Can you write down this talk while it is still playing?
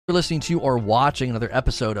You're listening to or watching another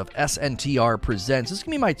episode of SNTR Presents. This is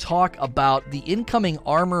going to be my talk about the incoming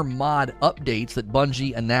Armor mod updates that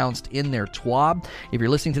Bungie announced in their TWAB. If you're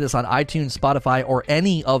listening to this on iTunes, Spotify, or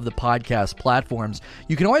any of the podcast platforms,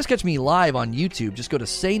 you can always catch me live on YouTube. Just go to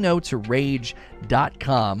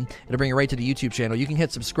saynotorage.com. It'll bring you right to the YouTube channel. You can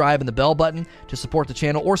hit subscribe and the bell button to support the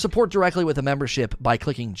channel or support directly with a membership by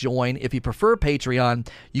clicking join. If you prefer Patreon,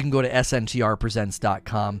 you can go to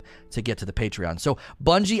sntrpresents.com to get to the Patreon. So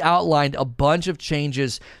Bungie outlined a bunch of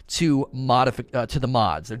changes to the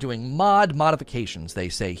mods. They're doing mod modifications, they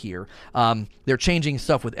say here. They're changing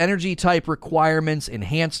stuff with energy type requirements,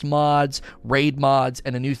 enhanced mods, raid mods,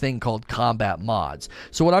 and a new thing called combat mods.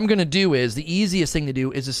 So what I'm going to do is, the easiest thing to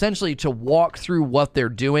do is essentially to walk through what they're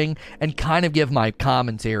doing and kind of give my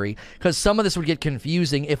commentary, because some of this would get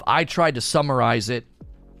confusing if I tried to summarize it.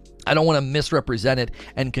 I don't want to misrepresent it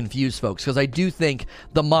and confuse folks, because I do think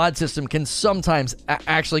the mod system can sometimes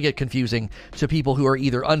actually get confusing to people who are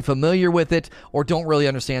either unfamiliar with it or don't really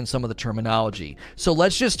understand some of the terminology. So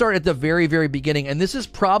let's just start at the very, very beginning, and this is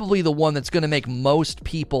probably the one that's going to make most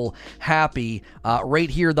people happy.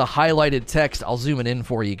 Right here, the highlighted text, I'll zoom it in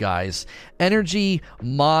for you guys. Energy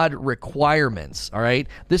mod requirements, all right?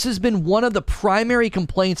 This has been one of the primary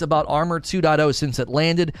complaints about Armor 2.0 since it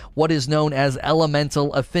landed, what is known as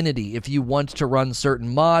elemental affinity. If you want to run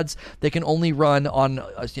certain mods, they can only run on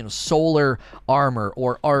solar armor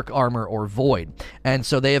or arc armor or void. And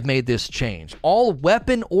so they have made this change. All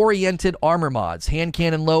weapon-oriented armor mods, hand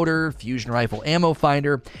cannon loader, fusion rifle ammo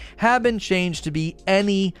finder, have been changed to be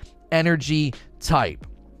any energy type.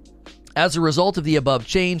 As a result of the above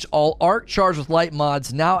change, all arc charged with light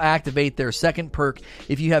mods now activate their second perk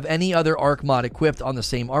if you have any other arc mod equipped on the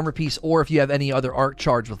same armor piece, or if you have any other arc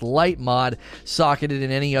charged with light mod socketed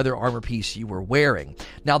in any other armor piece you were wearing.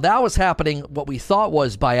 Now, that was happening what we thought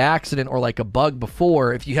was by accident or like a bug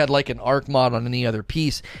before. If you had like an arc mod on any other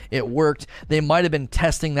piece, it worked. They might have been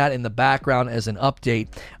testing that in the background as an update,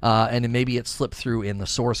 and maybe it slipped through in the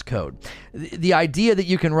source code. The idea that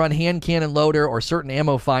you can run hand cannon loader or certain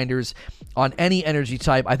ammo finders on any energy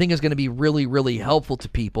type, I think, is going to be really, really helpful to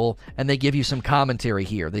people, and they give you some commentary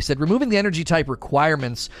here. They said, removing the energy type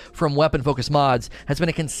requirements from weapon-focused mods has been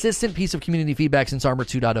a consistent piece of community feedback since Armor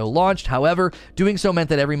 2.0 launched. However, doing so meant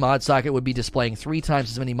that every mod socket would be displaying 3 times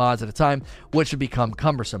as many mods at a time, which would become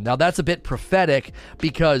cumbersome. Now, that's a bit prophetic,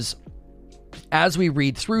 because as we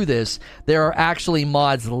read through this, there are actually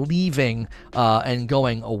mods leaving and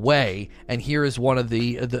going away. And here is one of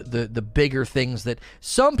the bigger things that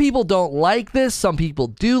some people don't like this, some people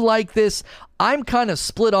do like this. I'm kind of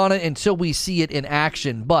split on it until we see it in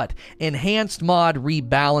action. But enhanced mod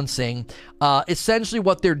rebalancing, essentially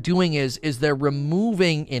what they're doing is they're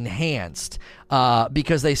removing enhanced,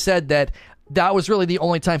 because they said that was really the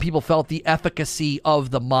only time people felt the efficacy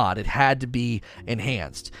of the mod. It had to be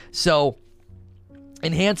enhanced. So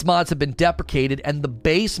enhanced mods have been deprecated, and the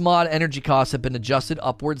base mod energy costs have been adjusted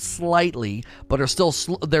upwards slightly, but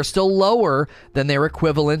they're still lower than their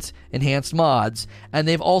equivalent enhanced mods. And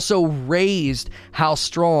they've also raised how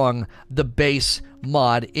strong the base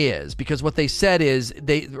mod is, because what they said is,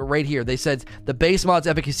 they said the base mod's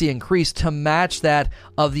efficacy increased to match that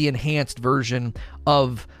of the enhanced version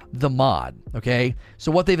of the mod. Okay,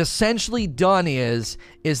 so what they've essentially done is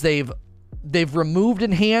they've removed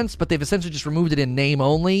enhanced, but they've essentially just removed it in name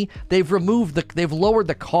only. They've lowered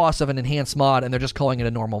the cost of an enhanced mod, and they're just calling it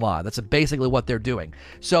a normal mod. That's basically what they're doing.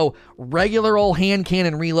 So regular old hand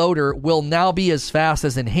cannon reloader will now be as fast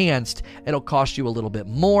as enhanced. It'll cost you a little bit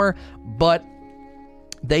more, but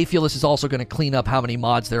they feel this is also going to clean up how many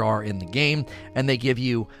mods there are in the game, and they give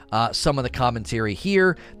you some of the commentary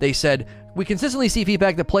here. They said, we consistently see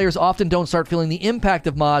feedback that players often don't start feeling the impact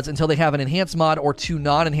of mods until they have an enhanced mod or 2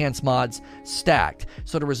 non-enhanced mods stacked.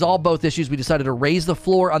 So to resolve both issues, we decided to raise the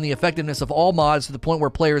floor on the effectiveness of all mods to the point where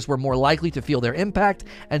players were more likely to feel their impact,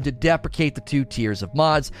 and to deprecate the 2 tiers of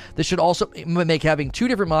mods. This should also make having 2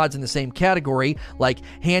 different mods in the same category, like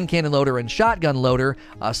hand cannon loader and shotgun loader,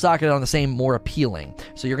 socketed on the same, more appealing.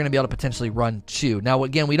 So you're going to be able to potentially run 2. Now,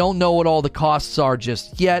 again, we don't know what all the costs are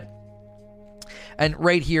just yet. And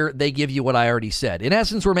right here, they give you what I already said. In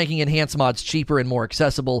essence, we're making enhanced mods cheaper and more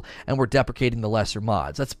accessible, and we're deprecating the lesser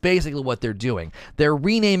mods. That's basically what they're doing. They're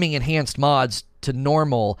renaming enhanced mods to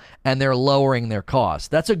normal, and they're lowering their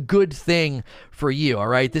cost. That's a good thing for you, all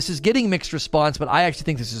right? This is getting mixed response, but I actually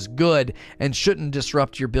think this is good and shouldn't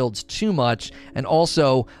disrupt your builds too much. And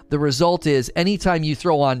also, the result is anytime you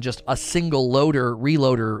throw on just a single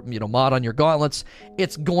reloader, mod on your gauntlets,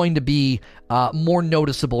 it's going to be more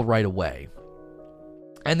noticeable right away.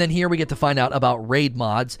 And then here we get to find out about raid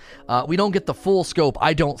mods. We don't get the full scope,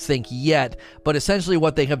 I don't think, yet. But essentially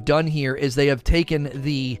what they have done here is they have taken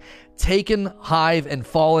the Taken, Hive, and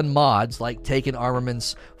Fallen mods, like Taken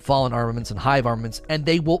armaments, Fallen armaments, and Hive armaments, and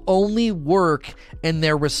they will only work in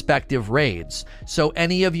their respective raids. So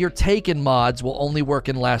any of your Taken mods will only work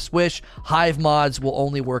in Last Wish, Hive mods will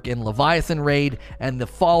only work in Leviathan raid, and the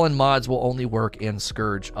Fallen mods will only work in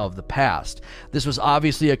Scourge of the Past. This was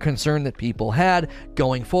obviously a concern that people had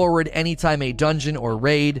going forward. Anytime a dungeon or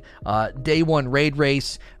raid, day one raid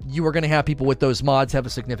race, you are going to have people with those mods have a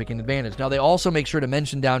significant advantage. Now, they also make sure to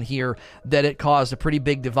mention down here that it caused a pretty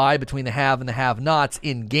big divide between the have and the have-nots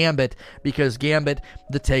in Gambit, because Gambit,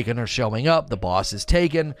 the Taken are showing up, the boss is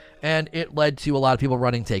Taken, and it led to a lot of people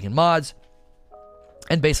running Taken mods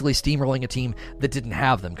and basically steamrolling a team that didn't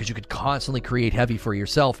have them, because you could constantly create heavy for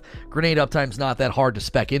yourself. Grenade uptime's not that hard to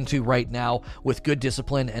spec into right now. With good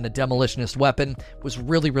discipline and a demolitionist weapon, was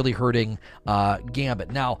really hurting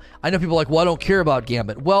Gambit. Now, I know people are like, well, I don't care about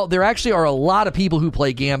Gambit. Well, there actually are a lot of people who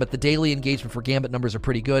play Gambit. The daily engagement for Gambit numbers are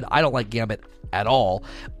pretty good. I don't like Gambit at all,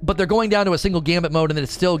 but they're going down to a single Gambit mode, and then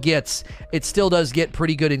it still does get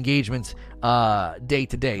pretty good engagement day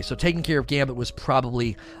to day. So taking care of Gambit was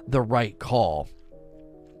probably the right call.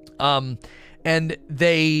 And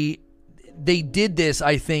they did this,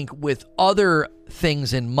 I think, with other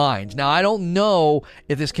things in mind. Now, I don't know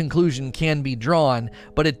if this conclusion can be drawn,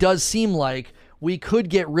 but it does seem like we could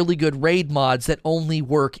get really good raid mods that only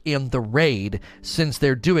work in the raid since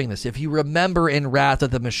they're doing this. If you remember in Wrath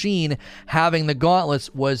of the Machine, having the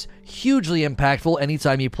gauntlets was hugely impactful.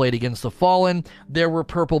 Anytime you played against the Fallen, there were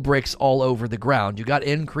purple bricks all over the ground. You got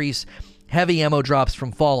increase heavy ammo drops from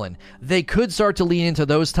Fallen. They could start to lean into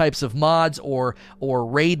those types of mods or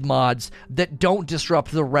raid mods that don't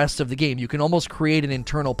disrupt the rest of the game. You can almost create an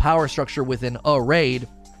internal power structure within a raid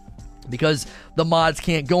because the mods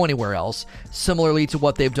can't go anywhere else. Similarly to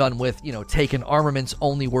what they've done with, Taken armaments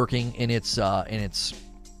only working in its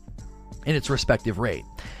respective raid.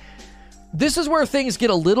 This is where things get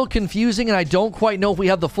a little confusing, and I don't quite know if we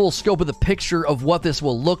have the full scope of the picture of what this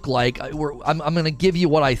will look like. I'm going to give you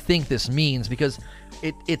what I think this means, because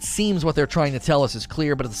it seems what they're trying to tell us is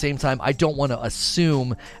clear, but at the same time, I don't want to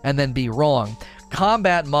assume and then be wrong.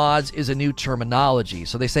 Combat mods is a new terminology.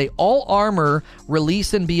 So they say all armor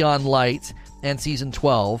released in Beyond Light and Season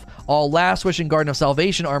 12, all Last Wish and Garden of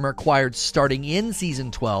Salvation armor acquired starting in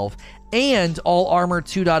Season 12, and all Armor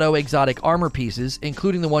 2.0 exotic armor pieces,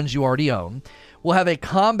 including the ones you already own, will have a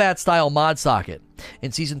combat-style mod socket.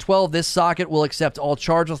 In Season 12, this socket will accept all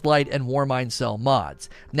Charged with Light and Warmind Cell mods.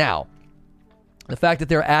 Now, the fact that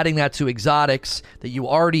they're adding that to exotics that you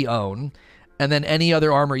already own, and then any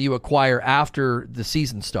other armor you acquire after the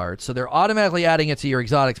season starts, so they're automatically adding it to your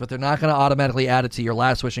exotics, but they're not going to automatically add it to your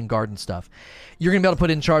Last Wish and Garden stuff. You're going to be able to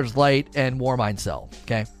put in Charged with Light and Warmind Cell,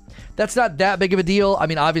 okay? That's not that big of a deal. I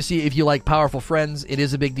mean, obviously, if you like powerful friends, it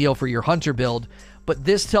is a big deal for your hunter build. But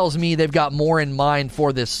this tells me they've got more in mind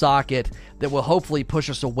for this socket that will hopefully push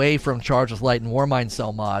us away from Charged with Light and Warmind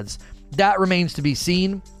Cell mods. That remains to be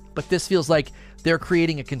seen, but this feels like they're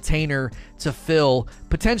creating a container to fill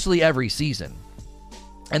potentially every season.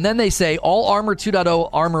 And then they say all Armor 2.0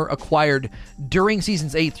 armor acquired during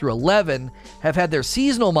Seasons 8 through 11 have had their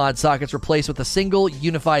seasonal mod sockets replaced with a single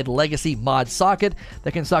unified legacy mod socket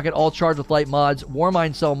that can socket all Charged with Light mods,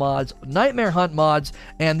 Warmind Cell mods, Nightmare Hunt mods,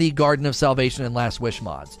 and the Garden of Salvation and Last Wish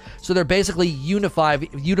mods. So they're basically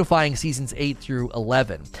unifying Seasons 8 through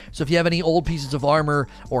 11. So if you have any old pieces of armor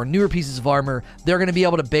or newer pieces of armor, they're going to be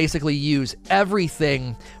able to basically use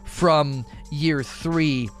everything from Year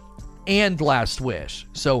 3 and Last Wish.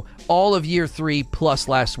 So all of Year 3 plus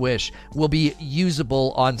Last Wish will be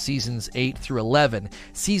usable on Seasons 8 through 11.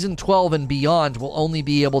 Season 12 and beyond will only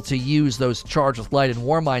be able to use those Charged with Light and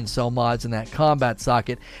Warmind Cell mods in that combat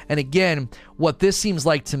socket. And again, what this seems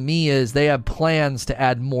like to me is they have plans to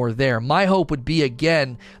add more there. My hope would be,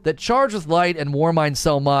 again, that Charged with Light and Warmind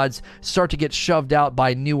Cell mods start to get shoved out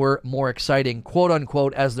by newer, more exciting,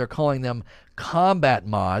 quote-unquote, as they're calling them, combat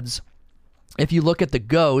mods. If you look at the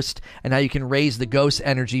Ghost and how you can raise the Ghost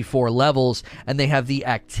energy 4 levels, and they have the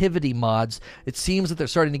activity mods, it seems that they're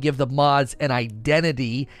starting to give the mods an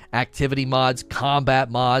identity, activity mods,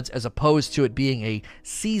 combat mods, as opposed to it being a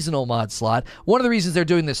seasonal mod slot. One of the reasons they're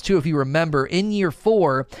doing this too, if you remember, in Year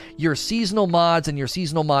 4, your seasonal mods and your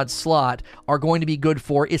seasonal mod slot are going to be good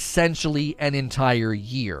for essentially an entire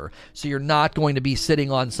year. So you're not going to be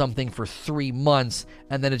sitting on something for 3 months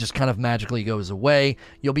and then it just kind of magically goes away.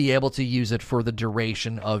 You'll be able to use it good for the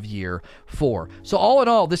duration of year 4. So all in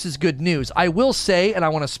all, this is good news. I will say, and I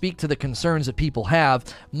want to speak to the concerns that people have,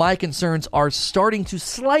 my concerns are starting to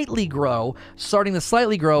slightly grow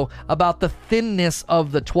about the thinness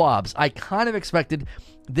of the TWABs. I kind of expected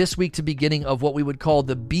this week to beginning of what we would call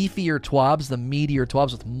the beefier TWABs, the meatier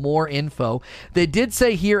TWABs with more info. They did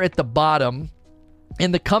say here at the bottom,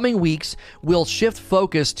 in the coming weeks, we'll shift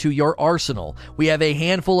focus to your arsenal. We have a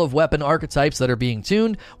handful of weapon archetypes that are being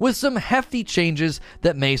tuned with some hefty changes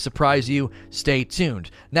that may surprise you. Stay tuned.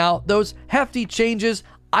 Now, those hefty changes,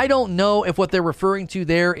 I don't know if what they're referring to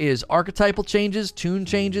there is archetypal changes, tune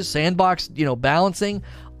changes, sandbox, balancing.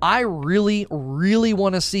 I really, really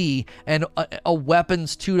want to see a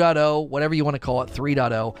weapons 2.0, whatever you want to call it,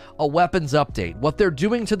 3.0, a weapons update. What they're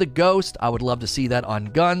doing to the Ghost, I would love to see that on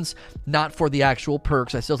guns, not for the actual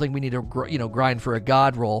perks. I still think we need to, grind for a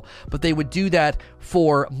god roll, but they would do that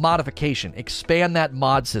for modification, expand that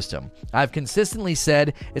mod system. I've consistently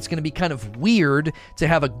said it's going to be kind of weird to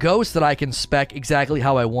have a Ghost that I can spec exactly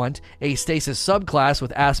how I want, a stasis subclass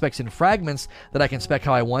with aspects and fragments that I can spec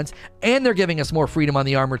how I want, and they're giving us more freedom on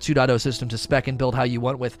the Armor 2.0 system to spec and build how you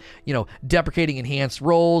want with, deprecating enhanced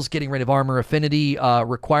rolls, getting rid of armor affinity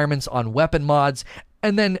requirements on weapon mods,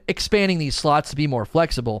 and then expanding these slots to be more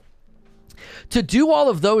flexible. To do all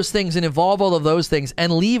of those things and evolve all of those things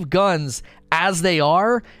and leave guns as they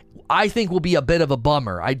are, I think will be a bit of a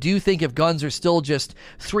bummer. I do think if guns are still just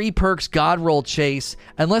 3 perks, god roll chase,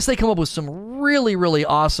 unless they come up with some really, really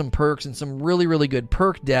awesome perks and some really, really good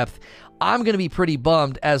perk depth, I'm going to be pretty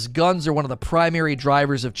bummed, as guns are one of the primary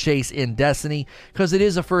drivers of chase in Destiny, because it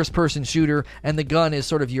is a first-person shooter, and the gun is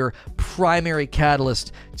sort of your primary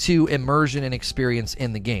catalyst to immersion and experience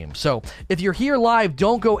in the game. So if you're here live,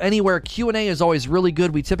 don't go anywhere. Q&A is always really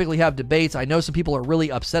good. We typically have debates. I know some people are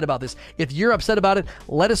really upset about this. If you're upset about it,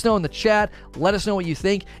 let us know in the chat. Let us know what you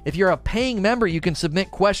think. If you're a paying member, you can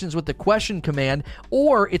submit questions with the question command,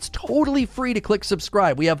 or it's totally free to click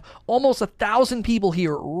subscribe. We have almost 1,000 people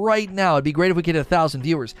here right now. It'd be great if we could hit 1,000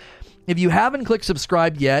 viewers. If you haven't clicked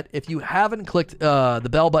subscribe yet, if you haven't clicked the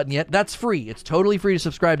bell button yet, that's free. It's totally free to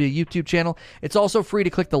subscribe to a YouTube channel. It's also free to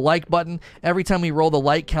click the like button. Every time we roll the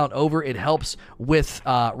like count over, it helps with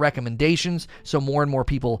recommendations, so more and more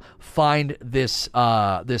people find this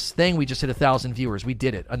thing. We just hit 1,000 viewers. We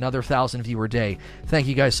did it. Another 1,000 viewer day. Thank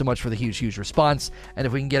you guys so much for the huge response. And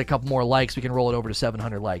if we can get a couple more likes, we can roll it over to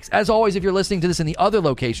 700 likes. As always, if you're listening to this in the other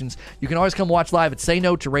locations, you can always come watch live at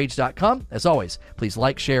sayno2rage.com. As always, please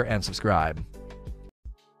like, share, and subscribe.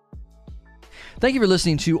 Thank you for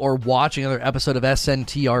listening to or watching another episode of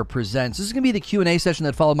SNTR Presents. This is going to be the Q&A session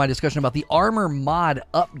that followed my discussion about the armor mod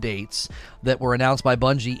updates that were announced by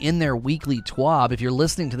Bungie in their weekly TWAB. If you're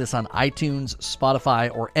listening to this on iTunes, Spotify,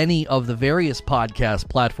 or any of the various podcast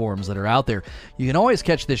platforms that are out there, you can always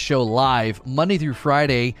catch this show live Monday through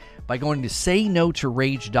Friday by going to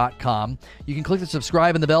sayno2rage.com. You can click the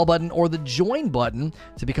subscribe and the bell button or the join button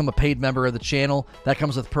to become a paid member of the channel. That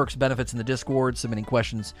comes with perks, benefits in the Discord, submitting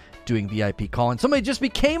questions, doing VIP call-in. Somebody just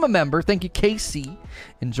became a member. Thank you, KC.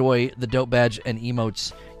 Enjoy the dope badge and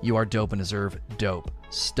emotes. You are dope and deserve dope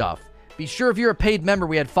stuff. Be sure if you're a paid member,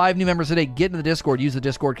 we had 5 new members today. Get into the Discord, use the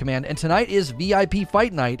Discord command, and tonight is VIP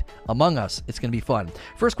Fight Night Among Us. It's going to be fun.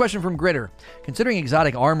 First question from Gritter. Considering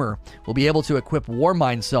exotic armor will be able to equip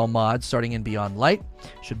Warmind Cell mods starting in Beyond Light,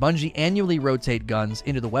 should Bungie annually rotate guns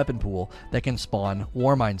into the weapon pool that can spawn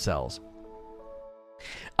Warmind Cells?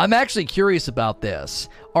 I'm actually curious about this.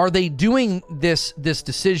 Are they doing this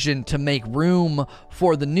decision to make room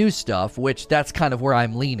for the new stuff, which that's kind of where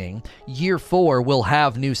I'm leaning? Year 4 will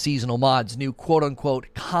have new seasonal mods, new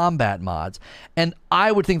quote-unquote combat mods, and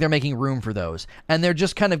I would think they're making room for those. And they're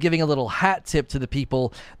just kind of giving a little hat tip to the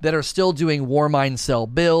people that are still doing Warmind Cell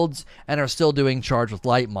builds and are still doing Charge with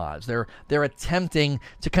Light mods. They're attempting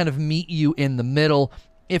to kind of meet you in the middle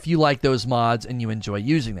if you like those mods and you enjoy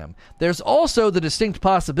using them. There's also the distinct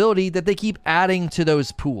possibility that they keep adding to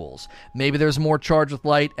those pools. Maybe there's more Charge with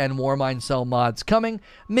Light and Warmind Cell mods coming.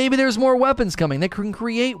 Maybe there's more weapons coming that can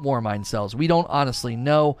create Warmind Cells. We don't honestly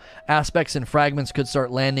know. Aspects and fragments could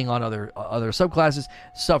start landing on other subclasses.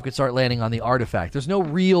 Stuff could start landing on the artifact. There's no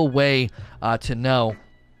real way to know.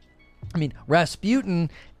 I mean, Rasputin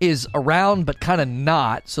is around, but kind of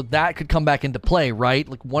not, so that could come back into play, right?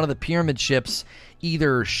 Like one of the pyramid ships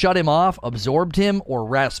either shut him off, absorbed him, or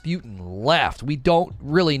Rasputin left. We don't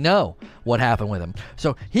really know what happened with him.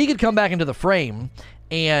 So he could come back into the frame,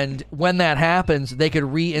 and when that happens, they could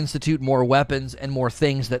reinstitute more weapons and more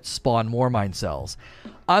things that spawn Warmind Cells.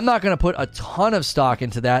 I'm not going to put a ton of stock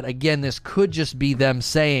into that. Again, this could just be them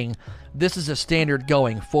saying, this is a standard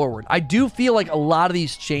going forward. I do feel like a lot of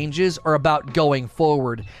these changes are about going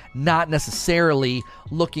forward, not necessarily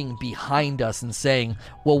looking behind us and saying,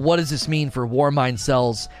 well, what does this mean for Warmind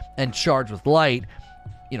cells and Charged with Light?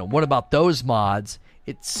 What about those mods?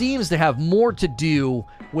 It seems to have more to do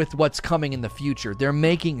with what's coming in the future. They're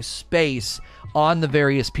making space on the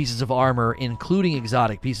various pieces of armor, including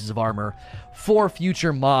exotic pieces of armor, for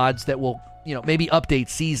future mods that will, maybe update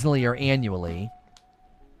seasonally or annually.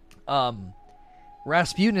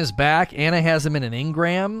 Rasputin is back. Anna has him in an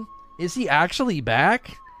engram. Is he actually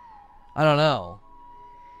back? I don't know.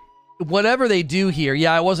 Whatever they do here,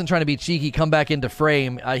 I wasn't trying to be cheeky. Come back into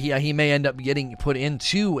frame. He may end up getting put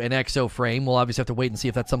into an exo frame. We'll obviously have to wait and see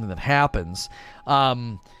if that's something that happens.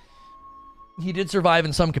 He did survive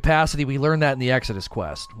in some capacity. We learned that in the Exodus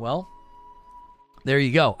quest. Well, there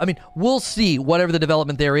you go. I mean, we'll see whatever the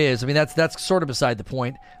development there is. I mean, that's sort of beside the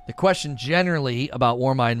point. The question generally about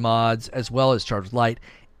Warmind mods as well as Charged with Light,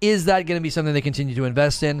 is that going to be something they continue to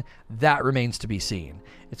invest in? That remains to be seen.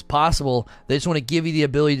 It's possible they just want to give you the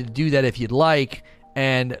ability to do that if you'd like,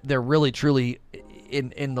 and they're really truly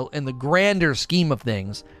in the grander scheme of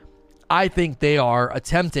things, I think they are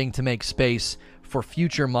attempting to make space for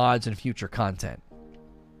future mods and future content.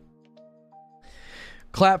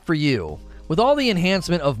 Clap for you. With all the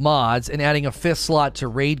enhancement of mods and adding a 5th slot to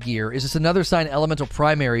raid gear, is this another sign elemental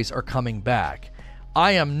primaries are coming back?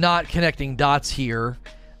 I am not connecting dots here.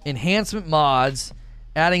 Enhancement mods,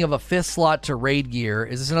 adding of a 5th slot to raid gear,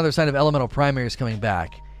 is this another sign of elemental primaries coming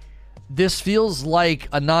back? This feels like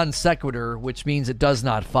a non sequitur, which means it does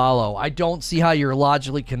not follow. I don't see how you're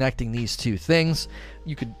logically connecting these two things.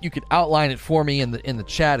 You could outline it for me in the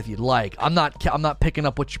chat if you'd like. I'm not picking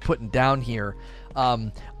up what you're putting down here.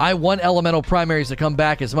 I want elemental primaries to come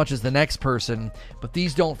back as much as the next person, but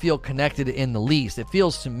these don't feel connected in the least. It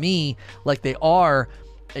feels to me like they are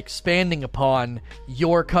expanding upon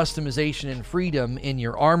your customization and freedom in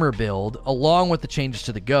your armor build, along with the changes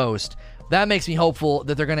to the Ghost. That makes me hopeful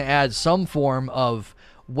that they're going to add some form of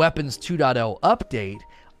Weapons 2.0 update.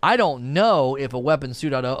 I don't know if a Weapons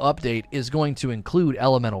 2.0 update is going to include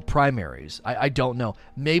elemental primaries. I don't know.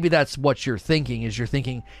 Maybe that's what you're thinking, is you're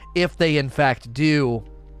thinking if they in fact do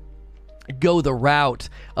go the route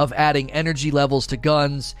of adding energy levels to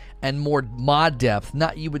guns and more mod depth,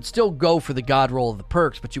 you would still go for the god roll of the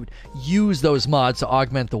perks, but you would use those mods to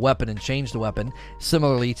augment the weapon and change the weapon,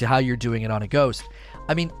 similarly to how you're doing it on a Ghost.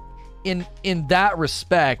 I mean, in that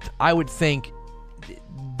respect, I would think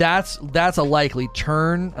that's a likely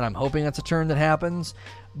turn, and I'm hoping that's a turn that happens,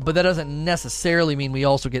 but that doesn't necessarily mean we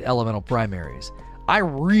also get elemental primaries. I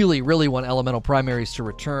really, really want elemental primaries to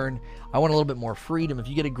return. I want a little bit more freedom. If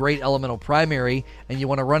you get a great elemental primary and you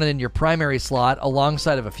want to run it in your primary slot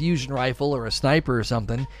alongside of a fusion rifle or a sniper or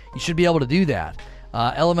something, you should be able to do that.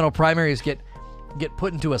 Elemental primaries get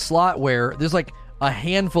put into a slot where there's like a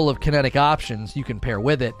handful of kinetic options you can pair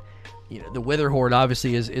with it. The Witherhoard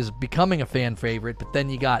obviously is becoming a fan favorite, but then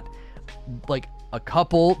you got like a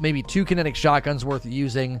couple, maybe 2 kinetic shotguns worth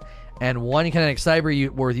using and 1 kinetic cyber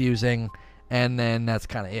worth using, and then that's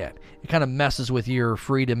kind of it. It kind of messes with your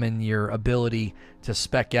freedom and your ability to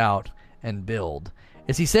spec out and build.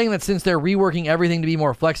 Is he saying that since they're reworking everything to be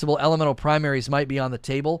more flexible, elemental primaries might be on the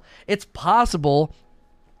table? It's possible.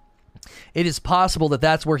 It is possible that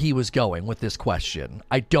that's where he was going with this question.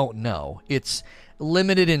 I don't know. It's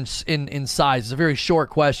limited in size. It's a very short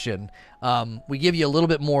question. We give you a little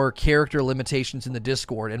bit more character limitations in the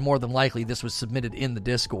Discord, and more than likely this was submitted in the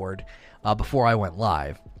Discord before I went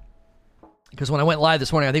live. Because when I went live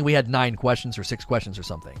this morning, I think we had 9 questions or 6 questions or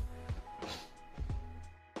something.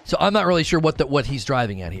 So I'm not really sure what he's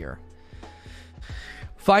driving at here.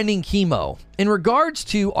 Finding Chemo. In regards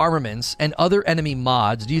to armaments and other enemy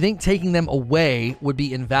mods, do you think taking them away would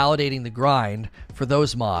be invalidating the grind for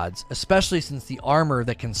those mods, especially since the armor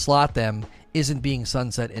that can slot them isn't being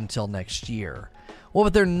sunset until next year? Well,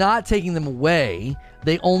 if they're not taking them away,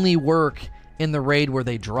 they only work in the raid where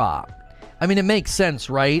they drop. I mean, it makes sense,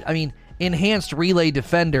 right? I mean, Enhanced Relay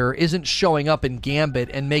Defender isn't showing up in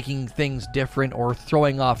Gambit and making things different or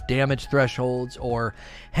throwing off damage thresholds or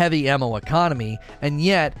heavy ammo economy, and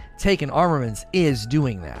yet Taken Armaments is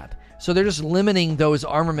doing that. So they're just limiting those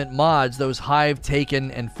armament mods, those Hive,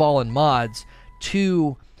 Taken, and Fallen mods,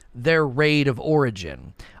 to their raid of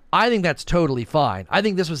origin. I think that's totally fine. I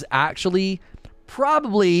think this was actually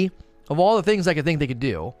probably, of all the things I could think they could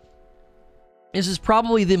do, this is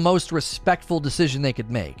probably the most respectful decision they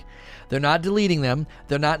could make. They're not deleting them.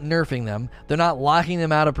 They're not nerfing them. They're not locking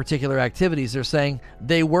them out of particular activities. They're saying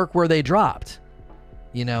they work where they dropped.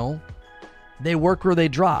 They work where they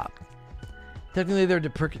dropped. Technically, they're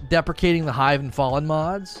deprecating the Hive and Fallen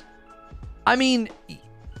mods. I mean,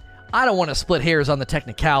 I don't want to split hairs on the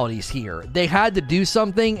technicalities here. They had to do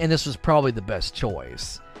something, and this was probably the best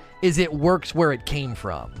choice. Is it works where it came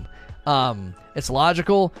from. It's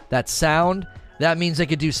logical. That's sound. That means they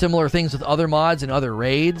could do similar things with other mods and other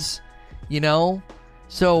raids, you know?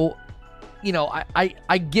 So, you know,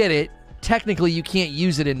 I get it. Technically, you can't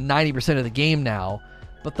use it in 90% of the game now,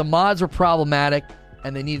 but the mods were problematic,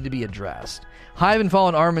 and they needed to be addressed. Hive and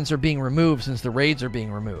Fallen armaments are being removed since the raids are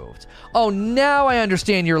being removed. Oh, now I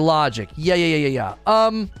understand your logic. Yeah.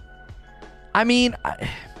 I mean,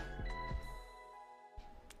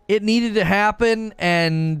 it needed to happen,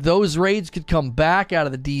 and those raids could come back out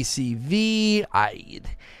of the DCV.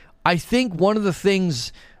 I think one of the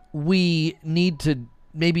things we need to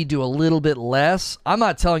maybe do a little bit less. I'm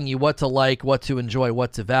not telling you what to like, what to enjoy,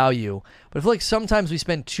 what to value, but I feel like sometimes we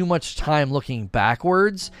spend too much time looking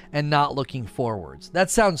backwards and not looking forwards.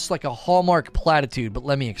 That sounds like a Hallmark platitude, but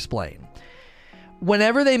let me explain.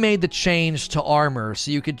 Whenever they made the change to armor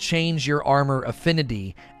so you could change your armor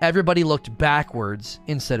affinity, everybody looked backwards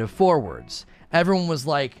instead of forwards. Everyone was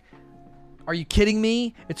like, are you kidding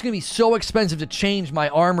me? It's going to be so expensive to change my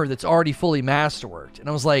armor that's already fully masterworked. And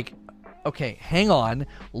I was like, okay, hang on.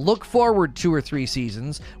 Look forward 2 or 3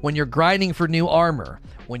 seasons when you're grinding for new armor.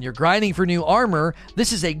 When you're grinding for new armor,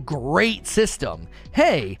 this is a great system.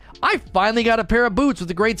 Hey, I finally got a pair of boots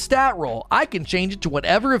with a great stat roll. I can change it to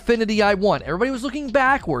whatever affinity I want. Everybody was looking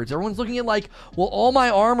backwards. Everyone's looking at like, well, all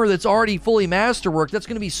my armor that's already fully masterworked, that's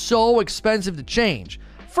going to be so expensive to change.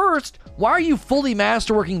 First, why are you fully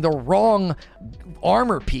masterworking the wrong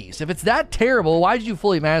armor piece? If it's that terrible, why did you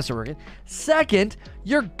fully masterwork it? Second,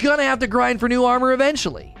 you're gonna have to grind for new armor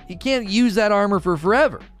eventually. You can't use that armor for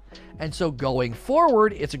forever. And so going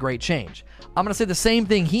forward, it's a great change. I'm gonna say the same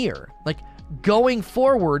thing here. Like, going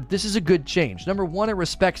forward, this is a good change. Number one, it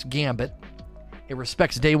respects Gambit. It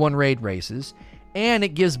respects day one raid races. And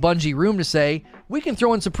it gives Bungie room to say, we can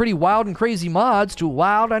throw in some pretty wild and crazy mods to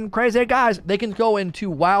wild and crazy guys. They can go into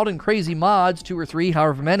wild and crazy mods, 2 or 3,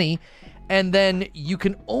 however many, and then you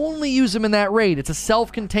can only use them in that raid. It's a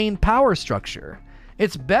self-contained power structure.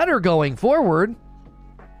 It's better going forward,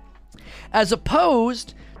 as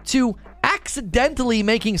opposed to accidentally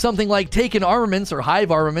making something like Taken Armaments or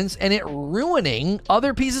Hive Armaments and it ruining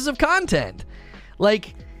other pieces of content.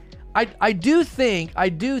 Like, I do think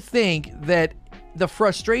that the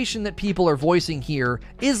frustration that people are voicing here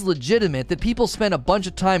is legitimate, that people spent a bunch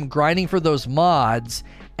of time grinding for those mods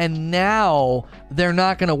and now they're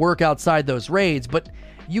not going to work outside those raids. But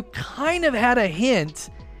you kind of had a hint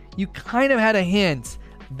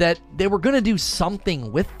that they were going to do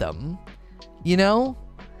something with them, you know?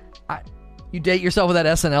 You date yourself with that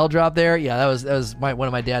SNL drop there? Yeah, that was one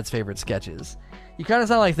of my dad's favorite sketches. You kind of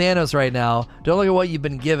sound like Thanos right now. Don't look at what you've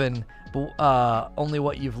been given, but only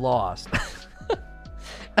what you've lost.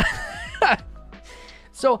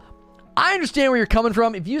 So I understand where you're coming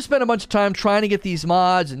from. If you spend a bunch of time trying to get these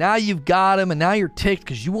mods and now you've got them and now you're ticked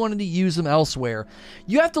because you wanted to use them elsewhere,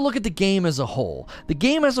 you have to look at the game as a whole. The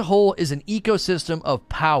game as a whole is an ecosystem of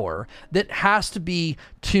power that has to be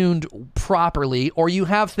tuned properly, or you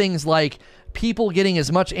have things like people getting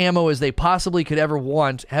as much ammo as they possibly could ever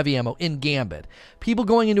want, heavy ammo, in Gambit. People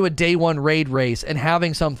going into a day one raid race and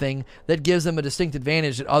having something that gives them a distinct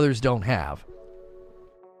advantage that others don't have.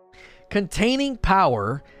 Containing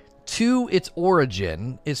power to its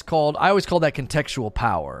origin is called, I always call that contextual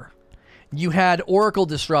power. You had Oracle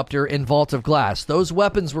Disruptor and Vault of Glass. Those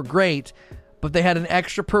weapons were great, but they had an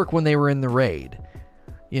extra perk when they were in the raid.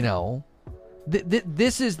 You know,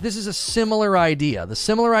 this is a similar idea. The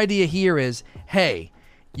similar idea here is, hey,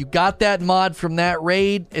 you got that mod from that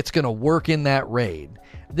raid, it's going to work in that raid.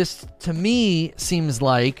 This, to me, seems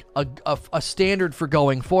like a standard for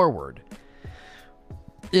going forward.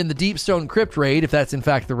 In the Deepstone Crypt raid, if that's in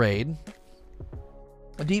fact the raid,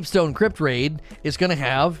 a Deepstone Crypt raid is going to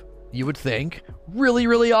have, you would think, really,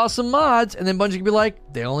 really awesome mods, and then Bungie could be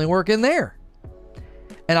like, they only work in there.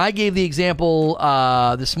 And I gave the example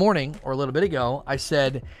this morning, or a little bit ago. I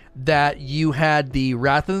said that you had the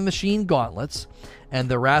Wrath of the Machine gauntlets, and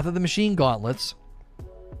the Wrath of the Machine gauntlets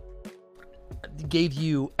gave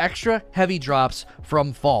you extra heavy drops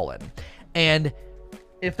from Fallen. And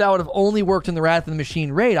if that would have only worked in the Wrath of the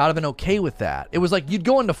Machine raid, I'd have been okay with that. It was like you'd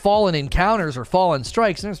go into Fallen encounters or Fallen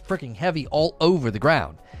strikes, and there's freaking heavy all over the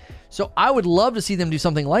ground. So I would love to see them do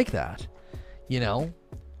something like that. You know,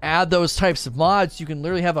 add those types of mods. You can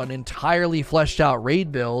literally have an entirely fleshed out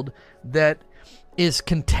raid build that is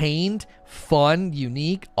contained, fun,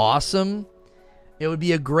 unique, awesome. It'd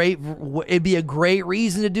be a great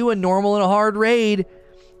reason to do a normal and a hard raid.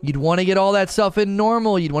 You'd want to get all that stuff in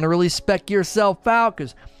normal. You'd want to really spec yourself out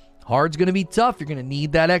because Hard's going to be tough. You're going to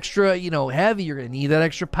need that extra, heavy. You're going to need that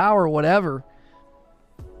extra power, whatever.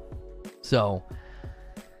 So,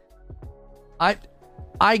 I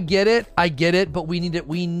get it, but we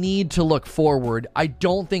need to look forward. I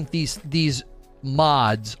don't think these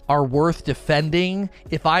mods are worth defending.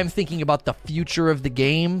 If I'm thinking about the future of the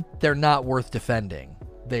game, they're not worth defending.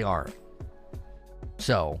 They aren't.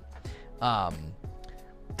 So,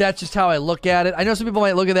 that's just how I look at it. I know some people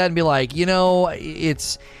might look at that and be like,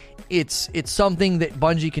 it's something that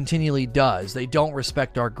Bungie continually does. They don't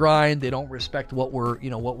respect our grind. They don't respect what we're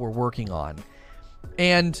working on.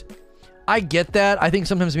 And I get that. I think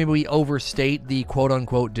sometimes maybe we overstate the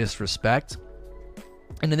quote-unquote disrespect.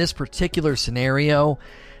 And in this particular scenario,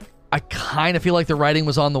 I kind of feel like the writing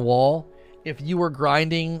was on the wall. If you were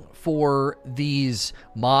grinding for these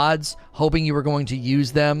mods, hoping you were going to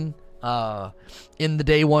use them in the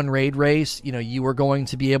day one raid race, you were going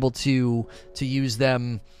to be able to use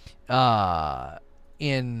them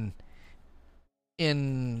in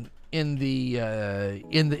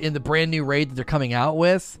the brand new raid that they're coming out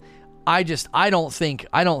with. I don't think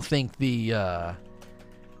the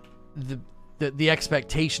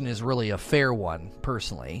expectation is really a fair one,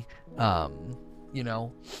 personally.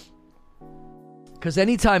 Because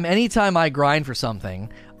anytime I grind for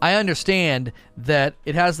something, I understand that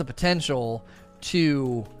it has the potential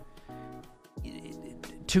to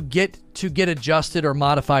get adjusted or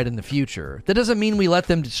modified in the future. That doesn't mean we let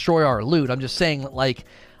them destroy our loot. I'm just saying, like,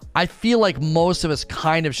 I feel like most of us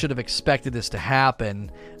kind of should have expected this to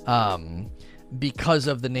happen because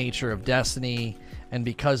of the nature of Destiny and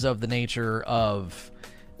because of the nature of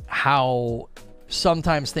how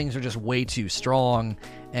sometimes things are just way too strong.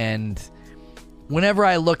 And whenever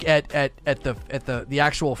I look at the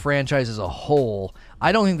actual franchise as a whole,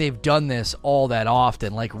 I don't think they've done this all that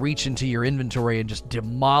often, like reach into your inventory and just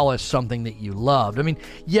demolish something that you loved. I mean,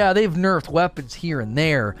 yeah, they've nerfed weapons here and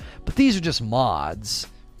there, but these are just mods,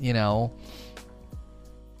 You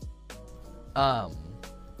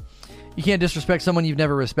can't disrespect someone you've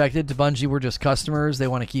never respected. To Bungie, we're just customers. They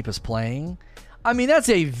want to keep us playing. I mean, that's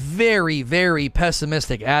a very, very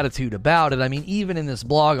pessimistic attitude about it. I mean, even in this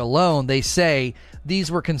blog alone, they say these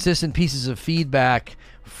were consistent pieces of feedback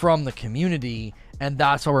from the community, and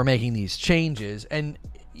that's why we're making these changes. And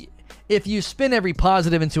if you spin every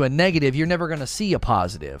positive into a negative, you're never going to see a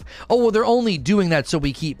positive. Oh, well, they're only doing that so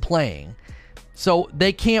we keep playing. So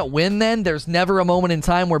they can't win then? There's never a moment in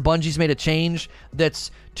time where Bungie's made a change that's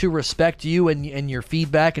to respect you and your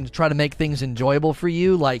feedback and to try to make things enjoyable for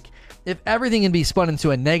you? Like, if everything can be spun into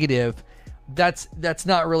a negative, that's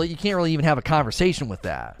not really, you can't really even have a conversation with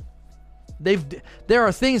that. There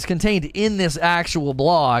are things contained in this actual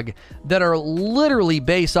blog that are literally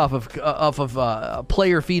based off of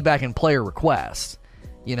player feedback and player requests,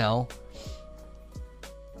 Not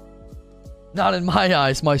in my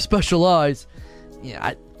eyes, my special eyes.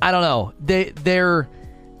 Yeah, I don't know.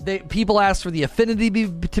 People asked for the affinity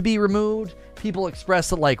to be removed. People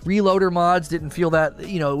expressed that like reloader mods didn't feel that,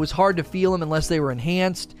 it was hard to feel them unless they were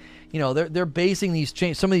enhanced. They're basing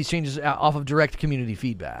some of these changes off of direct community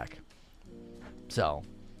feedback. So,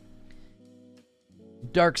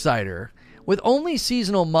 Darksider, with only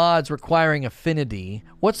seasonal mods requiring affinity,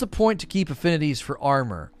 what's the point to keep affinities for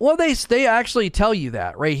armor? Well, they actually tell you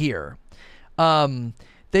that right here.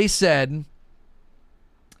 They said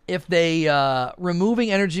if they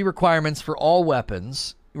removing energy requirements for all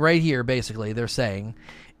weapons, right here basically they're saying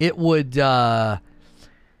it would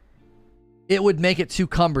make it too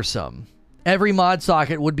cumbersome. Every mod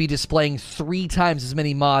socket would be displaying 3 times as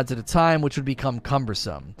many mods at a time, which would become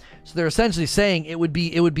cumbersome. So they're essentially saying it would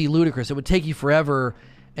be ludicrous. It would take you forever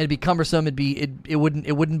and it'd be cumbersome. It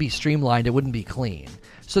wouldn't be streamlined. It wouldn't be clean.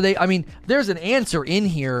 So there's an answer in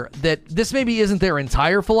here that this maybe isn't their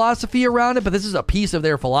entire philosophy around it, but this is a piece of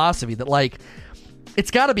their philosophy that, like,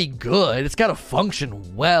 it's got to be good. It's got to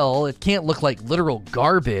function well. It can't look like literal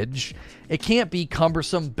garbage. It can't be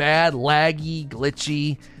cumbersome, bad, laggy,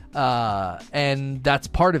 glitchy, and that's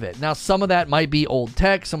part of it. Now, some of that might be old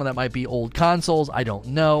tech. Some of that might be old consoles. I don't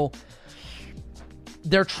know.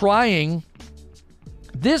 They're trying.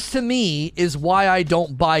 This, to me, is why I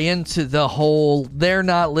don't buy into the whole, they're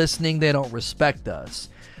not listening, they don't respect us.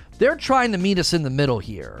 They're trying to meet us in the middle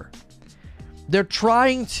here. They're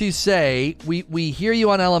trying to say, we hear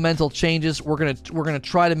you on elemental changes, we're gonna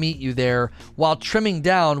try to meet you there, while trimming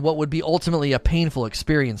down what would be ultimately a painful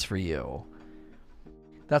experience for you.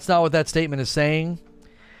 That's not what that statement is saying.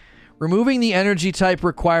 Removing the energy type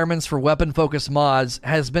requirements for weapon-focused mods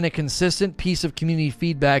has been a consistent piece of community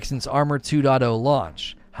feedback since Armor 2.0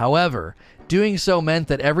 launch. However, Doing so meant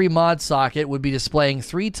that every mod socket would be displaying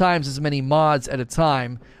 3 times as many mods at a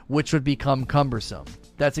time, which would become cumbersome.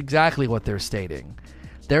 That's exactly what they're stating.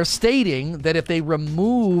 They're stating that if they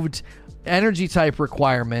removed energy type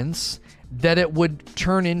requirements, that it would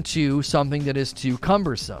turn into something that is too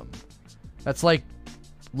cumbersome. That's like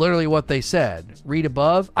literally what they said. Read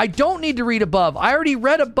above. I don't need to read above. I already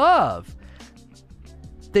read above.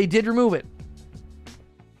 They did remove it.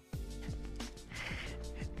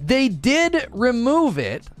 They did remove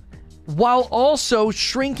it while also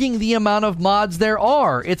shrinking the amount of mods there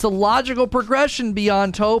are. It's a logical progression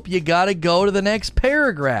beyond Taupe. You gotta go to the next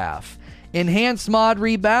paragraph. Enhanced mod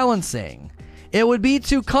rebalancing. It would be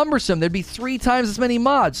too cumbersome. There'd be 3 times as many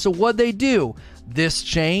mods. So what'd they do? This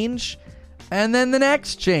change, and then the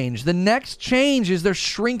next change. The next change is they're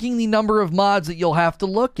shrinking the number of mods that you'll have to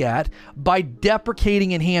look at by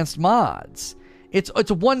deprecating enhanced mods. It's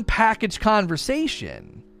a one package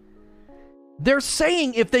conversation. They're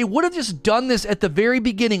saying if they would have just done this at the very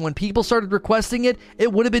beginning when people started requesting it,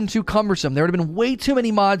 it would have been too cumbersome. There would have been way too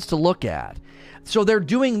many mods to look at. So they're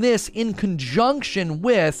doing this in conjunction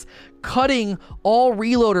with cutting all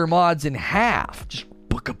Reloader mods in half. Just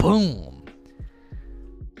boom.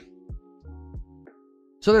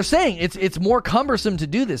 So they're saying it's more cumbersome to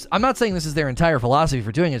do this. I'm not saying this is their entire philosophy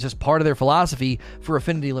for doing it. It's just part of their philosophy for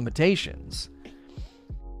affinity limitations.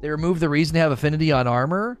 They removed the reason to have affinity on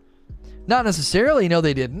armor. Not necessarily. No,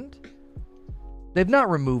 they didn't. They've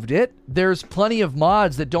not removed it. There's plenty of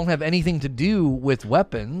mods that don't have anything to do with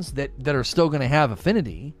weapons that are still going to have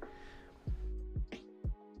affinity.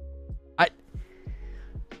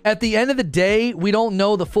 At the end of the day, we don't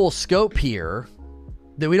know the full scope here.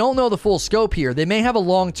 They may have a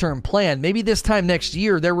long-term plan. Maybe this time next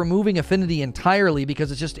year they're removing affinity entirely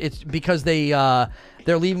because it's because they're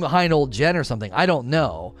leaving behind old gen or something. I don't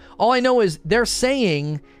know. All I know is they're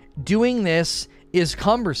saying doing this is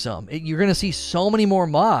cumbersome. You're going to see so many more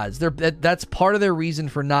mods. That's part of their reason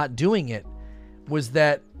for not doing it, was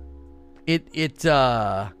that it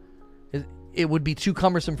would be too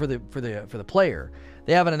cumbersome for the player.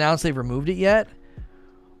 They haven't announced they've removed it yet.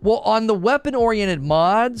 Well, on the weapon-oriented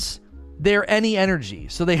mods, they're any energy,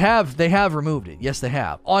 so they have removed it. Yes, they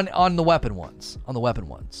have on the weapon ones.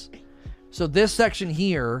 So this section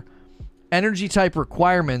here, energy type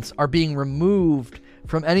requirements are being removed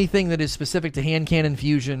from anything that is specific to hand cannon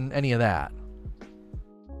fusion, any of that.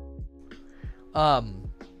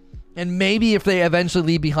 And maybe if they eventually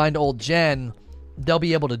leave behind old gen, they'll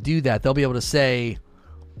be able to do that. They'll be able to say,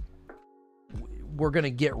 we're going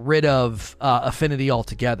to get rid of affinity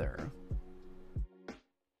altogether.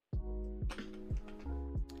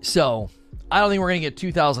 So, I don't think we're going to get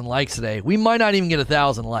 2,000 likes today. We might not even get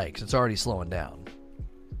 1,000 likes. It's already slowing down.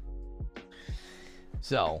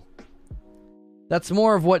 So, that's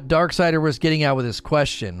more of what Darksider was getting at with his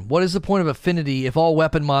question. What is the point of affinity if all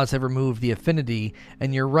weapon mods have removed the affinity?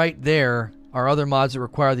 And you're right, there are other mods that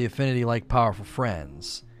require the affinity, like Powerful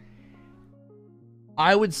Friends.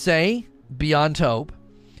 I would say, beyond Taupe,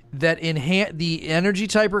 that the energy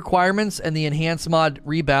type requirements and the enhanced mod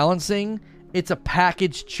rebalancing, it's a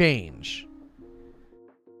package change.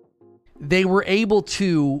 They were able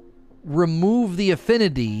to remove the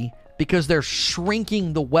affinity because they're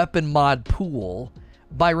shrinking the weapon mod pool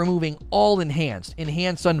by removing all enhanced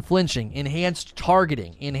unflinching, enhanced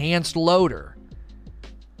targeting, enhanced loader.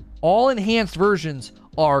 All enhanced versions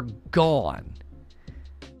are gone.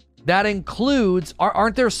 That includes,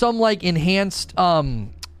 aren't there some like enhanced,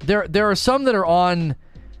 there are some that are on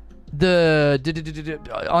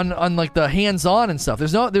on like the hands-on and stuff.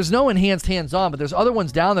 There's no enhanced hands-on, but there's other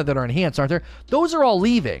ones down there that are enhanced, aren't there? Those are all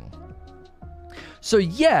leaving. So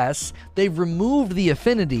yes, they've removed the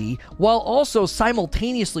affinity while also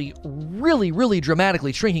simultaneously really, really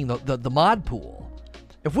dramatically shrinking the mod pool.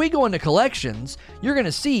 If we go into collections, you're going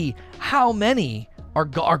to see how many are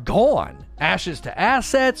gone. Ashes to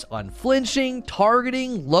assets, unflinching,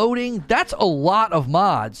 targeting, loading. That's a lot of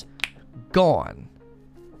mods gone.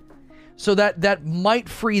 So that might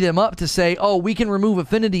free them up to say, oh, we can remove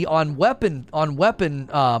affinity on weapon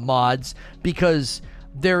mods because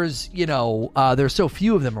there's so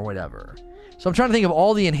few of them or whatever. So I'm trying to think of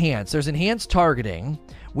all the enhanced. There's enhanced targeting.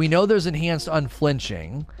 We know there's enhanced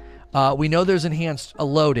unflinching. We know there's enhanced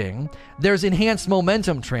loading. There's enhanced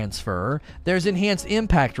momentum transfer. There's enhanced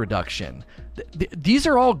impact reduction. These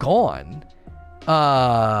are all gone.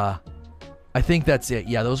 I think that's it.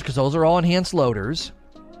 Yeah, because those are all enhanced loaders.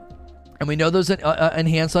 And we know there's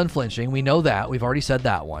enhanced unflinching. We know that. We've already said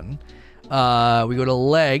that one. We go to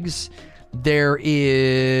legs. There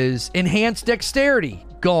is enhanced dexterity.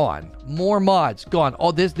 Gone. More mods. Gone.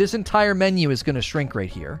 All this entire menu is going to shrink right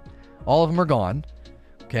here. All of them are gone.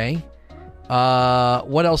 Okay.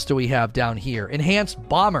 What else do we have down here? Enhanced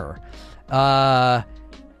Bomber.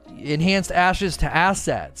 Enhanced Ashes to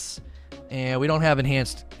Assets. And we don't have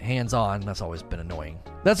enhanced Hands-On. That's always been annoying.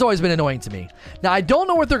 That's always been annoying to me. Now, I don't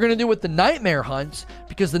know what they're going to do with the Nightmare Hunts,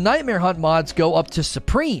 because the Nightmare Hunt mods go up to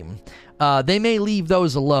Supreme. They may leave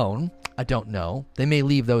those alone. I don't know. They may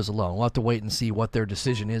leave those alone. We'll have to wait and see what their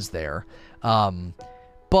decision is there.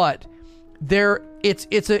 But it's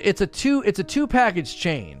a two package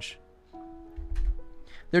change.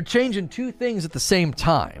 They're changing two things at the same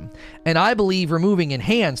time. And I believe removing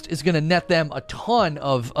Enhanced is going to net them a ton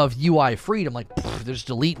of UI freedom. Like, they're just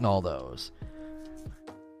deleting all those.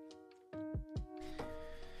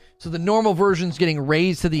 So the normal version's getting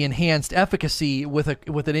raised to the enhanced efficacy with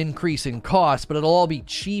an increase in cost, but it'll all be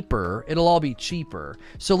cheaper.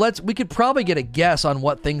 So we could probably get a guess on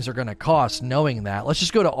what things are going to cost knowing that. Let's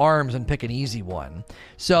just go to ARMS and pick an easy one.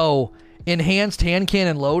 So enhanced hand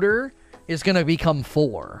cannon loader is going to become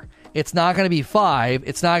 4. It's not going to be 5.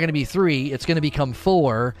 It's not going to be 3. It's going to become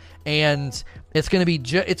 4, and it's going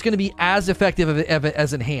to be as effective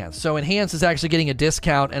as enhanced. So enhanced is actually getting a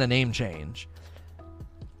discount and a name change.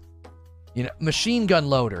 Machine gun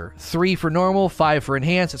loader, 3 for normal, 5 for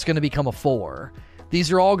enhanced. It's going to become a 4. These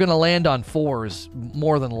are all going to land on 4s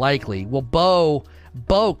more than likely. Well, bow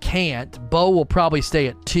can't. Bow will probably stay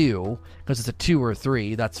at 2 because it's a 2 or a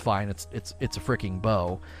 3. That's fine. It's a freaking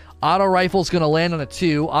bow. Auto rifle's going to land on a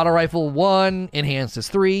 2. Auto rifle 1, enhanced is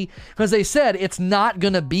 3. Because they said it's not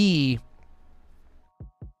going to be...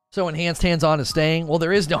 So enhanced hands-on is staying? Well,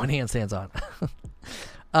 there is no enhanced hands-on.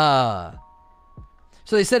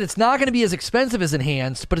 So they said it's not going to be as expensive as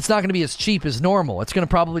enhanced, but it's not going to be as cheap as normal. It's going to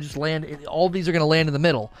probably just land... All of these are going to land in the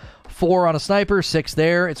middle. 4 on a sniper, 6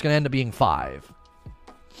 there. It's going to end up being 5.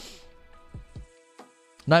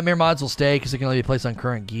 Nightmare mods will stay because they can only be placed on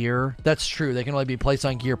current gear. That's true. They can only be placed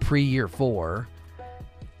on gear pre-year 4.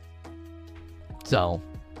 So.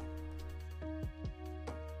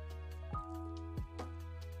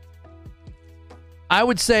 I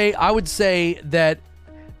would say that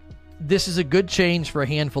this is a good change for a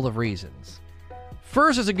handful of reasons.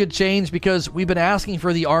 First, it's a good change because we've been asking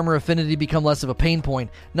for the armor affinity to become less of a pain point.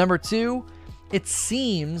 Number 2, it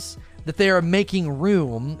seems that they are making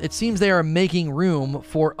room. It seems they are making room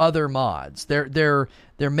for other mods. They're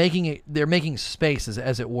making space,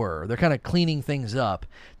 as it were. They're kind of cleaning things up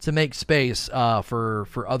to make space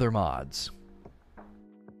for other mods.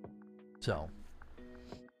 So.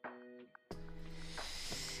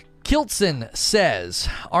 Kiltson says,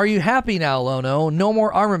 "Are you happy now, Lono? No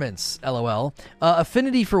more armaments, LOL.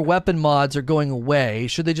 Affinity for weapon mods are going away.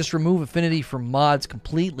 Should they just remove affinity for mods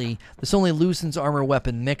completely? This only loosens armor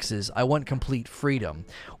weapon mixes. I want complete freedom."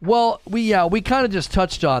 Well, we kind of just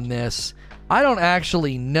touched on this. I don't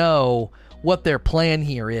actually know what their plan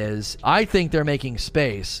here is. I think they're making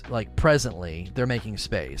space. Like, presently, they're making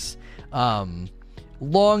space.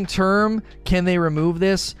 Long term, can they remove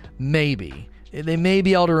this? Maybe. They may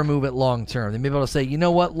be able to remove it long term. They may be able to say, you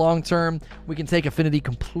know what, long term, we can take affinity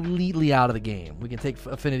completely out of the game. We can take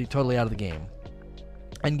affinity totally out of the game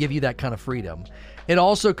and give you that kind of freedom. It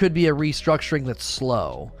also could be a restructuring that's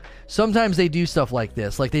slow. Sometimes they do stuff like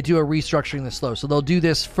this. Like, they do a restructuring that's slow. So they'll do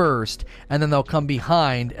this first, and then they'll come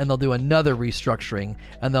behind, and they'll do another restructuring,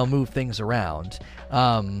 and they'll move things around.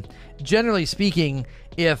 Generally speaking,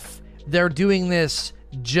 if they're doing this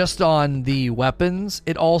just on the weapons,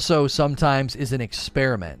 it also sometimes is an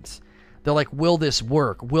experiment. They're like, will this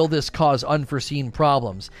work? Will this cause unforeseen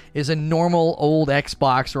problems? Is a normal old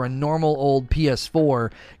Xbox or a normal old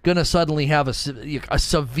PS4 gonna suddenly have a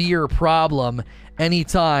severe problem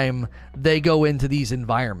anytime they go into these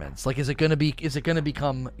environments? Like, is it gonna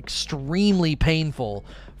become extremely painful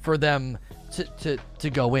for them to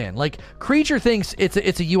go in? Like, Creature thinks it's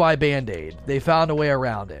a UI band-aid. They found a way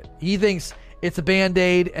around it. He thinks it's a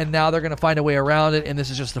band-aid, and now they're going to find a way around it, and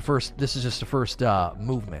this is just the first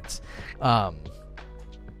movements.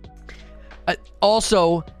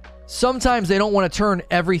 Also, sometimes they don't want to turn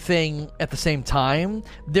everything at the same time.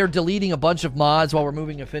 They're deleting a bunch of mods while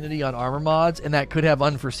removing affinity on armor mods, and that could have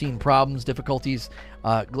unforeseen problems, difficulties,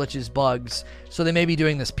 glitches, bugs. So they may be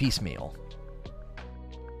doing this piecemeal.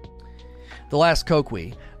 The Last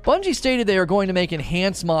Kokwi. Bungie stated they are going to make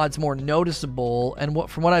enhanced mods more noticeable, and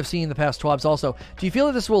from what I've seen in the past TWABs also, do you feel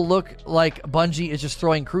that this will look like Bungie is just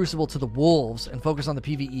throwing Crucible to the wolves and focus on the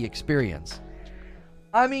PvE experience?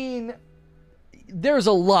 I mean, there's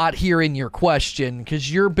a lot here in your question,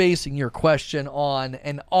 because you're basing your question on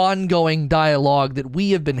an ongoing dialogue that we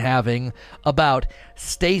have been having about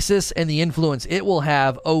stasis and the influence it will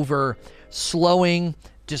have over slowing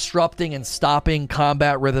disrupting and stopping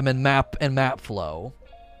combat rhythm and map flow.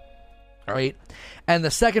 All right. And the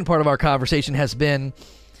second part of our conversation has been,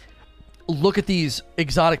 look at these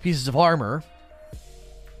exotic pieces of armor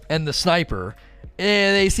and the sniper.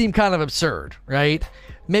 They seem kind of absurd, right?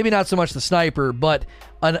 Maybe not so much the sniper, but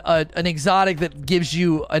an exotic that gives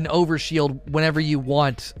you an overshield whenever you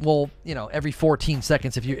want. Well, you know, every 14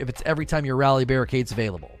 seconds if it's every time your rally barricade's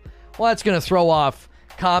available. Well, that's going to throw off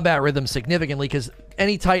combat rhythm significantly, because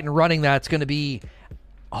any Titan running that's going to be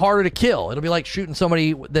harder to kill. It'll be like shooting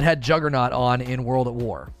somebody that had Juggernaut on in World at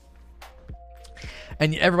War.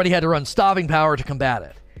 And everybody had to run stopping power to combat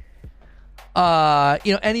it.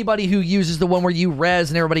 You know, anybody who uses the one where you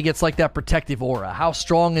res and everybody gets like that protective aura. How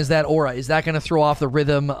strong is that aura? Is that going to throw off the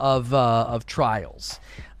rhythm of trials?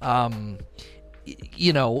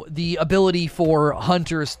 You know, the ability for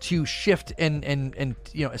hunters to shift and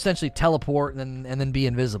you know, essentially teleport and then be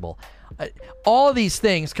invisible. All of these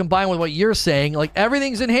things combined with what you're saying, like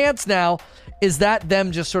everything's enhanced now. Is that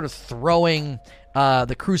them just sort of throwing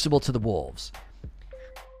the Crucible to the wolves?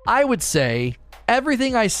 I would say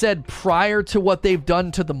everything I said prior to what they've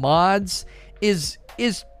done to the mods is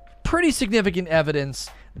pretty significant evidence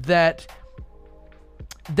that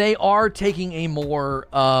they are taking a more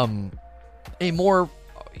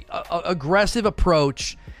aggressive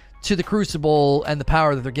approach to the Crucible and the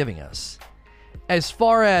power that they're giving us. As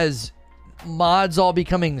far as mods all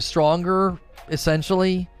becoming stronger,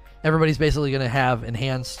 essentially, everybody's basically going to have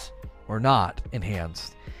enhanced or not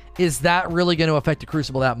enhanced. Is that really going to affect the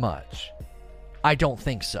Crucible that much? I don't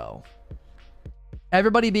think so.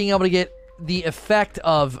 Everybody being able to get the effect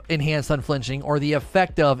of enhanced unflinching, or the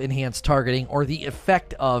effect of enhanced targeting, or the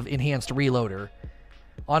effect of enhanced reloader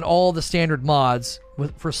on all the standard mods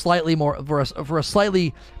for slightly more for a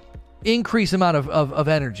slightly increased amount of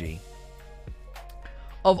energy.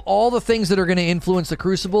 Of all the things that are going to influence the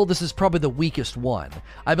Crucible, this is probably the weakest one.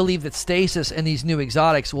 I believe that Stasis and these new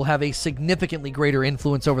exotics will have a significantly greater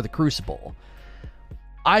influence over the Crucible.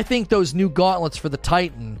 I think those new gauntlets for the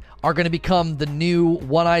Titan are going to become the new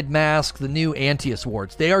One-Eyed Mask, the new Antaeus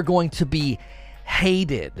wards. They are going to be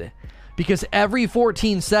hated, because every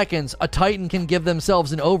 14 seconds, a Titan can give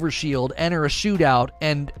themselves an overshield, enter a shootout,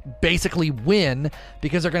 and basically win,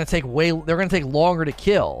 because they're going to take longer to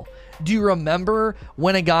kill. Do you remember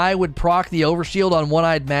when a guy would proc the overshield on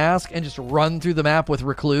One-Eyed Mask and just run through the map with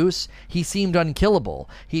Recluse? He seemed unkillable.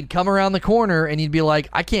 He'd come around the corner and you'd be like,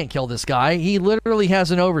 I can't kill this guy. He literally has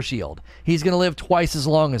an overshield. He's going to live twice as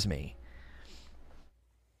long as me.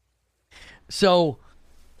 So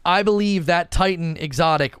I believe that Titan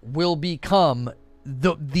exotic will become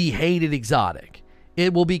the hated exotic.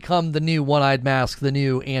 It will become the new One-Eyed Mask, the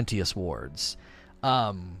new Antaeus wards.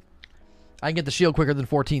 I can get the shield quicker than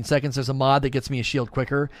 14 seconds. There's a mod that gets me a shield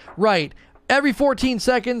quicker. Right. Every 14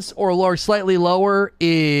 seconds or slightly lower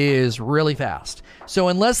is really fast. So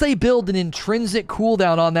unless they build an intrinsic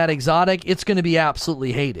cooldown on that exotic, it's going to be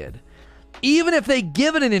absolutely hated. Even if they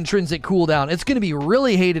give it an intrinsic cooldown, it's going to be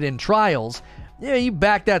really hated in trials. Yeah, you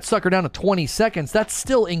back that sucker down to 20 seconds. That's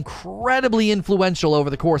still incredibly influential over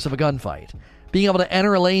the course of a gunfight. Being able to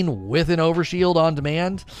enter a lane with an overshield on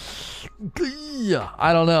demand?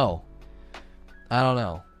 I don't know.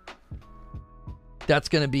 That's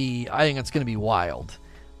going to be, I think it's going to be wild.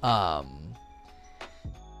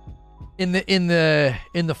 In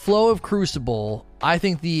the flow of Crucible, I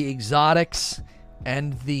think the exotics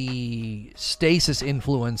and the stasis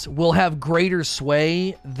influence will have greater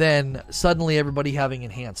sway than suddenly everybody having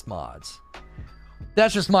enhanced mods.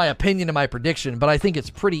 That's just my opinion and my prediction, but I think it's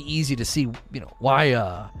pretty easy to see, you know, why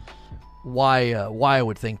I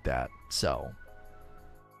would think that. So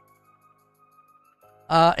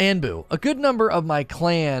Anbu, a good number of my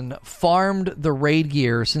clan farmed the raid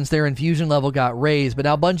gear since their infusion level got raised, but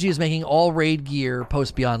now Bungie is making all raid gear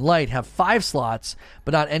post Beyond Light have 5 slots,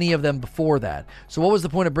 but not any of them before that. So what was the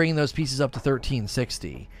point of bringing those pieces up to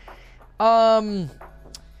 1360?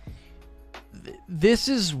 This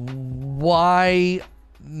is why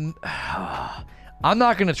I'm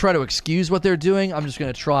not going to try to excuse what they're doing. I'm just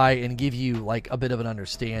going to try and give you like a bit of an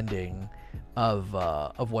understanding of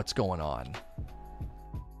what's going on.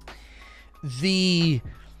 The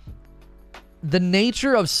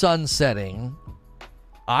nature of sunsetting,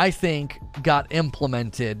 I think, got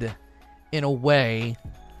implemented in a way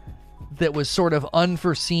that was sort of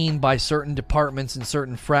unforeseen by certain departments and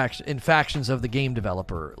certain factions of the game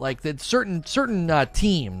developer. Like that certain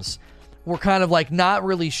teams were kind of like not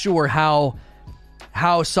really sure how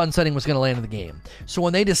sunsetting was going to land in the game. So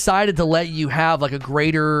when they decided to let you have like a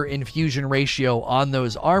greater infusion ratio on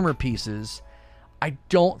those armor pieces, I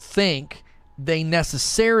don't think they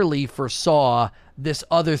necessarily foresaw this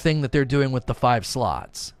other thing that they're doing with the 5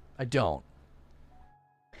 slots. I don't.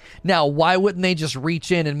 Now, why wouldn't they just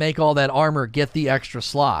reach in and make all that armor get the extra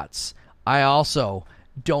slots? I also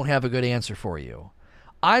don't have a good answer for you.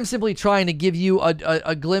 I'm simply trying to give you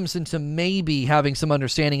a glimpse into maybe having some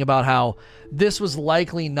understanding about how this was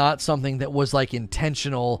likely not something that was like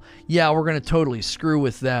intentional. Yeah, we're going to totally screw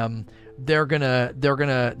with them. They're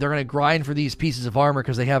gonna grind for these pieces of armor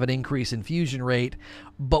because they have an increase in fusion rate,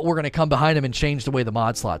 but we're gonna come behind them and change the way the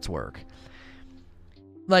mod slots work.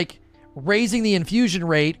 Like, raising the infusion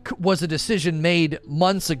rate was a decision made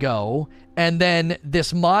months ago, and then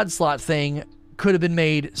this mod slot thing could have been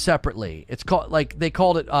made separately. It's called, like, they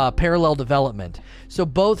called it parallel development. So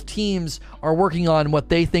both teams are working on what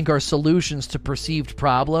they think are solutions to perceived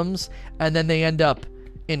problems, and then they end up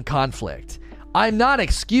in conflict. I'm not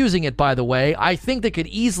excusing it, by the way. I think they could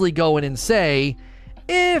easily go in and say,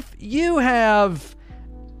 if you have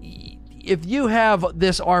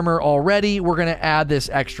this armor already, we're going to add this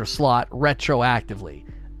extra slot retroactively.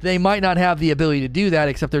 They might not have the ability to do that,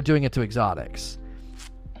 except they're doing it to exotics.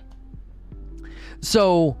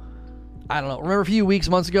 So, I don't know. Remember a few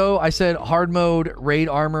months ago, I said hard mode raid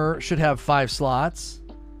armor should have 5 slots?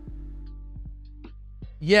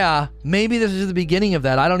 Yeah, maybe this is the beginning of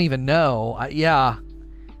that. I don't even know. Yeah,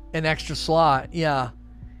 an extra slot. Yeah.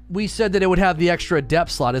 We said that it would have the extra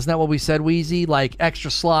adept slot. Isn't that what we said, Wheezy? Like,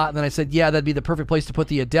 extra slot. And then I said, yeah, that'd be the perfect place to put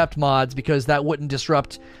the adept mods because that wouldn't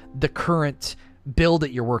disrupt the current build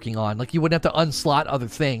that you're working on. Like, you wouldn't have to unslot other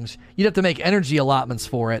things. You'd have to make energy allotments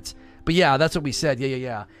for it. But yeah, that's what we said.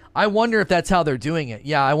 Yeah. I wonder if that's how they're doing it.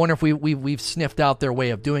 Yeah, I wonder if we've sniffed out their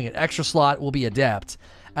way of doing it. Extra slot will be adept.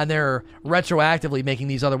 And they're retroactively making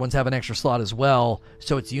these other ones have an extra slot as well.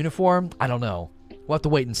 So it's uniform? I don't know. We'll have to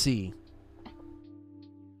wait and see.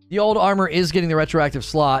 The old armor is getting the retroactive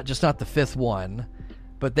slot, just not the 5th one.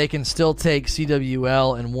 But they can still take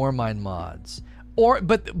CWL and Warmind mods.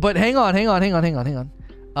 But hang on.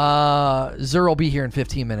 Zur will be here in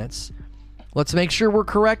 15 minutes. Let's make sure we're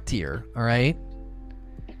correct here, all right?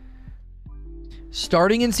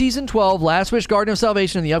 Starting in Season 12, Last Wish Garden of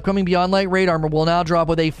Salvation and the upcoming Beyond Light raid armor will now drop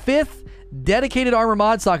with a 5th dedicated armor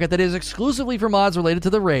mod socket that is exclusively for mods related to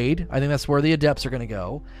the raid. I think that's where the adepts are going to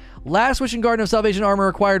go. Last Wish and Garden of Salvation armor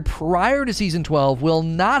acquired prior to Season 12 will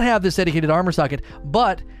not have this dedicated armor socket,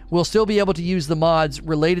 but will still be able to use the mods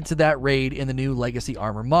related to that raid in the new Legacy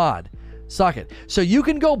Armor mod socket. So you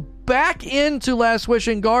can go back into Last Wish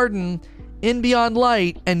and Garden in Beyond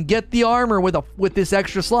Light and get the armor with this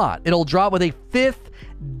extra slot. It'll drop with a 5th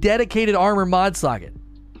dedicated armor mod socket.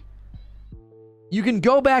 You can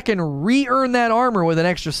go back and re-earn that armor with an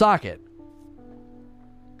extra socket.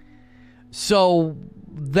 So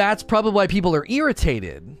that's probably why people are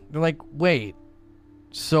irritated. They're like, wait,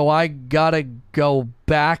 so I gotta go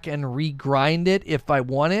back and regrind it if I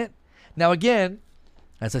want it? Now again,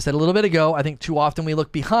 as I said a little bit ago, I think too often we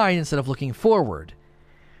look behind instead of looking forward.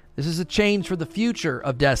 This is a change for the future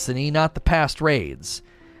of Destiny, not the past raids.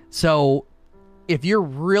 So, if you're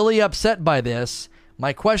really upset by this,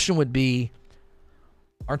 my question would be,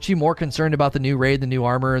 aren't you more concerned about the new raid, the new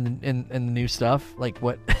armor, and the new stuff? Like,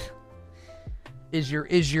 what? Is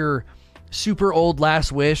your super old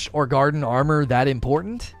Last Wish or Garden armor that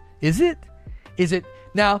important? Is it?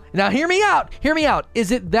 Now hear me out.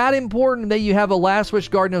 Is it that important that you have a Last Wish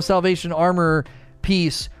Garden of Salvation armor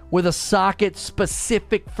piece with a socket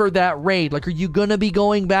specific for that raid? Like, are you going to be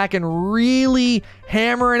going back and really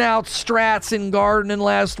hammering out strats in Garden and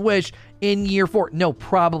Last Wish in year 4? No,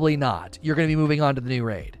 probably not. You're going to be moving on to the new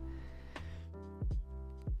raid.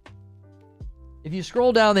 If you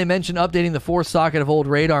scroll down, they mention updating the 4th socket of old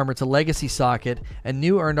raid armor to legacy socket, and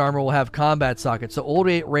new earned armor will have combat socket. So old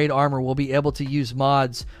raid armor will be able to use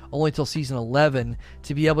mods only till season 11.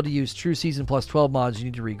 To be able to use true season plus 12 mods, you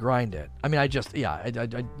need to regrind it. I mean, I just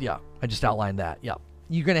outlined that. Yeah,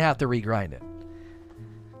 you're gonna have to regrind it.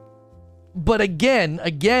 But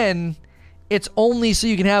again, it's only so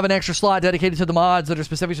you can have an extra slot dedicated to the mods that are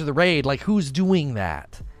specific to the raid. Like, who's doing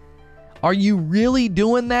that? Are you really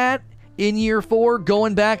doing that? In year 4,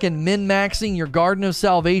 going back and min-maxing your Garden of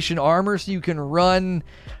Salvation armor so you can run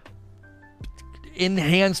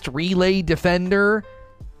Enhanced Relay Defender?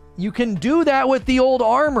 You can do that with the old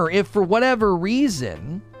armor if for whatever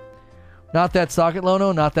reason. Not that socket,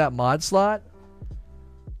 Lono, not that mod slot.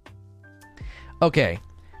 Okay.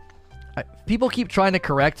 People keep trying to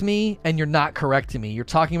correct me, and you're not correcting me. You're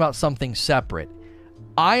talking about something separate.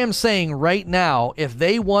 I am saying right now, if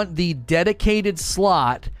they want the dedicated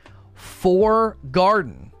slot for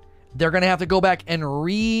Garden, they're going to have to go back and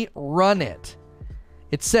rerun it.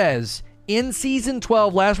 It says, in Season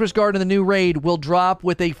 12, Last Wish Garden, the new raid will drop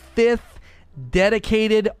with a 5th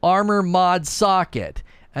dedicated armor mod socket.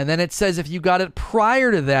 And then it says if you got it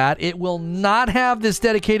prior to that, it will not have this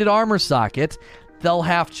dedicated armor socket. They'll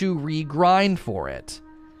have to regrind for it.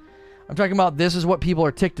 I'm talking about this is what people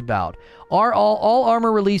are ticked about. Are all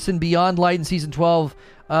armor released in Beyond Light in Season 12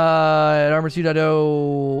 at Armor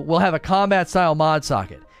 2.0 will have a combat-style mod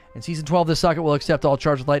socket. In Season 12, this socket will accept all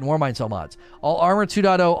Charged with Light and Warmind Cell mods. All Armor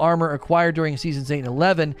 2.0 armor acquired during Seasons 8 and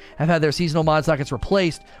 11 have had their seasonal mod sockets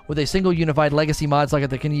replaced with a single unified legacy mod socket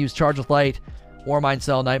that can use Charged with Light, Warmind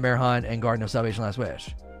Cell, Nightmare Hunt, and Garden of Salvation Last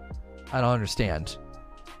Wish. I don't understand.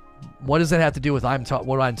 What does that have to do with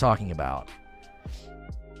what I'm talking about?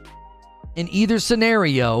 In either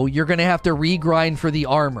scenario, you're going to have to regrind for the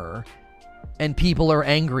armor, and people are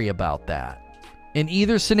angry about that. In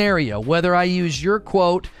either scenario, whether I use your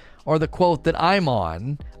quote or the quote that I'm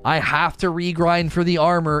on, I have to regrind for the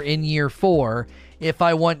armor in year 4 if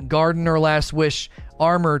I want Garden or Last Wish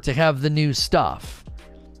armor to have the new stuff.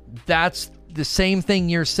 That's the same thing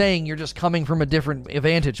you're saying, you're just coming from a different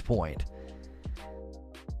vantage point.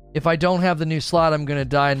 If I don't have the new slot, I'm going to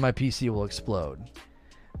die and my PC will explode.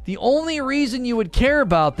 The only reason you would care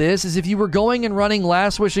about this is if you were going and running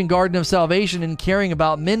Last Wish and Garden of Salvation and caring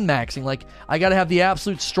about min-maxing. Like, I got to have the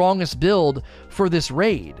absolute strongest build for this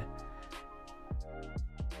raid.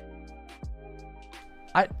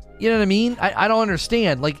 You know what I mean? I don't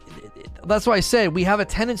understand. Like, that's why I said we have a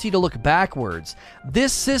tendency to look backwards.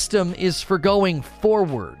 This system is for going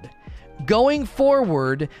forward. Going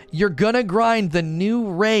forward, you're going to grind the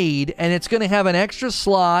new raid, and it's going to have an extra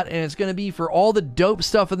slot, and it's going to be for all the dope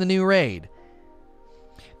stuff in the new raid.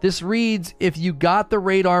 This reads, if you got the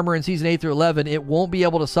raid armor in Season 8 through 11, it won't be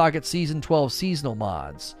able to socket Season 12 seasonal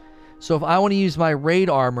mods. So if I want to use my raid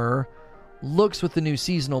armor, looks with the new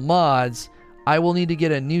seasonal mods, I will need to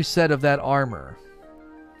get a new set of that armor.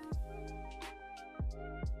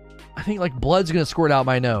 I think like blood's going to squirt out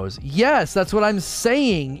my nose. Yes, that's what I'm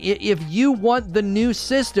saying. If you want the new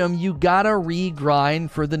system, you got to regrind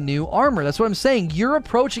for the new armor. That's what I'm saying. You're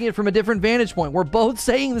approaching it from a different vantage point. We're both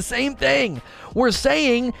saying the same thing. We're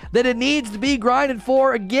saying that it needs to be grinded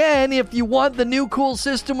for again if you want the new cool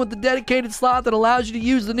system with the dedicated slot that allows you to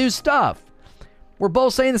use the new stuff. We're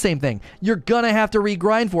both saying the same thing. You're going to have to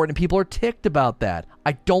regrind for it, and people are ticked about that.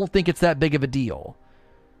 I don't think it's that big of a deal.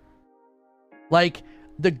 Like,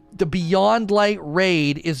 the Beyond Light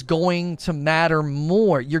raid is going to matter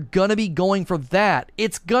more. You're going to be going for that.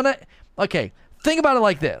 It's going to... Okay, think about it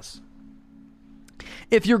like this.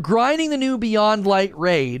 If you're grinding the new Beyond Light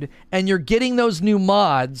raid and you're getting those new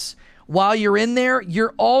mods, while you're in there,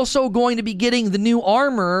 you're also going to be getting the new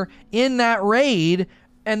armor in that raid,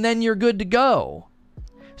 and then you're good to go.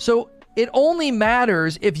 So it only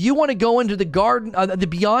matters if you want to go into the the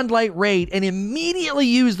Beyond Light raid and immediately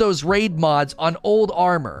use those raid mods on old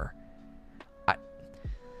armor.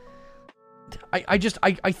 I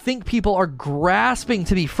think people are grasping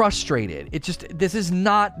to be frustrated. This is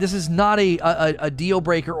not a deal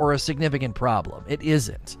breaker or a significant problem. It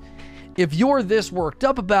isn't. If you're this worked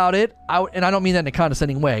up about it, and I don't mean that in a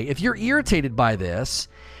condescending way, if you're irritated by this,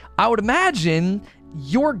 I would imagine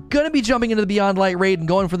you're going to be jumping into the Beyond Light raid and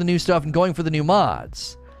going for the new stuff and going for the new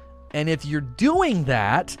mods. And if you're doing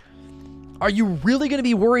that, are you really going to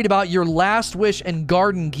be worried about your Last Wish and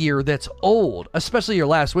Garden gear that's old? Especially your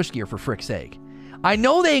Last Wish gear, for frick's sake. I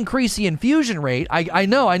know they increased the infusion rate. I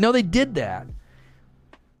know they did that.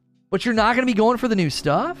 But you're not going to be going for the new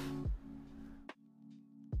stuff?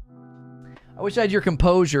 I wish I had your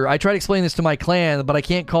composure. I tried explaining this to my clan, but I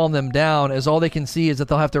can't calm them down, as all they can see is that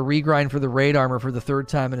they'll have to regrind for the raid armor for the 3rd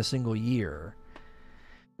time in a single year.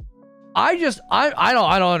 I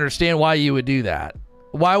don't understand why you would do that.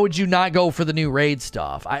 Why would you not go for the new raid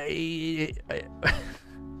stuff?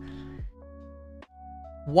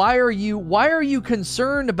 Why are you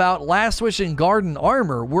concerned about Last Wish and Garden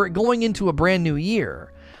armor? We're going into a brand new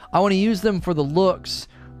year. I want to use them for the looks.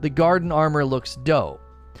 The Garden armor looks dope.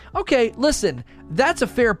 Okay, listen, that's a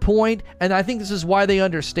fair point, and I think this is why they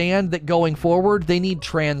understand that going forward, they need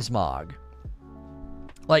transmog.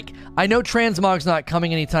 Like, I know transmog's not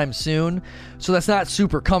coming anytime soon, so that's not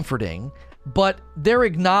super comforting, but they're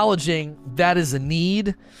acknowledging that is a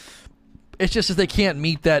need. It's just that they can't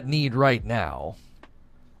meet that need right now.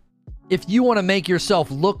 If you want to make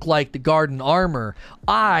yourself look like the Garden armor,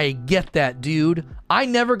 I get that, dude. I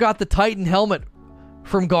never got the Titan helmet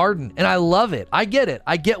from Garden, and I love it. I get it.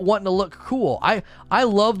 I get wanting to look cool. I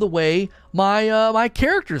love the way my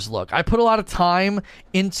characters look. I put a lot of time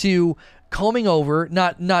into combing over,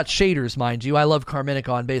 not shaders, mind you. I love Carminic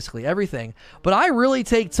on basically everything, but I really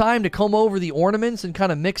take time to comb over the ornaments and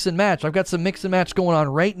kind of mix and match. I've got some mix and match going on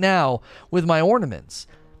right now with my ornaments.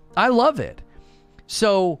 I love it.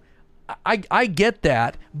 So I get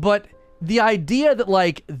that, but the idea that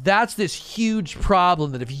like that's this huge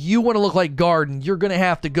problem that if you want to look like Garden, you're going to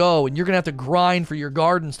have to go and you're going to have to grind for your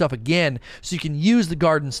Garden stuff again so you can use the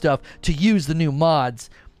Garden stuff to use the new mods.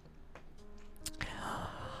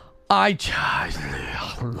 I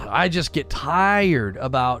just get tired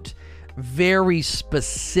about very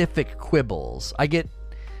specific quibbles. I get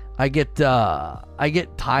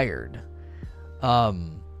tired.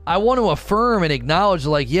 I want to affirm and acknowledge,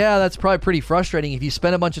 like, yeah, that's probably pretty frustrating if you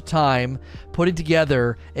spend a bunch of time putting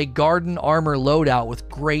together a Garden armor loadout with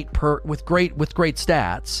great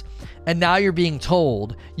stats, and now you're being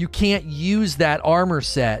told you can't use that armor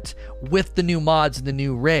set with the new mods in the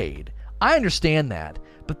new raid. I understand that,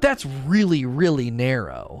 but that's really, really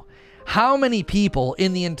narrow. How many people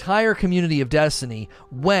in the entire community of Destiny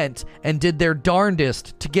went and did their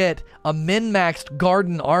darndest to get a min-maxed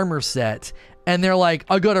Garden armor set, and they're like,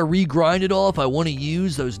 I gotta regrind it all if I want to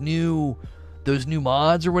use those new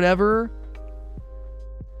mods or whatever?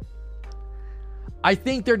 I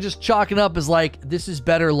think they're just chalking up as like, this is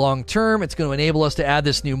better long term. It's going to enable us to add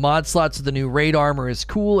this new mod slot so the new raid armor is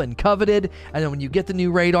cool and coveted. And then when you get the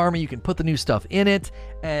new raid armor, you can put the new stuff in it.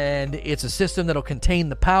 And it's a system that'll contain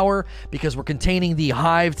the power because we're containing the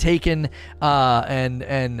Hive Taken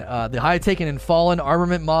the Hive Taken and Fallen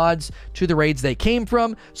armament mods to the raids they came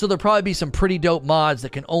from. So there'll probably be some pretty dope mods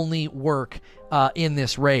that can only work in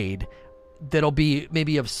this raid that'll be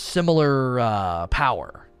maybe of similar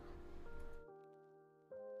power.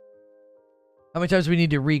 How many times do we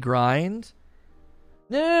need to regrind?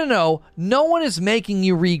 No. No one is making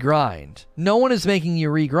you regrind.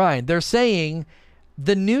 They're saying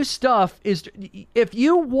the new stuff is... If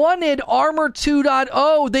you wanted Armor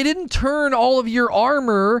 2.0, they didn't turn all of your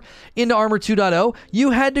armor into Armor 2.0.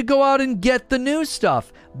 You had to go out and get the new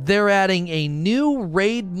stuff. They're adding a new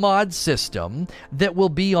raid mod system that will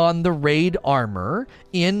be on the raid armor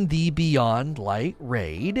in the Beyond Light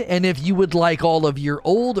raid. And if you would like all of your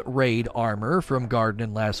old raid armor from Garden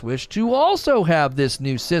and Last Wish to also have this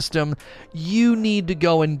new system, you need to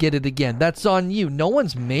go and get it again. That's on you. No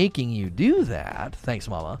one's making you do that. Thanks,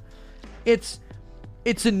 Mama. It's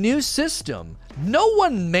a new system. No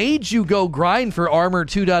one made you go grind for Armor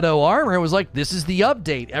 2.0 armor. It was like, this is the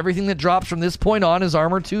update. Everything that drops from this point on is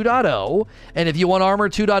Armor 2.0. And if you want Armor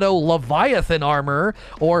 2.0 Leviathan armor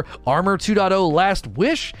or Armor 2.0 Last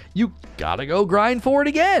Wish, you gotta go grind for it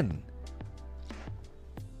again.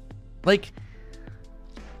 Like,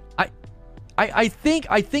 I think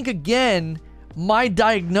again, my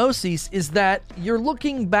diagnosis is that you're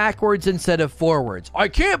looking backwards instead of forwards. I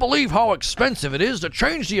can't believe how expensive it is to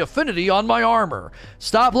change the affinity on my armor.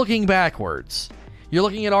 Stop looking backwards. You're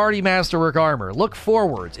looking at already masterwork armor. Look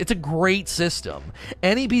forwards. It's a great system.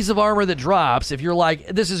 Any piece of armor that drops, if you're like,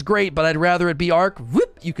 this is great, but I'd rather it be arc,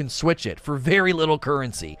 whoop, you can switch it for very little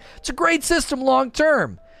currency. It's a great system long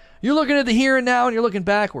term. You're looking at the here and now and you're looking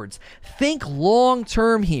backwards. Think long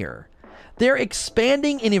term here. They're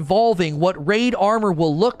expanding and evolving what raid armor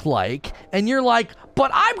will look like, and you're like, but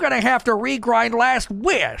I'm going to have to regrind Last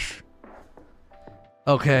Wish.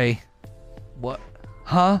 Okay. What?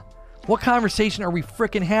 Huh? What conversation are we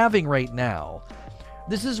frickin' having right now?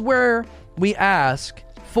 This is where we ask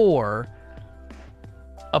for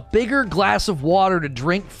a bigger glass of water to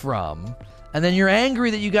drink from, and then you're angry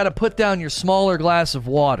that you got to put down your smaller glass of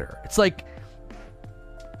water. It's like,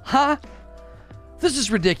 huh? This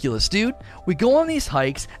is ridiculous, dude. We go on these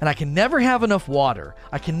hikes, and I can never have enough water.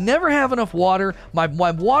 My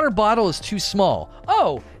water bottle is too small.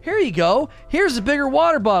 Oh, here you go. Here's a bigger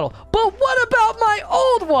water bottle. But what about my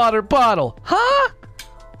old water bottle? Huh?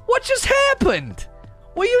 What just happened?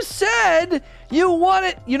 Well, you said you want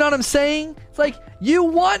it. You know what I'm saying? It's like, you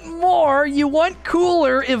want more, you want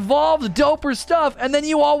cooler, evolved, doper stuff, and then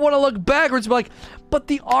you all want to look backwards and be like, but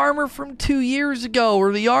the armor from 2 years ago,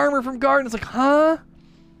 or the armor from Garden, it's like, huh?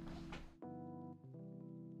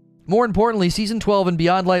 More importantly, Season 12 and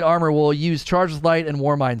Beyond Light armor will use Charged with Light and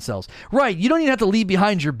Warmind cells. Right, you don't even have to leave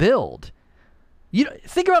behind your build.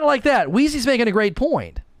 Think about it like that. Wheezy's making a great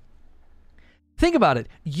point. Think about it.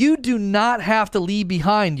 You do not have to leave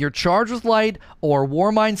behind your Charged with Light or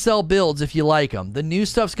Warmind cell builds if you like them. The new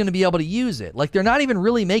stuff's going to be able to use it. Like, they're not even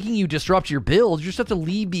really making you disrupt your build. You just have to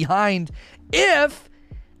leave behind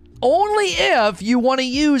only if you want to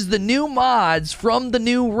use the new mods from the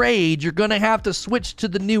new raid. You're going to have to switch to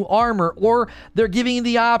the new armor, or they're giving you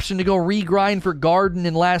the option to go regrind for Garden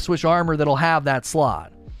and Last Wish armor that'll have that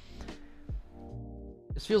slot.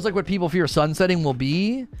 This feels like what people fear sunsetting will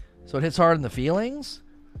be. So it hits hard in the feelings.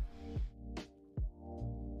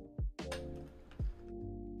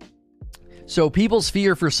 So people's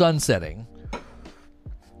fear for sunsetting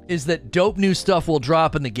is that dope new stuff will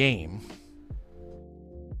drop in the game,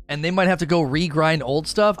 and they might have to go regrind old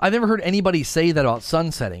stuff. I've never heard anybody say that about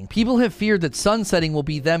sunsetting. People have feared that sunsetting will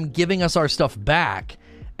be them giving us our stuff back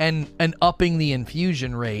and upping the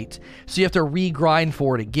infusion rate, so you have to regrind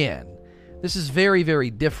for it again. This is very,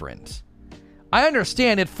 very different. I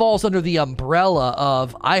understand it falls under the umbrella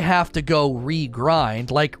of I have to go regrind,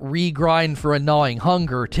 like regrind for a gnawing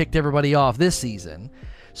hunger ticked everybody off this season.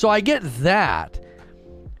 So I get that.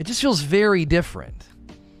 It just feels very different.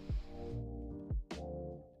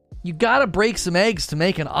 You gotta break some eggs to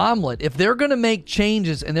make an omelet. If they're gonna make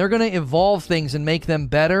changes and they're gonna evolve things and make them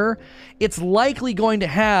better, it's likely going to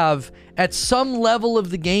have, at some level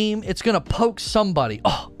of the game, it's gonna poke somebody.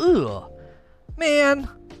 Oh, ugh. Man,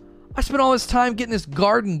 I spent all this time getting this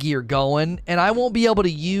garden gear going, and I won't be able to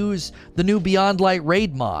use the new Beyond Light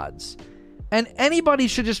raid mods. And anybody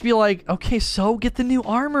should just be like, okay, so get the new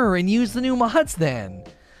armor and use the new mods then.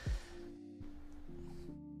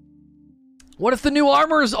 What if the new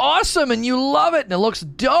armor is awesome and you love it and it looks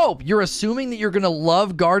dope? You're assuming that you're going to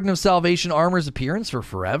love Garden of Salvation armor's appearance for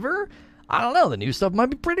forever? I don't know. The new stuff might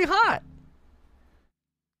be pretty hot.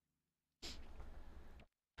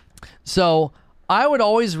 So, I would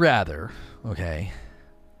always rather, them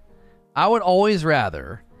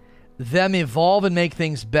evolve and make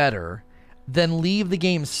things better than leave the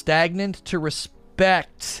game stagnant to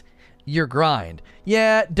respect your grind.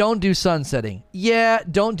 Yeah, don't do sunsetting. Yeah,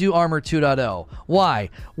 don't do Armor 2.0.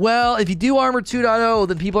 Why? Well, if you do Armor 2.0,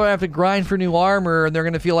 then people are going to have to grind for new armor, and they're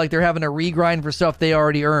going to feel like they're having to regrind for stuff they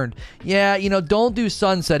already earned. Yeah, don't do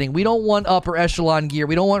sunsetting. We don't want upper echelon gear.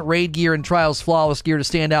 We don't want raid gear and Trials Flawless gear to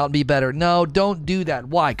stand out and be better. No, don't do that.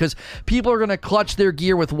 Why? Because people are going to clutch their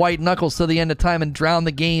gear with white knuckles to the end of time and drown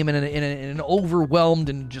the game in an overwhelmed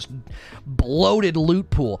and just bloated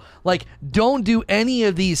loot pool. Like, don't do any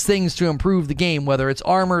of these things to improve the game, whether it's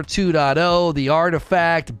Armor 2.0, the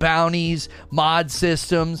artifact, bounties, mod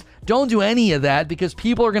systems. Don't do any of that, because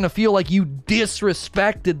people are going to feel like you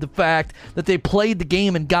disrespected the fact that they played the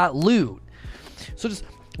game and got loot. So just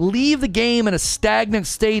leave the game in a stagnant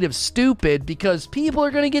state of stupid, because people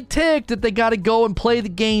are going to get ticked that they got to go and play the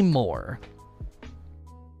game more.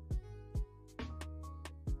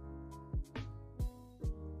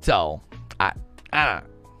 So, I don't know.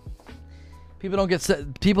 People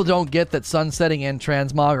don't get that sunsetting and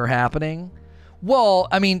transmog are happening. Well,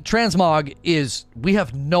 I mean, transmog is, we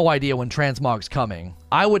have no idea when transmog's coming.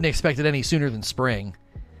 I wouldn't expect it any sooner than spring.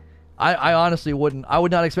 I honestly wouldn't. I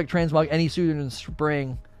would not expect transmog any sooner than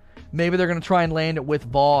spring. Maybe they're going to try and land it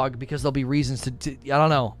with Bog, because there'll be reasons to I don't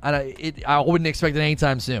know. I wouldn't expect it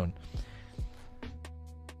anytime soon.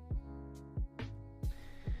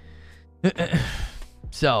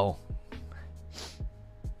 So,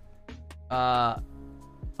 oh,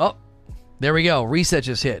 there we go. Reset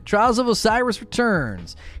just hit. Trials of Osiris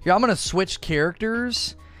returns. Here, I'm going to switch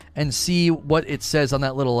characters and see what it says on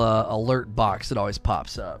that little alert box that always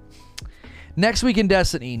pops up. Next week in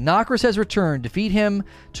Destiny, Nokris has returned. Defeat him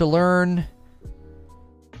to learn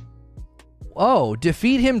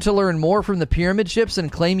more from the pyramid ships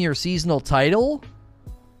and claim your seasonal title?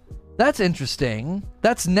 That's interesting.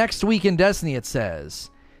 That's next week in Destiny, it says.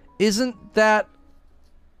 Isn't that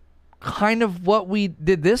kind of what we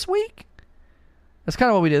did this week? That's kind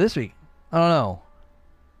of what we did this week. I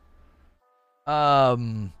don't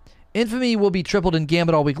know. Infamy will be tripled in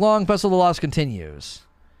Gambit all week long. Festival of the Lost continues.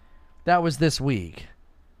 That was this week.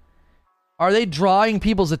 Are they drawing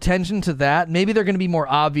people's attention to that? Maybe they're going to be more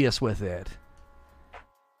obvious with it.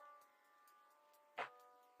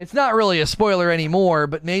 It's not really a spoiler anymore,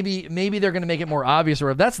 but maybe they're going to make it more obvious. Or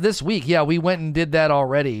if that's this week, yeah, we went and did that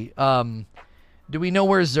already. Do we know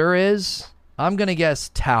where Xur is? I'm going to guess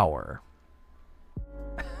Tower.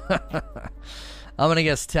 I'm going to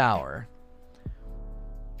guess Tower.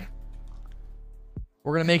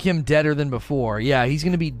 We're going to make him deader than before. Yeah, he's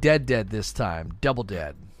going to be dead this time. Double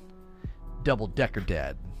dead. Double decker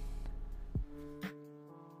dead.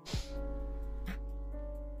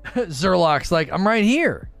 Zerlock's like, I'm right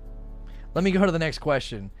here. Let me go to the next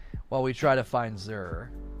question while we try to find Xur.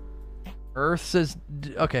 Earth says...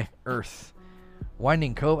 Okay, Earth.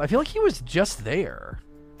 Winding Cove. I feel like he was just there.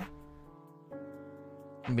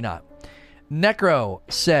 Maybe not. Necro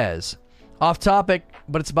says, off topic,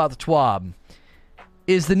 but it's about the TWAB.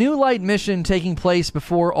 Is the new light mission taking place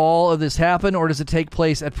before all of this happened, or does it take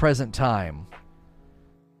place at present time?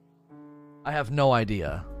 I have no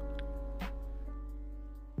idea.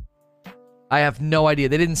 I have no idea.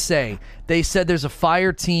 They didn't say. They said there's a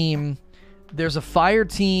fire team. There's a fire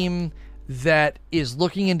team that is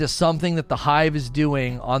looking into something that the Hive is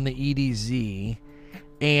doing on the EDZ,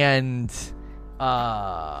 and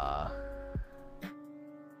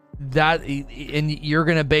you're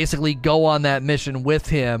gonna basically go on that mission with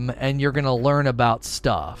him, and you're gonna learn about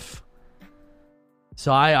stuff.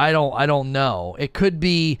 So I don't know. It could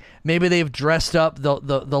be maybe they've dressed up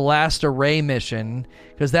the last array mission,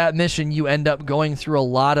 because that mission you end up going through a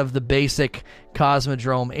lot of the basic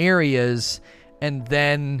Cosmodrome areas, and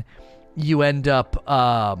then you end up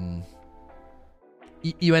in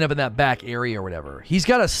that back area or whatever. He's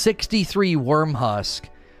got a 63 worm husk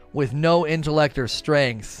with no intellect or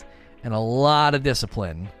strength and a lot of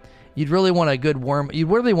discipline. You'd really want a good worm. You'd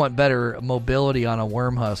really want better mobility on a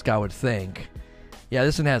worm husk, I would think. Yeah,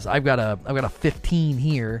 this one has. I've got a 15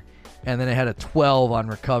 here, and then it had a 12 on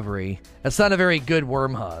recovery. That's not a very good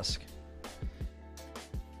worm husk.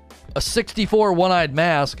 A 64 one-eyed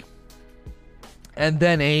mask, and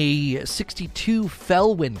then a 62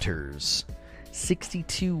 Fellwinters.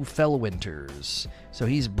 62 Fellwinters. So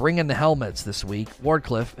he's bringing the helmets this week.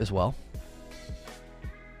 Wardcliffe as well.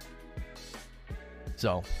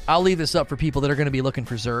 So I'll leave this up for people that are going to be looking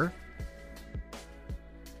for Xur.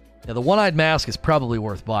 Yeah, the one-eyed mask is probably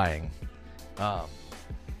worth buying. That's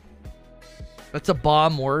a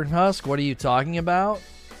bomb worm husk. What are you talking about?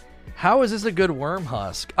 How is this a good worm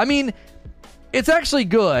husk? I mean, it's actually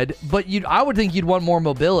good, but I would think you'd want more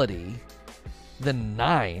mobility than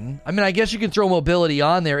 9. I mean, I guess you can throw mobility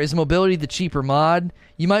on there. Is mobility the cheaper mod?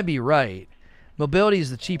 You might be right. Mobility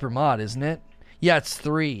is the cheaper mod, isn't it? Yeah, it's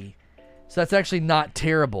 3. So that's actually not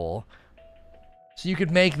terrible. So you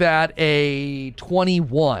could make that a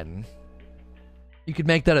 21. You could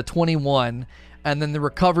make that a 21, and then the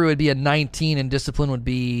recovery would be a 19, and discipline would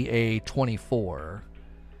be a 24.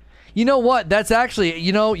 You know what? That's actually,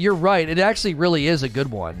 you're right. It actually really is a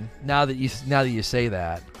good one. Now that you say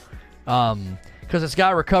that, because it's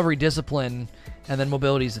got recovery, discipline, and then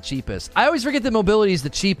mobility is the cheapest. I always forget that mobility is the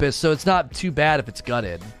cheapest, so it's not too bad if it's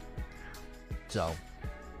gutted. So.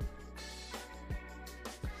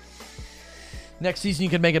 Next season, you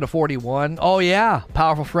can make it a 41. Oh, yeah.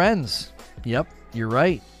 Powerful Friends. Yep. You're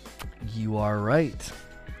right. You are right.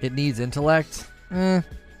 It needs intellect. But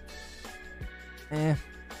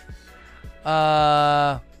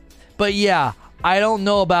yeah, I don't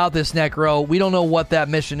know about this, Necro. We don't know what that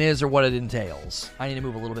mission is or what it entails. I need to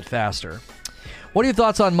move a little bit faster. What are your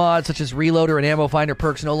thoughts on mods such as Reloader and Ammo Finder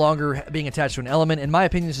perks no longer being attached to an element? In my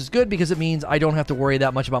opinion, this is good because it means I don't have to worry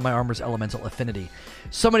that much about my armor's elemental affinity.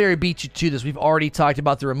 Somebody already beat you to this. We've already talked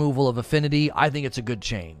about the removal of affinity. I think it's a good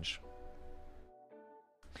change.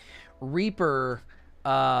 Reaper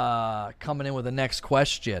coming in with the next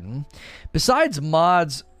question. Besides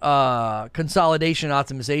mods, consolidation,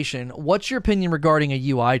 optimization, what's your opinion regarding a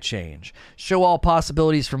UI change? Show all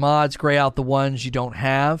possibilities for mods, gray out the ones you don't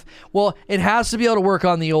have. Well, it has to be able to work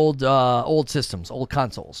on the old systems, old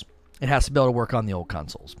consoles. It has to be able to work on the old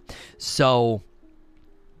consoles. So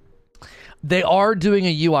they are doing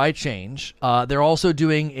a UI change. They're also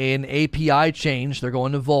doing an API change. They're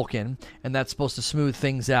going to Vulkan, and that's supposed to smooth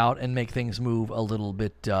things out and make things move a little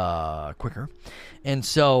bit quicker. And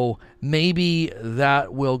so maybe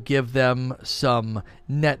that will give them some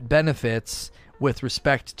net benefits with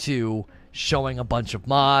respect to showing a bunch of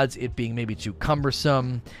mods, it being maybe too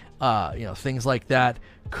cumbersome, things like that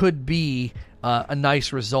could be a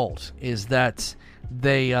nice result, is that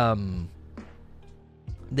they're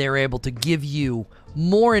able to give you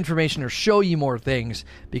more information or show you more things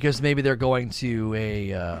because maybe they're going to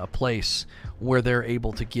a place where they're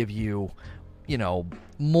able to give you,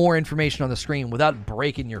 more information on the screen without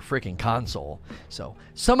breaking your freaking console. So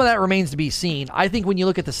some of that remains to be seen. I think when you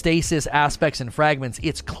look at the stasis aspects and fragments,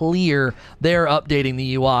 it's clear they're updating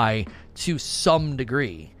the UI to some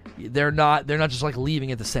degree. They're not just like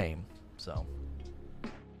leaving it the same. So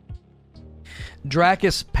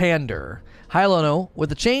Dracus Pander. Hi, Lono. With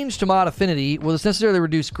the change to mod affinity, will this necessarily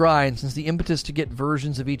reduce grind since the impetus to get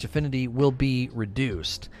versions of each affinity will be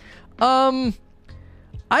reduced?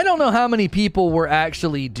 I don't know how many people were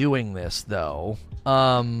actually doing this, though.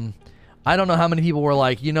 I don't know how many people were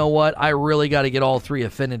like, you know what? I really got to get all 3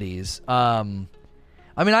 affinities. I mean,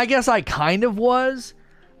 I guess I kind of was,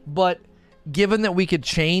 but given that we could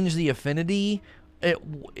change the affinity,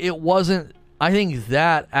 it wasn't... I think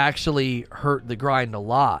that actually hurt the grind a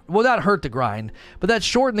lot. Well, not hurt the grind, but that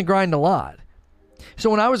shortened the grind a lot. So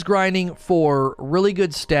when I was grinding for really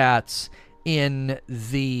good stats in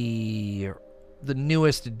the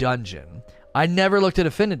newest dungeon, I never looked at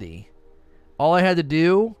affinity. All I had to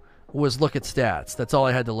do was look at stats. That's all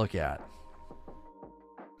I had to look at.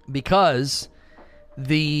 Because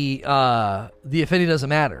the affinity doesn't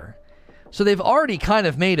matter. So they've already kind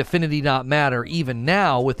of made affinity not matter even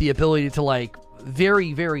now with the ability to like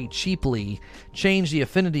very, very cheaply change the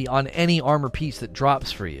affinity on any armor piece that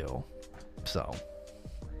drops for you. So,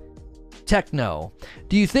 Techno,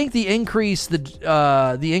 do you think the increase the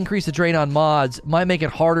drain on mods might make it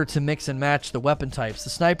harder to mix and match the weapon types? The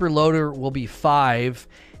sniper loader will be 5,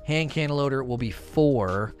 hand cannon loader will be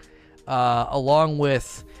 4, along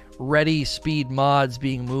with ready speed mods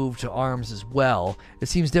being moved to arms as well. It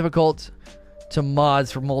seems difficult to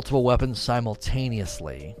mods for multiple weapons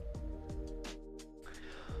simultaneously.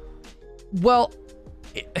 Well,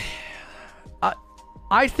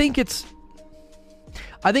 I think it's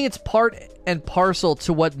part and parcel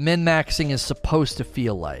to what min-maxing is supposed to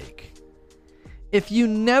feel like. If you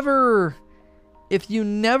never have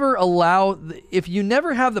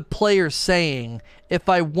the player saying, if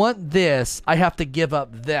I want this, I have to give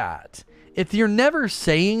up that. If you're never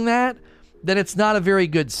saying that, then it's not a very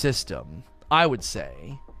good system, I would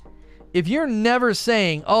say. If you're never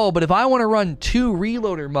saying, oh, but if I want to run 2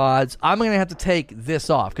 reloader mods, I'm going to have to take this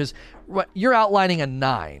off, because you're outlining a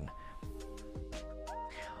 9.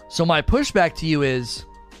 So my pushback to you is,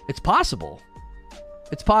 it's possible.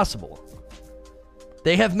 It's possible.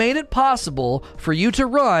 They have made it possible for you to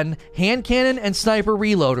run hand cannon and sniper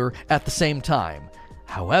reloader at the same time.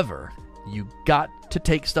 However, you got to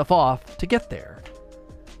take stuff off to get there.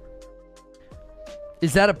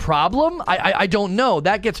 Is that a problem? I don't know.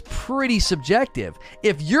 That gets pretty subjective.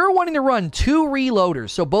 If you're wanting to run 2 reloaders,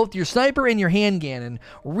 so both your sniper and your hand cannon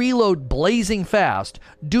reload blazing fast,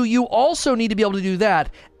 do you also need to be able to do that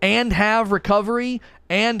and have recovery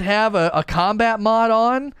and have a combat mod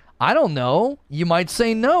on? I don't know. You might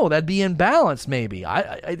say no. That'd be imbalanced maybe.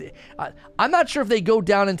 I'm not sure if they go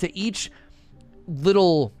down into each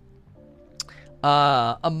little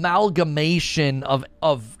amalgamation of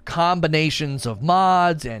combinations of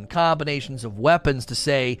mods and combinations of weapons to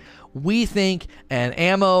say, we think an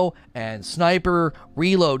ammo and sniper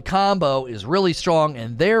reload combo is really strong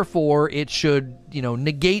and therefore it should,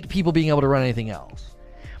 negate people being able to run anything else.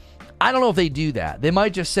 I don't know if they do that. They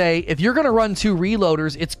might just say, if you're going to run 2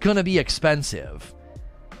 reloaders, it's going to be expensive.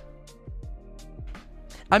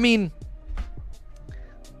 I mean,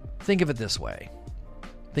 think of it this way.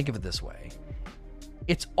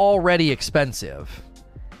 It's already expensive.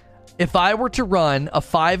 If I were to run a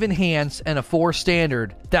 5 enhanced and a 4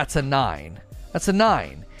 standard, that's a 9. That's a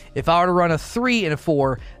 9. If I were to run a 3 and a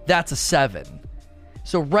 4, that's a 7.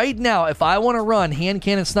 So right now, if I want to run hand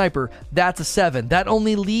cannon sniper, that's a 7. That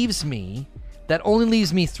only leaves me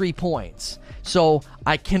 3 points. So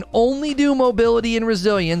I can only do mobility and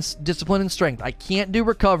resilience, discipline and strength. I can't do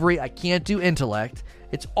recovery. I can't do intellect.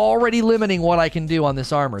 It's already limiting what I can do on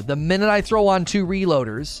this armor. The minute I throw on 2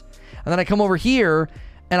 reloaders, and then I come over here,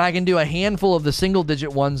 and I can do a handful of the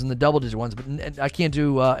single-digit ones and the double-digit ones, but I can't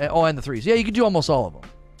do, and the 3s. Yeah, you can do almost all of them.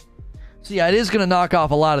 So yeah, it is going to knock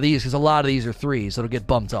off a lot of these, because a lot of these are 3s, so it'll get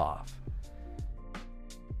bumped off.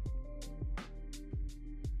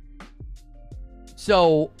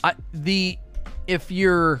 So, the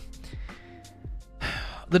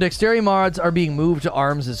dexterity mods are being moved to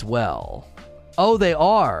arms as well. Oh, they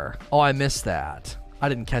are. Oh, I missed that. I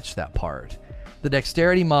didn't catch that part. The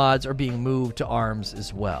dexterity mods are being moved to arms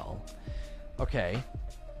as well. Okay.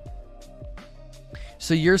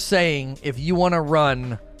 So you're saying if you want to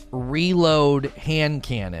run reload hand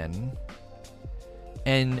cannon,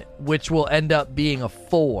 and which will end up being a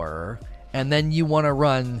 4, and then you want to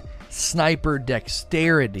run sniper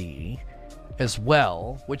dexterity as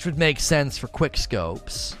well, which would make sense for quick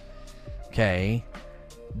scopes. Okay.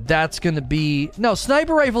 That's going to be... No,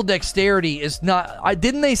 sniper rifle dexterity is not...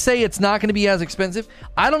 Didn't they say it's not going to be as expensive?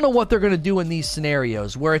 I don't know what they're going to do in these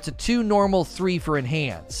scenarios where it's a 2 normal, 3 for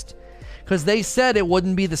enhanced. Because they said it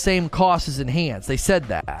wouldn't be the same cost as enhanced. They said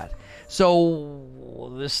that.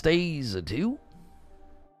 So, this stays a 2?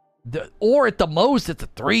 Or at the most, it's a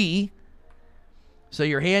 3. So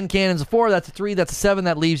your hand cannon's a 4, that's a 3, that's a 7,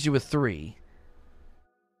 that leaves you with 3.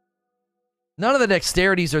 None of the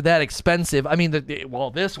dexterities are that expensive. I mean,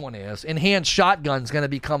 this one is. Enhanced shotgun's going to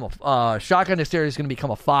become shotgun dexterity is going to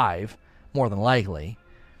become a 5, more than likely.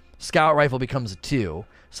 Scout rifle becomes a 2.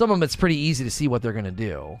 Some of them, it's pretty easy to see what they're going to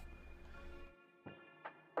do.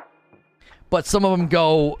 But some of them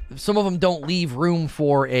don't leave room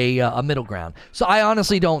for a middle ground. So I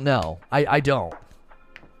honestly don't know. I don't.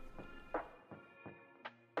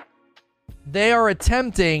 They are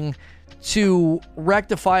attempting to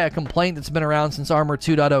rectify a complaint that's been around since Armor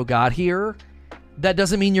 2.0 got here. That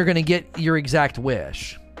doesn't mean you're going to get your exact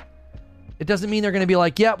wish. It doesn't mean they're going to be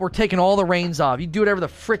like, yeah, we're taking all the reins off. You do whatever the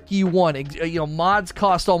frick you want. Mods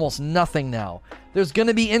cost almost nothing now. There's going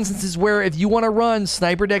to be instances where if you want to run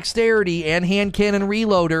Sniper Dexterity and Hand Cannon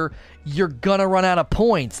Reloader, you're going to run out of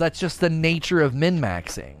points. That's just the nature of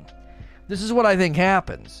min-maxing. This is what I think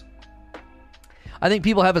happens. I think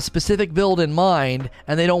people have a specific build in mind,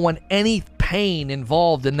 and they don't want any pain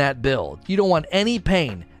involved in that build. You don't want any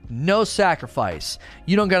pain. No sacrifice.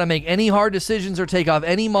 You don't got to make any hard decisions or take off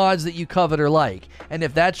any mods that you covet or like. And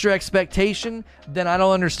if that's your expectation, then I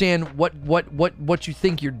don't understand what you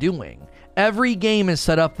think you're doing. Every game is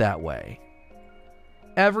set up that way.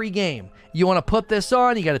 Every game. You want to put this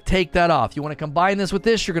on, you got to take that off. You want to combine this with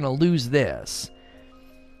this, you're going to lose this.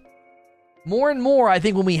 More and more, I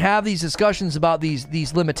think when we have these discussions about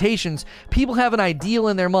these limitations, people have an ideal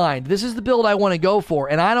in their mind. This is the build I want to go for,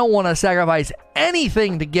 and I don't want to sacrifice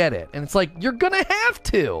anything to get it. And it's like, you're going to have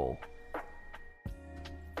to.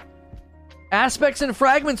 Aspects and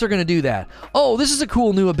Fragments are going to do that. Oh, this is a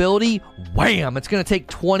cool new ability. Wham! It's going to take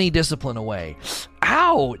 20 discipline away.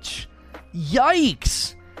 Ouch!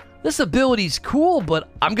 Yikes! This ability's cool, but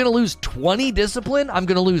I'm going to lose 20 discipline? I'm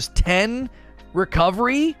going to lose 10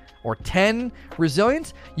 recovery? Or 10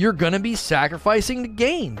 resilience, you're going to be sacrificing to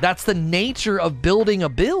gain. That's the nature of building a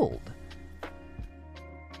build.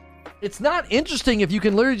 It's not interesting if you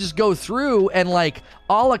can literally just go through and like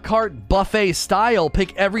a la carte buffet style,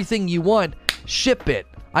 pick everything you want, ship it.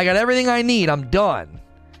 I got everything I need, I'm done.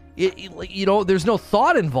 There's no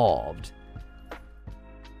thought involved.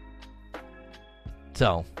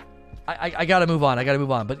 So, I gotta move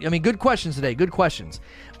on. But, I mean, good questions today. Good questions.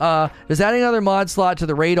 Does adding another mod slot to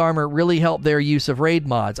the raid armor really help their use of raid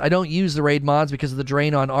mods? I don't use the raid mods because of the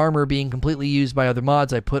drain on armor being completely used by other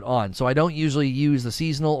mods I put on. So I don't usually use the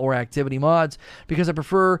seasonal or activity mods because I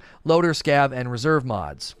prefer loader, scav, and reserve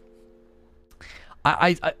mods.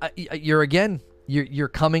 You're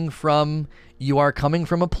coming from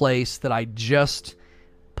a place that I just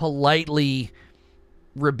politely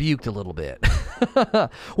rebuked a little bit.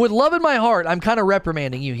 With love in my heart, I'm kind of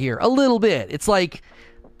reprimanding you here a little bit. It's like,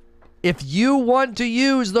 if you want to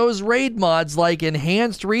use those raid mods like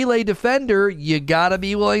Enhanced Relay Defender, you gotta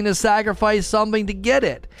be willing to sacrifice something to get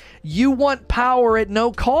it. You want power at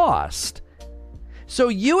no cost. So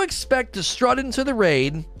you expect to strut into the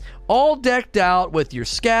raid, all decked out with your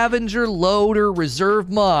scavenger, loader, reserve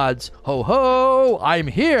mods. Ho ho, I'm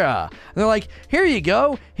here. And they're like, here you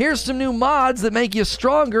go. Here's some new mods that make you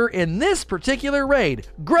stronger in this particular raid.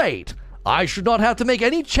 Great. I should not have to make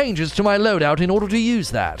any changes to my loadout in order to use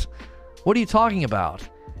that. What are you talking about?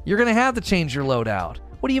 You're going to have to change your loadout.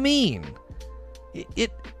 What do you mean?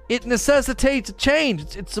 It necessitates a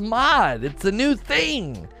change. It's a mod. It's a new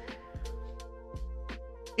thing.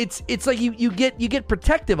 It's like you get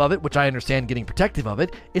protective of it, which I understand getting protective of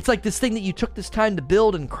it. It's like this thing that you took this time to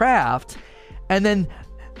build and craft, and then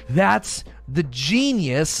that's the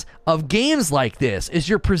genius of games like this, is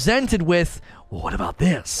you're presented with, well, what about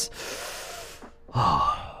this?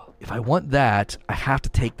 Oh, if I want that, I have to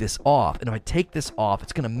take this off. And if I take this off,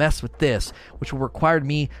 it's going to mess with this, which will require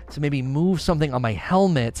me to maybe move something on my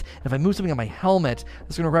helmet. And if I move something on my helmet,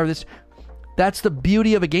 it's going to require this. That's the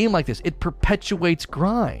beauty of a game like this. It perpetuates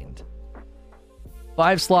grind.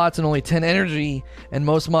 5 slots and only 10 energy, and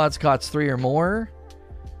most mods cost 3 or more.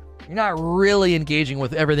 You're not really engaging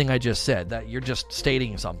with everything I just said. That you're just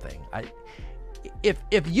stating something.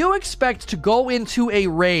 If you expect to go into a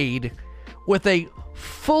raid with a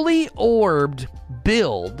fully orbed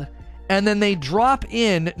build, and then they drop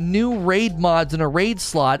in new raid mods in a raid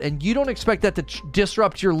slot, and you don't expect that to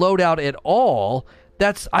disrupt your loadout at all,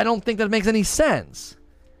 I don't think that makes any sense.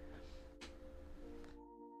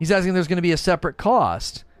 He's asking if there's going to be a separate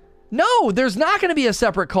cost. No, there's not going to be a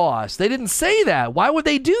separate cost. They didn't say that. Why would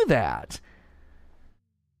they do that?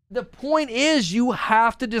 The point is, you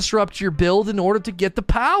have to disrupt your build in order to get the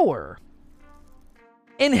power.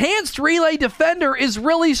 Enhanced Relay Defender is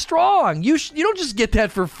really strong. You don't just get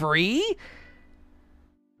that for free.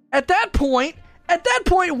 At that point,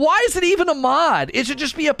 why is it even a mod? It should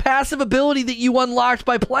just be a passive ability that you unlocked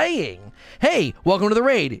by playing. Hey, welcome to the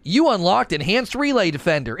raid. You unlocked Enhanced Relay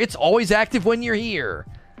Defender. It's always active when you're here.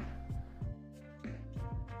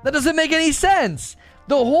 That doesn't make any sense.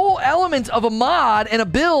 The whole element of a mod and a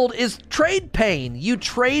build is trade pain. You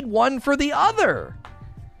trade one for the other.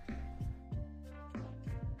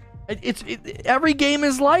 Every game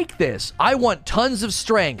is like this. I want tons of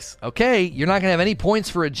strength. Okay, you're not going to have any points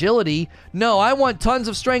for agility. No, I want tons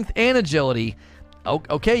of strength and agility.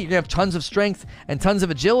 Okay, you're going to have tons of strength and tons of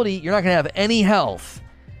agility. You're not going to have any health.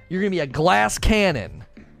 You're going to be a glass cannon.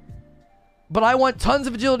 But I want tons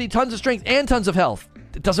of agility, tons of strength, and tons of health.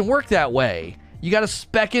 it doesn't work that way. You got to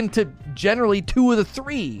spec into generally 2 of the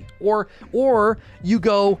 3, or you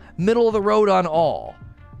go middle of the road on all.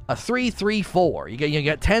 A 3-3-4. You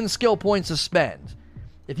get 10 skill points to spend.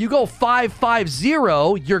 If you go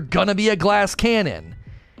 5-5-0, you're gonna be a glass cannon.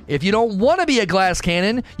 If you don't want to be a glass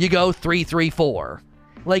cannon, you go 3-3-4.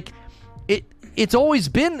 Like it's always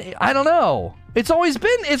been, I don't know. It's always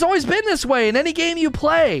been this way in any game you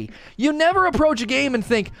play. You never approach a game and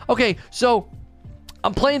think, okay, so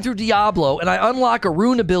I'm playing through Diablo and I unlock a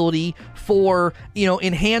rune ability for,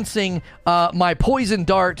 enhancing my poison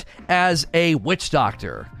dart as a witch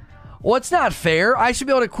doctor. Well, it's not fair. I should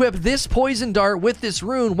be able to equip this poison dart with this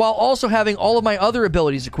rune while also having all of my other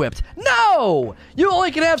abilities equipped. No! You only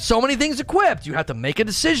can have so many things equipped. You have to make a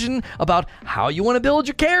decision about how you want to build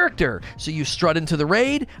your character. So you strut into the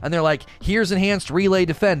raid, and they're like, here's Enhanced Relay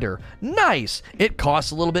Defender. Nice! It costs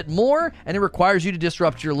a little bit more, and it requires you to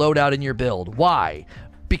disrupt your loadout in your build. Why?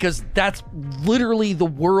 Because that's literally the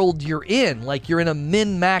world you're in. Like, you're in a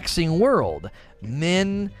min-maxing world.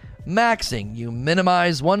 Min-maxing. You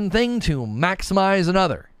minimize one thing to maximize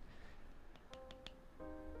another.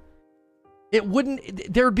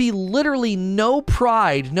 There'd be literally no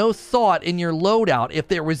pride, no thought in your loadout if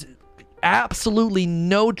there was absolutely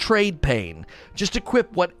no trade pain. Just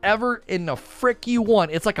equip whatever in the frick you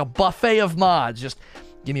want. It's like a buffet of mods. Just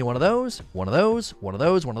give me one of those, one of those, one of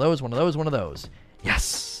those, one of those, one of those, one of those.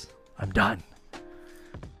 Yes, I'm done.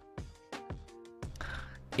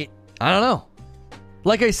 I don't know.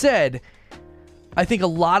 Like I said, I think a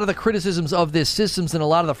lot of the criticisms of this systems and a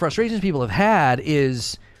lot of the frustrations people have had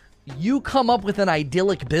is you come up with an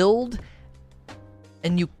idyllic build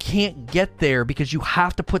and you can't get there because you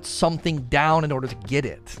have to put something down in order to get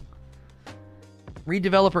it. Read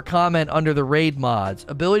developer comment under the raid mods.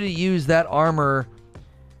 Ability to use that armor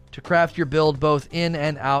to craft your build both in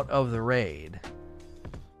and out of the raid.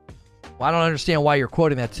 Well, I don't understand why you're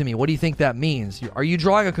quoting that to me. What do you think that means? Are you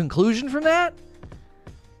drawing a conclusion from that?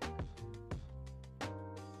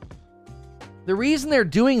 The reason they're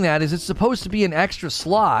doing that is it's supposed to be an extra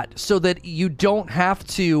slot so that you don't have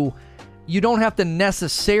to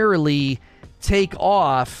necessarily take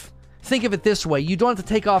off. Think of it this way. You don't have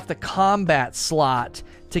to take off the combat slot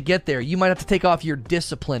to get there. You might have to take off your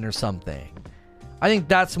discipline or something. I think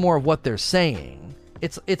that's more of what they're saying.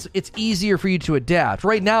 It's easier for you to adapt.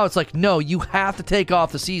 Right now it's like, no, you have to take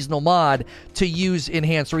off the seasonal mod to use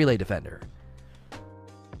Enhanced Relay Defender.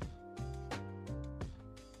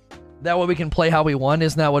 That way we can play how we want.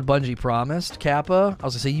 Isn't that what Bungie promised? Kappa? I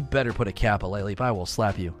was going to say, you better put a Kappa, Layleap. I will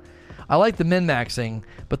slap you. I like the min-maxing,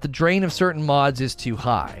 but the drain of certain mods is too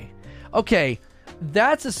high. Okay,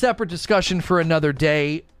 that's a separate discussion for another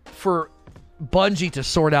day for Bungie to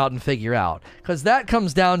sort out and figure out. Because that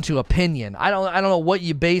comes down to opinion. I don't know what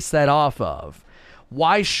you base that off of.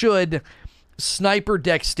 Why should sniper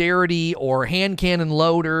dexterity or hand cannon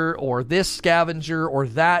loader or this scavenger or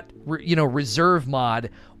that reserve mod,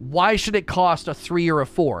 why should it cost a 3 or a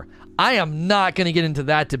 4? I am not going to get into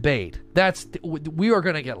that debate. We are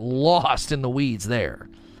going to get lost in the weeds there.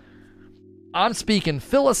 I'm speaking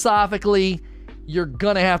philosophically. You're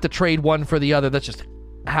going to have to trade one for the other. That's just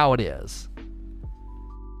how it is.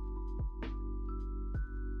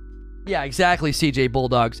 Yeah, exactly, CJ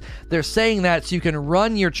Bulldogs. They're saying that so you can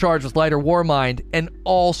run your charge with Lighter Warmind and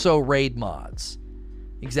also raid mods.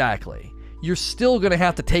 Exactly. You're still going to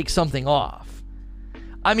have to take something off.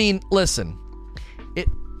 I mean, listen.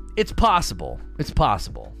 It's possible. It's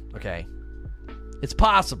possible, okay? It's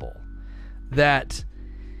possible that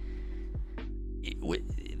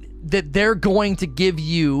they're going to give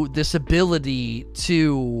you this ability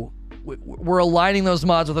to... We're aligning those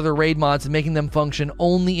mods with other raid mods and making them function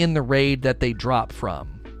only in the raid that they drop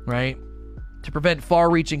from, right? To prevent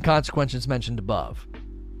far-reaching consequences mentioned above.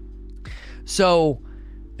 So,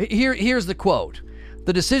 here's the quote.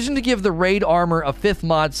 The decision to give the raid armor a 5th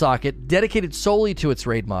mod socket dedicated solely to its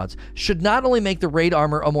raid mods should not only make the raid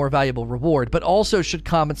armor a more valuable reward, but also should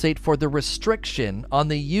compensate for the restriction on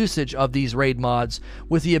the usage of these raid mods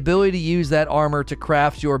with the ability to use that armor to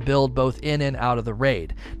craft your build both in and out of the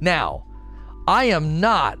raid. Now, I am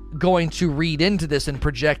not going to read into this and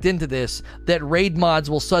project into this that raid mods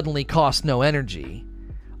will suddenly cost no energy.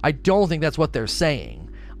 I don't think that's what they're saying.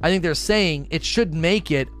 I think they're saying it should make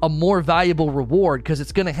it a more valuable reward because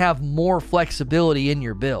it's going to have more flexibility in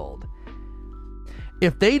your build.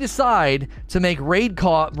 If they decide to make raid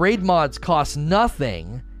mods cost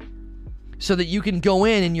nothing so that you can go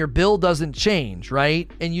in and your build doesn't change, right?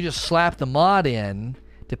 And you just slap the mod in,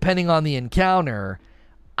 depending on the encounter,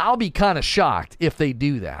 I'll be kind of shocked if they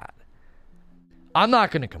do that. I'm not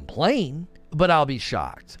going to complain. but I'll be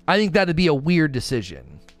shocked. I think that'd be a weird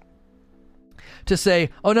decision. To say,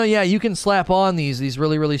 oh no, yeah, you can slap on these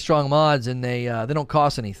really, really strong mods and they don't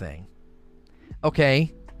cost anything.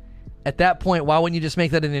 Okay. At that point, why wouldn't you just make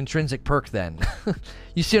that an intrinsic perk then?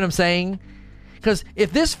 You see what I'm saying? Because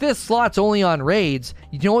if this 5th slot's only on raids,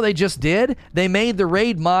 you know what they just did? They made the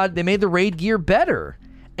raid mod, they made the raid gear better.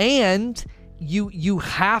 And you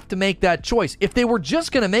have to make that choice. If they were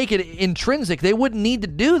just going to make it intrinsic, they wouldn't need to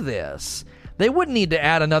do this. They wouldn't need to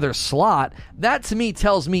add another slot. That to me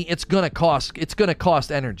tells me it's going to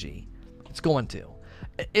cost energy. It's going to.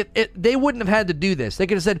 They wouldn't have had to do this. They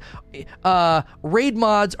could have said, raid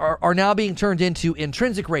mods are now being turned into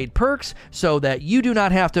intrinsic raid perks so that you do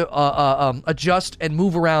not have to adjust and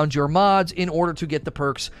move around your mods in order to get the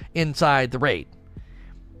perks inside the raid.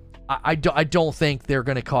 I don't think they're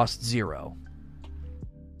going to cost 0.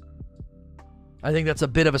 I think that's a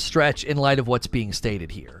bit of a stretch in light of what's being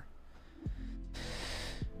stated here.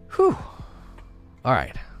 Whew. All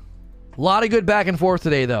right. A lot of good back and forth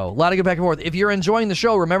today, though. A lot of good back and forth. If you're enjoying the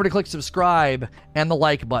show, remember to click subscribe and the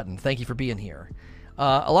like button. Thank you for being here.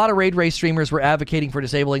 A lot of Raid Race streamers were advocating for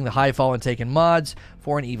disabling the Highfall and Taken mods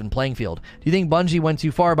for an even playing field. Do you think Bungie went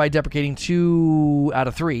too far by deprecating 2 out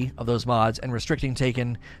of 3 of those mods and restricting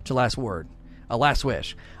Taken to Last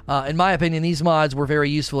Wish? In my opinion, these mods were very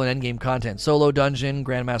useful in endgame content. Solo Dungeon,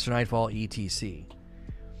 Grandmaster Nightfall, etc.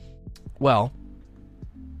 Well,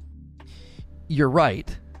 you're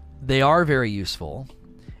right. They are very useful,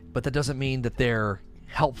 but that doesn't mean that they're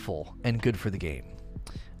helpful and good for the game.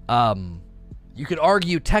 You could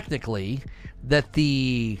argue technically that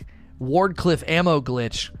the Wardcliff ammo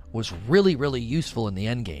glitch was really, really useful in the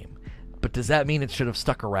endgame, but does that mean it should have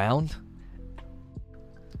stuck around?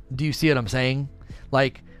 Do you see what I'm saying?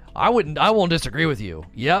 Like, I won't disagree with you.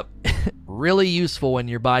 Yep, really useful when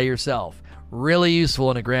you're by yourself. Really useful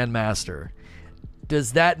in a Grandmaster.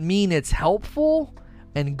 Does that mean it's helpful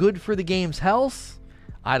and good for the game's health?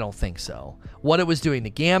 I don't think so. What it was doing to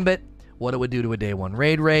Gambit, what it would do to a day 1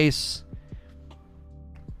 raid race.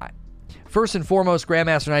 First and foremost,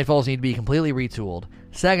 Grandmaster Nightfalls need to be completely retooled.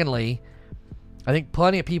 Secondly, I think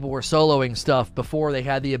plenty of people were soloing stuff before they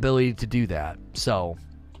had the ability to do that. So,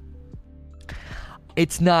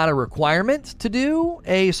 it's not a requirement to do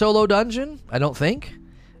a solo dungeon, I don't think.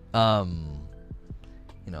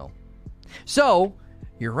 So,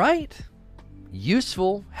 you're right.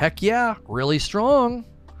 Useful. Heck yeah. Really strong.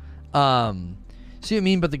 See what I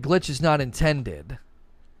mean? But the glitch is not intended.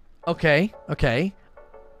 Okay.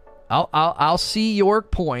 I'll see your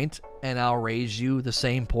point, and I'll raise you the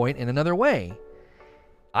same point in another way.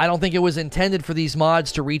 I don't think it was intended for these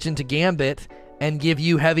mods to reach into Gambit and give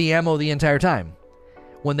you heavy ammo the entire time.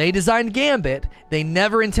 When they designed Gambit, they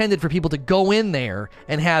never intended for people to go in there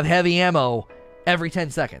and have heavy ammo every 10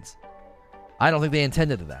 seconds. I don't think they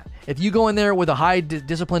intended that. If you go in there with a high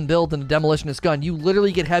discipline build and a demolitionist gun, you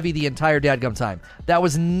literally get heavy the entire dadgum time. That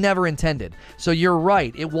was never intended. So you're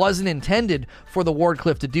right. It wasn't intended for the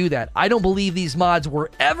Wardcliff to do that. I don't believe these mods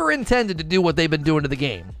were ever intended to do what they've been doing to the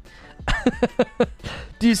game.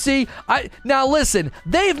 Do you see? Now listen,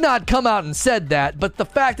 they've not come out and said that, but the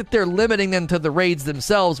fact that they're limiting them to the raids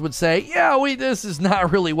themselves would say, yeah, this is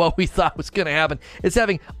not really what we thought was going to happen. It's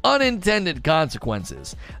having unintended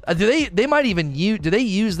consequences. They might even use, do they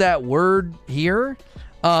use that word here?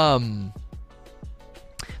 They've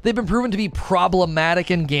been proven to be problematic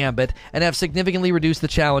in Gambit and have significantly reduced the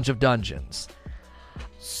challenge of dungeons.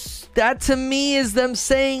 That to me is them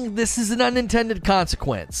saying this is an unintended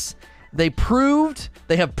consequence. They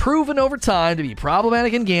have proven over time to be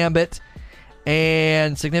problematic in Gambit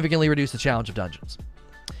and significantly reduce the challenge of dungeons.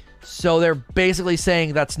 So they're basically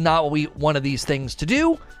saying that's not what we wanted these things to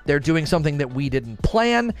do. They're doing something that we didn't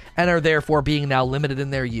plan and are therefore being now limited in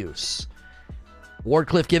their use.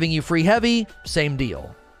 Wardcliff giving you free heavy, same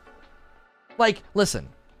deal. Like, listen,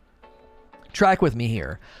 track with me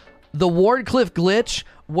here. The Wardcliff glitch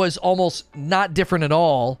was almost not different at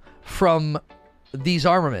all from these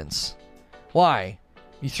armaments. Why?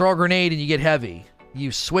 You throw a grenade and you get heavy.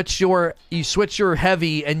 You switch your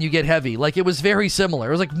heavy and you get heavy. Like, it was very similar.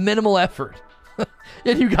 It was like minimal effort.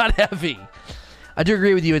 And you got heavy. I do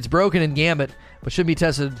agree with you. It's broken in Gambit, but should be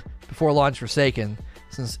tested before launch Forsaken,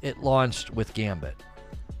 since it launched with Gambit.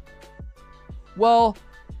 Well,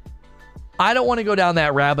 I don't want to go down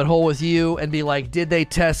that rabbit hole with you and be like, did they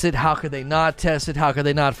test it? How could they not test it? How could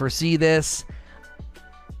they not foresee this?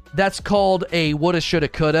 That's called a woulda, shoulda,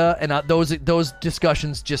 coulda, and those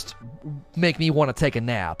discussions just make me want to take a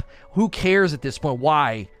nap. Who cares at this point?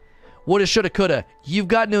 Why? Woulda, shoulda, coulda. You've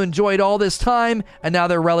gotten to enjoy it all this time, and now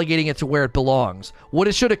they're relegating it to where it belongs.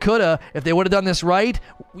 Woulda, shoulda, coulda. If they would have done this right,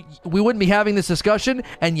 we wouldn't be having this discussion,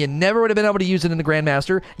 and you never would have been able to use it in the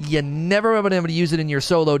Grandmaster. You never would have been able to use it in your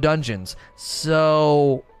solo dungeons.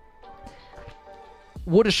 So,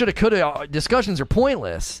 woulda, shoulda, coulda discussions are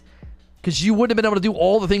pointless, because you wouldn't have been able to do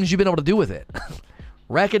all the things you've been able to do with it.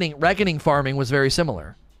 Reckoning farming was very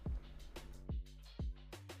similar.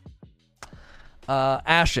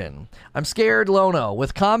 Ashen. I'm scared, Lono.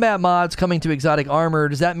 With combat mods coming to exotic armor,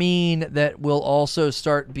 does that mean that we'll also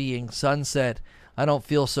start being sunset? I don't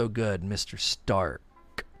feel so good, Mr. Stark.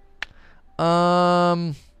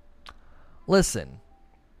 Listen.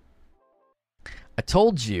 I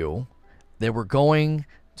told you they were going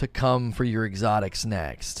to come for your exotics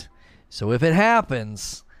next. So if it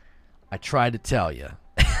happens, I tried to tell you.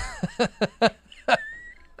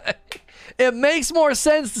 It makes more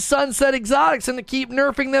sense to sunset exotics than to keep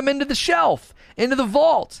nerfing them into the shelf, into the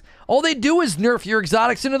vault. All they do is nerf your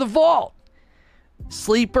exotics into the vault.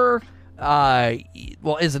 Sleeper,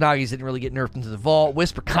 Izanagi's didn't really get nerfed into the vault.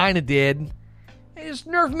 Whisper kind of did. They just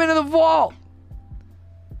nerf them into the vault.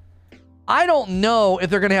 I don't know if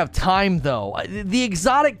they're going to have time, though. The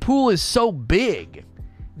exotic pool is so big.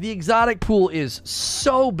 The exotic pool is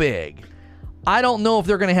so big. I don't know if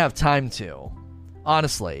they're going to have time to,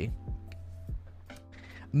 honestly.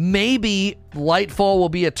 Maybe Lightfall will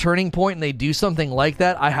be a turning point and they do something like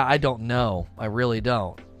that. I don't know. I really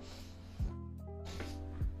don't.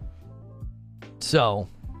 So,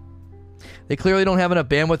 they clearly don't have enough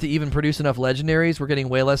bandwidth to even produce enough legendaries. We're getting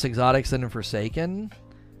way less exotics than in Forsaken.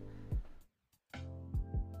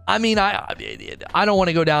 I mean, I don't want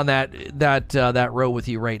to go down that road with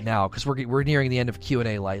you right now because we're nearing the end of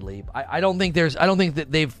Q&A lightly. I don't think that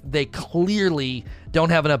they clearly don't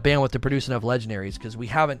have enough bandwidth to produce enough legendaries because we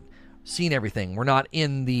haven't seen everything. We're not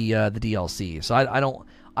in the DLC, so I don't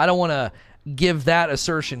want to give that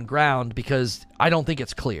assertion ground because I don't think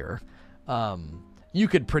it's clear. You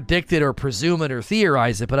could predict it or presume it or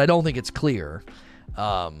theorize it, but I don't think it's clear.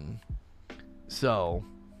 So.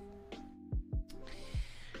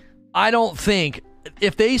 I don't think,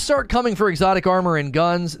 if they start coming for exotic armor and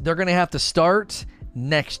guns, they're going to have to start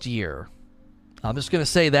next year. I'm just going to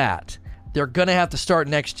say that. They're going to have to start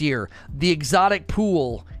next year. The exotic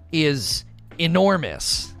pool is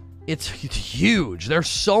enormous. It's huge. There's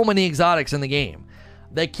so many exotics in the game.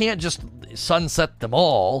 They can't just sunset them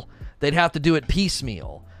all. They'd have to do it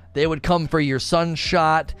piecemeal. They would come for your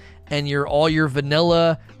Sunshot and all your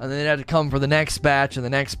vanilla, and then they'd have to come for the next batch, and the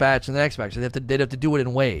next batch, and the next batch. So they'd have to do it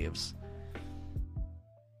in waves.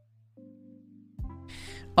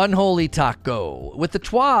 Unholy Taco. With the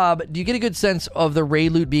TWAB, do you get a good sense of the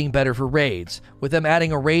raid loot being better for raids? With them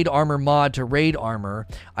adding a raid armor mod to raid armor,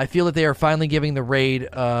 I feel that they are finally giving the raid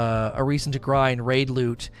a reason to grind raid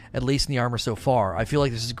loot, at least in the armor so far. I feel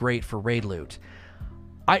like this is great for raid loot.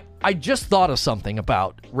 I just thought of something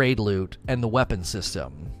about raid loot and the weapon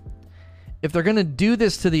system. If they're going to do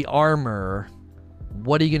this to the armor,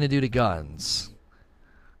 what are you going to do to guns?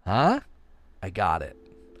 Huh? I got it.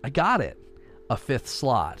 A fifth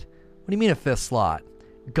slot. What do you mean a fifth slot?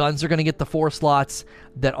 Guns are going to get the 4 slots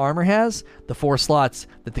that armor has, the 4 slots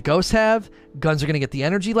that the ghosts have. Guns are going to get the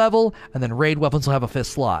energy level, and then raid weapons will have a 5th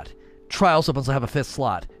slot. Trials weapons will have a 5th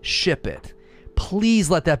slot. Ship it. Please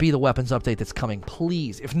let that be the weapons update that's coming.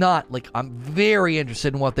 Please. If not, I'm very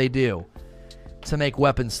interested in what they do to make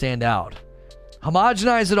weapons stand out.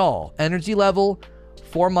 Homogenize it all. Energy level,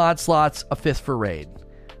 4 mod slots, a 5th for raid.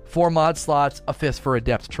 4 mod slots, a 5th for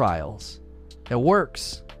adept trials. It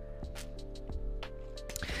works.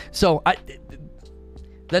 So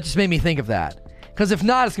that just made me think of that. Because if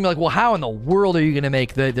not, it's going to be like, well, how in the world are you going to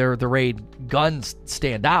make the raid guns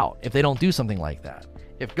stand out if they don't do something like that?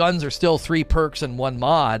 If guns are still 3 perks and 1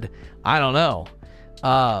 mod, I don't know.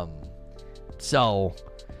 So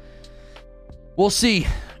we'll see.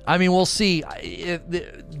 We'll see.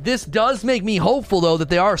 This does make me hopeful, though, that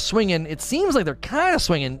they are swinging. It seems like they're kind of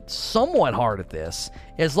swinging somewhat hard at this.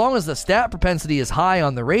 As long as the stat propensity is high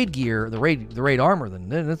on the raid gear, the raid armor, then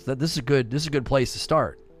this is a good place to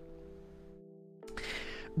start.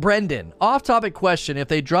 Brendan, off-topic question. If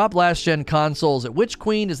they drop last-gen consoles at Witch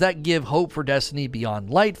Queen, does that give hope for Destiny beyond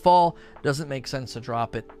Lightfall? Doesn't make sense to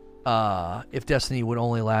drop it if Destiny would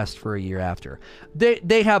only last for a year after.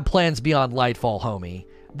 They have plans beyond Lightfall, homie.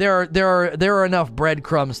 There are enough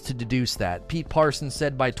breadcrumbs to deduce that. Pete Parsons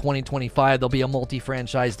said by 2025 there'll be a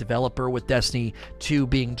multi-franchise developer with Destiny 2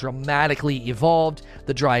 being dramatically evolved,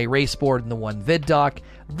 the dry erase board and the one vid doc.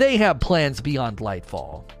 They have plans beyond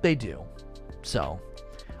Lightfall. They do. So,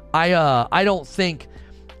 I don't think...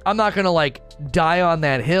 I'm not going to, die on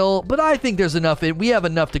that hill, but I think there's enough. We have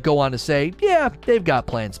enough to go on to say, yeah, they've got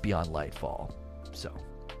plans beyond Lightfall.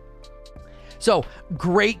 So,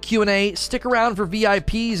 great Q&A. Stick around for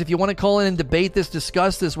VIPs. If you want to call in and debate this,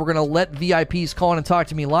 discuss this, we're going to let VIPs call in and talk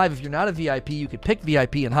to me live. If you're not a VIP, you could pick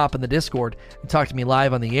VIP and hop in the Discord and talk to me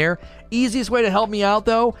live on the air. Easiest way to help me out,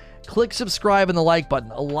 though, click subscribe and the like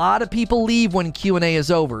button. A lot of people leave when Q&A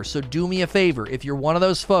is over, so do me a favor. If you're one of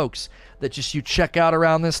those folks that just you check out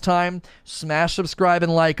around this time, smash subscribe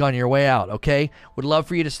and like on your way out, okay? Would love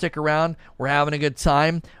for you to stick around. We're having a good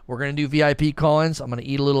time. We're going to do VIP call-ins. I'm going to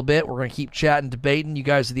eat a little bit. We're going to keep chatting, debating. You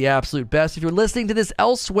guys are the absolute best. If you're listening to this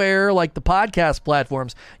elsewhere, like the podcast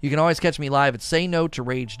platforms, you can always catch me live at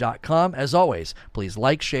sayno2rage.com. As always, please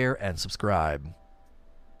like, share, and subscribe.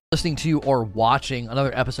 Listening to or watching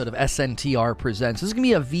another episode of SNTR Presents. This is going to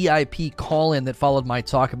be a VIP call-in that followed my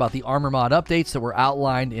talk about the Armor Mod updates that were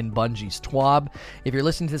outlined in Bungie's TWAB. If you're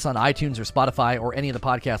listening to this on iTunes or Spotify or any of the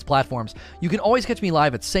podcast platforms, you can always catch me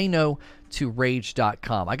live at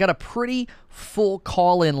sayno2rage.com. I got a pretty full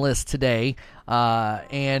call-in list today,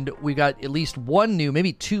 and we got at least one new,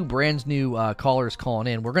 maybe two brand new callers calling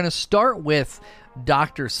in. We're going to start with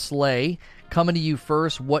Dr. Slay. Coming to you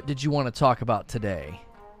first, what did you want to talk about today?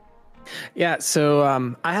 Yeah,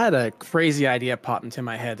 so I had a crazy idea pop into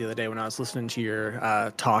my head the other day when I was listening to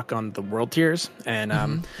your talk on the world tiers,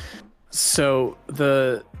 and so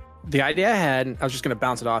the idea I had, I was just going to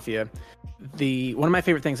bounce it off you. One of my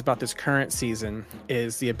favorite things about this current season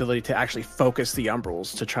is the ability to actually focus the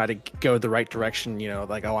umbrals to try to go the right direction. You know,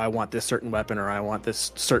 like, oh, I want this certain weapon, or I want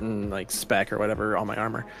this certain like spec or whatever on my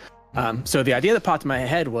armor. So the idea that popped in my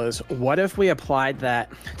head was, what if we applied that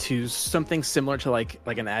to something similar to like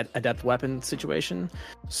an adept weapon situation?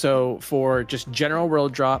 So for just general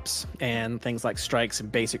world drops and things like strikes and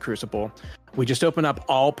basic crucible, we just open up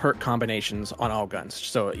all perk combinations on all guns.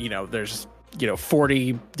 So, there's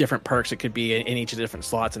 40 different perks it could be in each of the different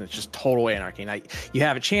slots, and it's just total anarchy. Now, you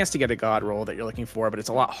have a chance to get a god roll that you're looking for, but it's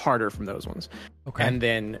a lot harder from those ones. Okay. And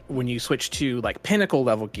then when you switch to like pinnacle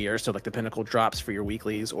level gear, so like the pinnacle drops for your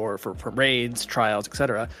weeklies or for raids, trials,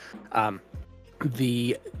 etc.,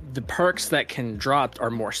 the perks that can drop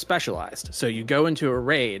are more specialized. So you go into a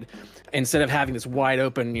raid, instead of having this wide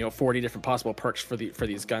open, 40 different possible perks for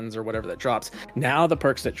these guns or whatever that drops, now the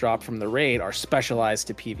perks that drop from the raid are specialized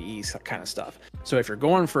to PvE kind of stuff. So if you're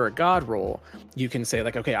going for a god roll, you can say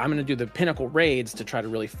like, okay, I'm going to do the pinnacle raids to try to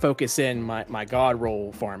really focus in my god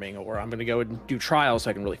roll farming, or I'm going to go and do trials so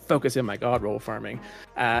I can really focus in my god roll farming.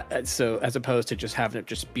 So as opposed to just having it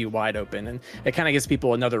just be wide open, and it kind of gives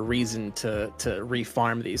people another reason to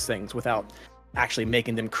refarm these things without actually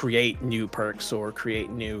making them create new perks or create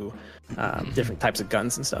new different types of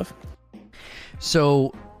guns and stuff.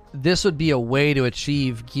 So this would be a way to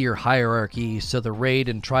achieve gear hierarchy, so the raid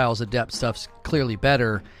and trials adept stuff's clearly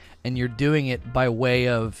better, and you're doing it by way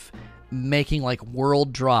of making like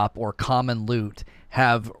world drop or common loot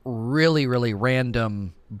have really, really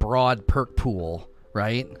random broad perk pool,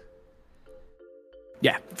 right?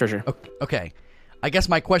 Yeah, for sure. Okay. I guess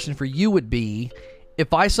my question for you would be,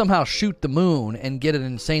 if I somehow shoot the moon and get an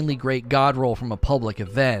insanely great god roll from a public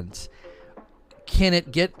event, can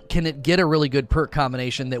it get a really good perk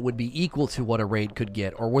combination that would be equal to what a raid could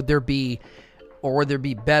get, or would there be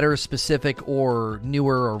better, specific, or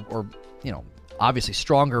newer, or obviously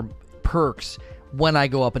stronger perks when I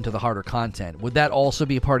go up into the harder content? Would that also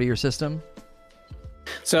be a part of your system?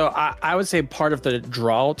 So I would say part of the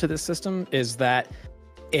draw to this system is that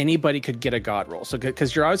anybody could get a god roll. So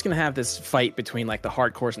because you're always going to have this fight between like the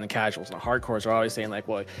hardcores and the casuals, and the hardcores are always saying like,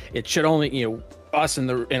 well, it should only, us in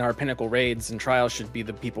our pinnacle raids and trials should be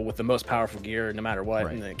the people with the most powerful gear no matter what.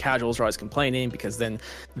 Right. And the casuals are always complaining because then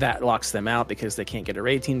that locks them out because they can't get a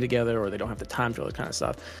raid team together, or they don't have the time for all that kind of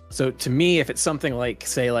stuff. So to me, if it's something like,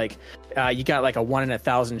 say, like you got like a 1 in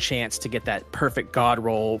 1,000 chance to get that perfect god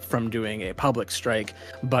roll from doing a public strike,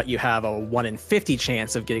 but you have a 1 in 50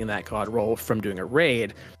 chance of getting that god roll from doing a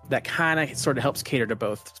raid, that kind of sort of helps cater to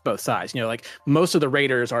both sides. Like most of the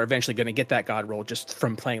raiders are eventually going to get that god roll just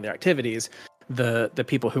from playing their activities. The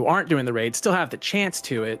people who aren't doing the raid still have the chance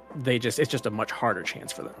to it. It's just a much harder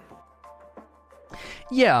chance for them.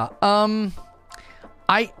 Yeah.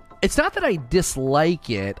 It's not that I dislike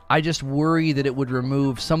it. I just worry that it would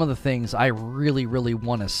remove some of the things I really, really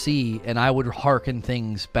want to see, and I would hearken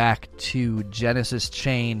things back to Genesis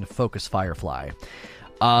Chain Focus Firefly.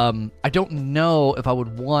 I don't know if I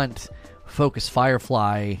would want Focus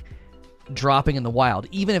Firefly dropping in the wild,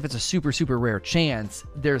 even if it's a super, super rare chance.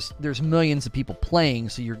 There's millions of people playing,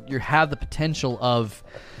 so you have the potential of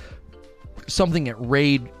something at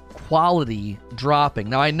raid quality dropping.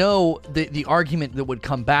 Now, I know the argument that would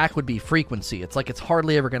come back would be frequency. It's like it's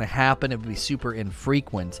hardly ever going to happen. It would be super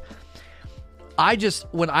infrequent.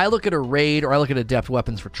 When I look at a raid or I look at adept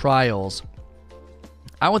weapons for trials,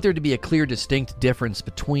 I want there to be a clear, distinct difference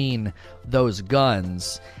between those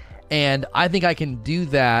guns. And I think I can do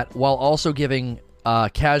that while also giving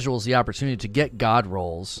casuals the opportunity to get god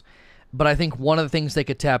rolls. But I think one of the things they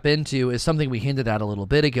could tap into is something we hinted at a little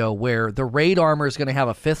bit ago, where the raid armor is going to have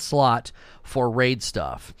a 5th slot for raid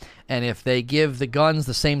stuff. And if they give the guns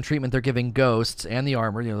the same treatment they're giving ghosts and the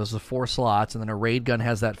armor, those are 4 slots, and then a raid gun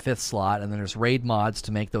has that 5th slot, and then there's raid mods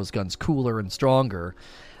to make those guns cooler and stronger,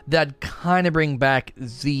 that kind of bring back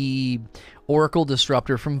the Oracle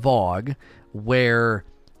Disruptor from VoG, where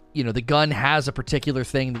the gun has a particular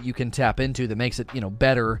thing that you can tap into that makes it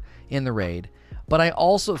better in the raid. But I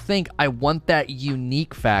also think I want that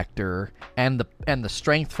unique factor and the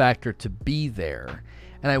strength factor to be there.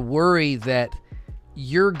 And I worry that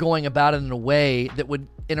you're going about it in a way that would,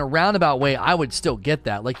 in a roundabout way, I would still get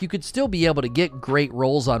that. Like, you could still be able to get great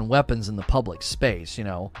rolls on weapons in the public space,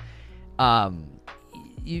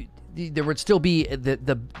 there would still be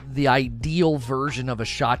the ideal version of a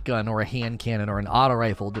shotgun or a hand cannon or an auto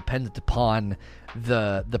rifle dependent upon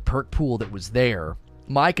the perk pool that was there.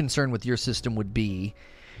 My concern with your system would be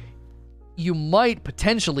you might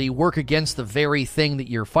potentially work against the very thing that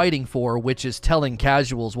you're fighting for, which is telling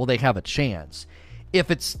casuals, well, they have a chance.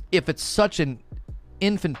 If it's such an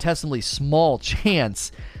infinitesimally small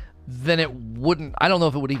chance, then it wouldn't, I don't know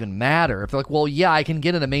if it would even matter. If they're like, well, yeah, I can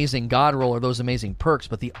get an amazing god roll or those amazing perks,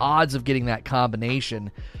 but the odds of getting that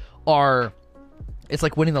combination it's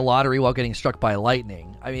like winning the lottery while getting struck by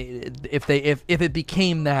lightning. I mean, if it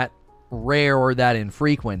became that rare or that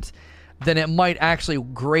infrequent, then it might actually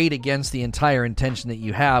grate against the entire intention that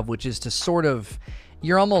you have, which is to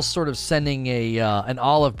you're almost sort of sending an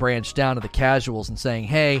olive branch down to the casuals and saying,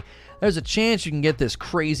 hey, there's a chance you can get this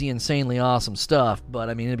crazy, insanely awesome stuff, but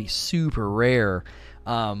I mean, it'd be super rare.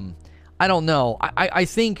 I don't know. I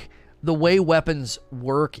think the way weapons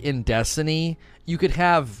work in Destiny, you could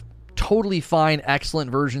have totally fine,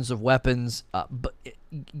 excellent versions of weapons, but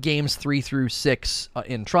games 3 through 6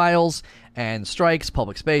 in trials and strikes,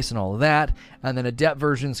 public space, and all of that, and then adept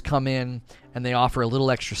versions come in and they offer a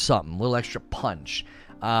little extra something, a little extra punch.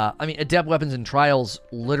 Adept weapons in trials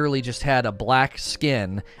literally just had a black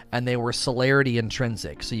skin and they were celerity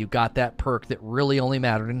intrinsic, so you got that perk that really only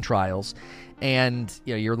mattered in trials, and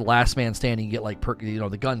you're the last man standing, you get like perk,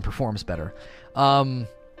 the gun performs better.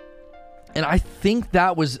 And I think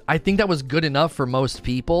that was good enough for most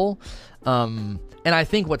people. And I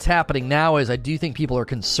think what's happening now is I do think people are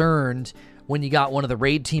concerned when you got one of the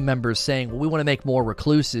raid team members saying, well, we want to make more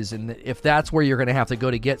recluses, and if that's where you're going to have to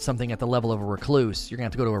go to get something at the level of a recluse, you're going to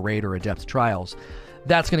have to go to a raid or adept trials.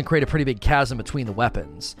 That's going to create a pretty big chasm between the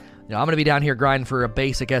weapons. I'm going to be down here grinding for a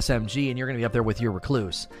basic SMG, and you're going to be up there with your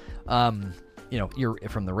recluse. You're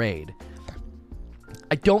from the raid.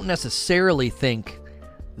 I don't necessarily think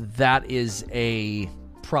that is a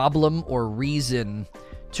problem or reason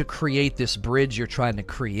to create this bridge you're trying to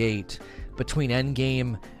create between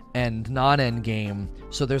endgame and non-endgame,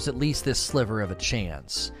 so there's at least this sliver of a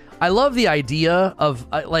chance. I love the idea of,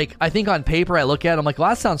 I think on paper I look at it, I'm like, well,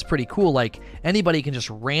 that sounds pretty cool. Like, anybody can just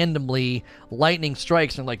randomly lightning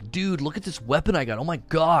strikes and like, dude, look at this weapon I got. Oh my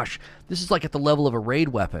gosh, this is like at the level of a raid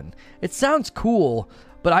weapon. It sounds cool,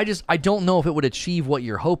 but I don't know if it would achieve what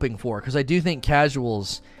you're hoping for, because I do think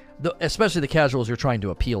casuals, especially the casuals you're trying to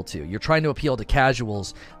appeal to, you're trying to appeal to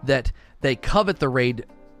casuals that they covet the raid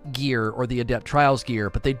gear or the adept trials gear,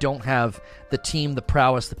 but they don't have the team, the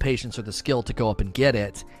prowess, the patience, or the skill to go up and get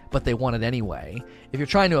it, but they want it anyway. If you're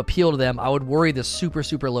trying to appeal to them, I would worry the super,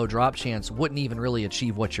 super low drop chance wouldn't even really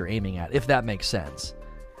achieve what you're aiming at, if that makes sense.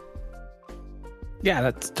 Yeah,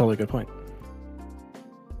 that's a totally good point.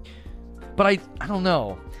 But I don't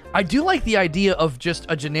know. I do like the idea of just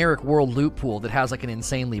a generic world loot pool that has like an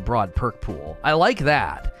insanely broad perk pool. I like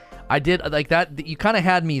that. I did like that. You kind of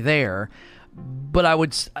had me there. But I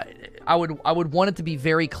would want it to be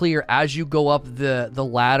very clear as you go up the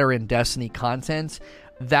ladder in Destiny content,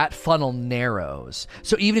 that funnel narrows.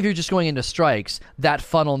 So even if you're just going into strikes, that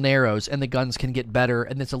funnel narrows and the guns can get better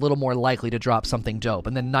and it's a little more likely to drop something dope.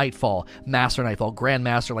 And then Nightfall, Master Nightfall,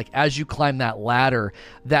 Grandmaster, like as you climb that ladder,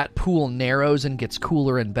 that pool narrows and gets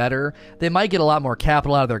cooler and better. They might get a lot more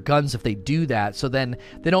capital out of their guns if they do that. So then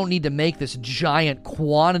they don't need to make this giant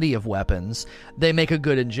quantity of weapons. They make a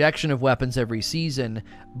good injection of weapons every season,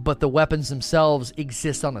 but the weapons themselves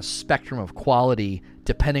exist on a spectrum of quality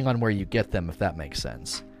depending on where you get them, if that makes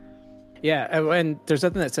sense. Yeah, and there's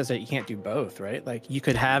nothing that says that you can't do both, right? Like you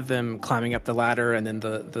could have them climbing up the ladder and then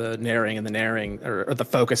the narrowing and the narrowing or the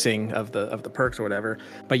focusing of the perks or whatever.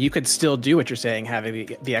 But you could still do what you're saying,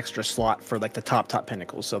 having the extra slot for like the top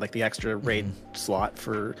pinnacles. So like the extra raid slot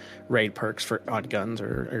for raid perks on guns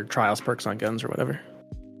or trials perks on guns or whatever.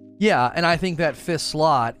 Yeah, and I think that fifth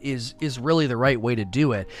slot is really the right way to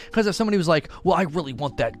do it. Because if somebody was like, well, I really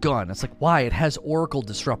want that gun, it's like, why? It has Oracle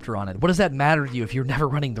Disruptor on it. What does that matter to you if you're never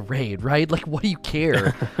running the raid, right? Like, what do you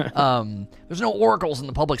care? There's no oracles in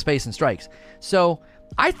the public space and strikes. So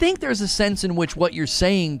I think there's a sense in which what you're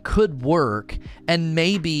saying could work and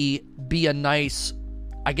maybe be a nice,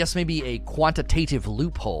 I guess maybe a quantitative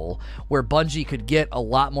loophole where Bungie could get a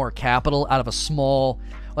lot more capital out of a small...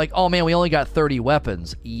 Like, oh man, we only got 30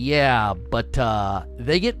 weapons. Yeah, but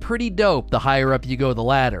they get pretty dope the higher up you go the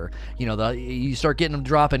ladder. You know, you start getting them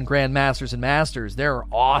dropping Grandmasters and Masters. They're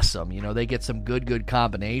awesome. You know, they get some good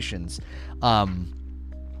combinations. That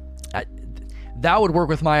would work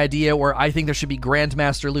with my idea where I think there should be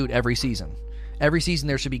Grandmaster loot every season. Every season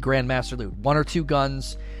there should be Grandmaster loot. 1 or 2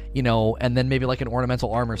 guns, you know, and then maybe like an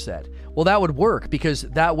ornamental armor set. Well, that would work because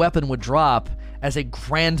that weapon would drop as a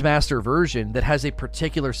Grandmaster version that has a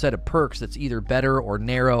particular set of perks that's either better or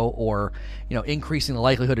narrow or, you know, increasing the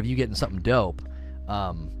likelihood of you getting something dope.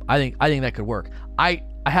 I think that could work. I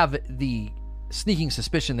have the sneaking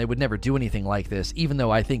suspicion they would never do anything like this, even though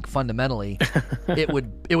I think fundamentally it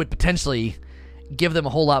would potentially give them a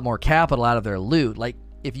whole lot more capital out of their loot. Like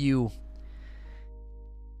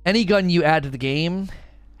any gun you add to the game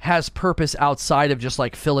has purpose outside of just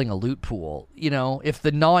like filling a loot pool. You know, if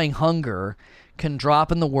the Gnawing Hunger can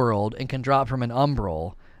drop in the world and can drop from an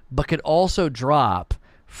Umbral, but could also drop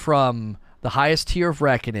from the highest tier of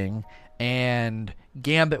Reckoning and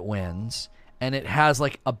Gambit Winds, and it has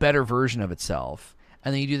like a better version of itself.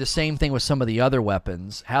 And then you do the same thing with some of the other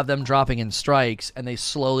weapons, have them dropping in strikes, and they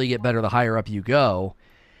slowly get better the higher up you go.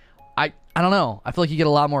 I don't know. I feel like you get a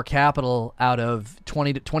lot more capital out of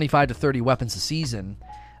 25 to 30 weapons a season.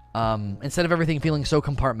 Instead of everything feeling so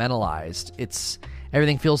compartmentalized,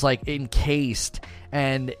 everything feels like encased,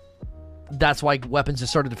 and that's why weapons just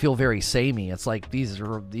started to feel very samey. It's like these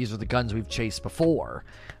are the guns we've chased before.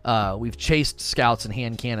 We've chased scouts and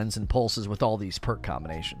hand cannons and pulses with all these perk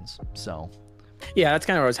combinations. So yeah, that's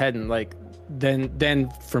kind of where I was heading. Like then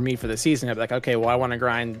for me for the season, I'd be like, okay, well, I want to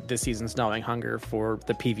grind this season's Gnawing Hunger for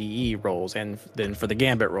the PvE roles and then for the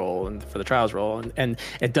Gambit role and for the Trials role, and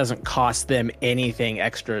it doesn't cost them anything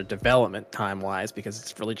extra development time wise because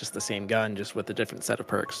it's really just the same gun, just with a different set of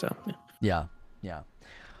perks. So yeah.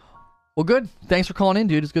 Well, good. Thanks for calling in,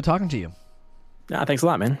 dude. It's good talking to you. Nah, thanks a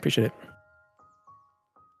lot, man. Appreciate it.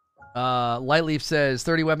 Lightleaf says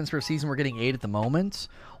 30 weapons per season. We're getting 8 at the moment.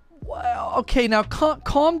 Well, okay, now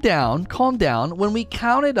calm down. When we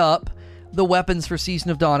counted up the weapons for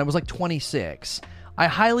Season of Dawn, it was like 26. I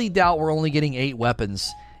highly doubt we're only getting 8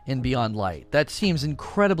 weapons in Beyond Light. That seems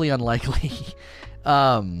incredibly unlikely.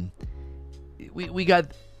 We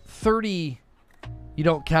got 30. You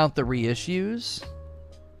don't count the reissues?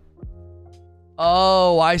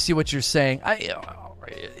 Oh, I see what you're saying.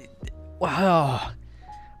 Wow.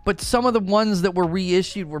 But some of the ones that were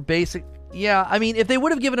reissued were basic. Yeah, I mean, if they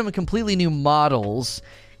would have given them completely new models,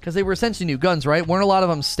 because they were essentially new guns, right? Weren't a lot of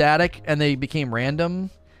them static and they became random?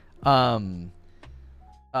 All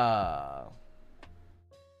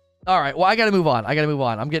right, well, I gotta move on.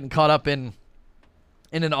 I'm getting caught up in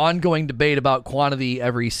an ongoing debate about quantity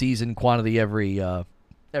every season, quantity every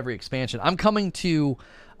expansion. I'm gonna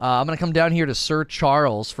come down here to Sir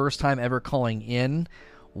Charles, first time ever calling in.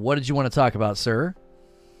 What did you want to talk about, sir?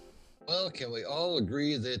 Well, can we all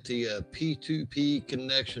agree that the P2P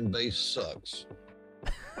connection base sucks?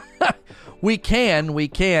 We can. Do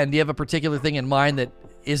you have a particular thing in mind that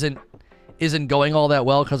isn't going all that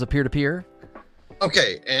well because of peer-to-peer?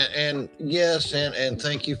 Okay, and yes, and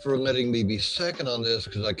thank you for letting me be second on this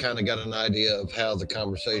because I kind of got an idea of how the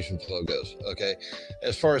conversation flow goes. Okay,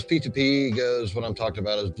 as far as P2P goes, what I'm talking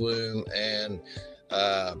about is Bloom and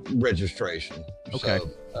registration. Okay.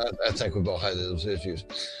 So I think we've all had those issues.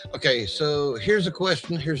 Okay, so here's a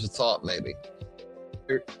question. Here's a thought, maybe.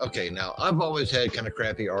 Okay, now I've always had kind of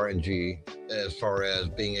crappy RNG as far as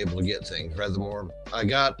being able to get things. Furthermore, I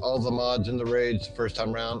got all the mods in the raids the first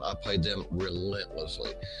time around. I played them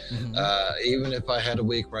relentlessly. Mm-hmm. Even if I had a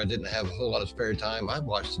week where I didn't have a whole lot of spare time, I'd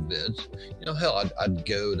watch the vids. You know, hell, I'd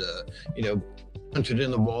go to, punch it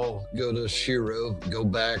in the wall, go to Shiro, go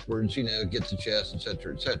backwards, get the chest,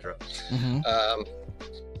 etc., etc. Mm-hmm.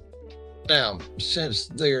 Now, since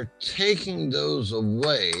they're taking those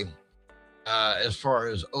away, as far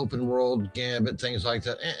as open world gambit, things like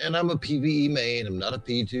that. And I'm a PvE main. I'm not a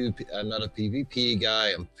P2. I'm not a PvP guy.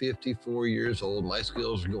 I'm 54 years old. My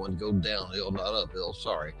skills are going to go downhill, not uphill.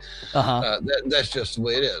 Sorry. That's just the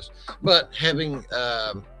way it is. But having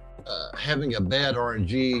a bad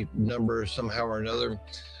RNG number somehow or another,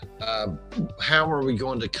 how are we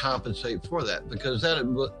going to compensate for that? Because that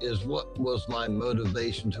is what was my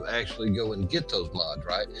motivation to actually go and get those mods,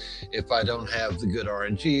 right? If I don't have the good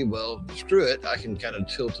RNG, well, screw it. I can kind of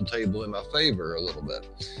tilt the table in my favor a little bit.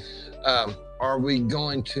 Are we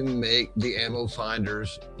going to make the ammo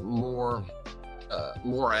finders more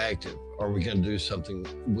active? Are we going to do something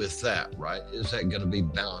with that, right? Is that going to be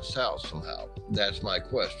balanced out somehow? That's my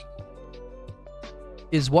question.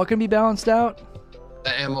 Is what going to be balanced out?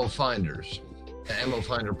 The ammo finders, the ammo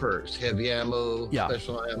finder perks, heavy ammo,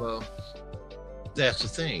 special ammo. That's the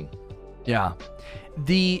thing. Yeah.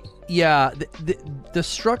 The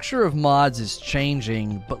structure of mods is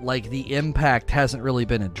changing, but like the impact hasn't really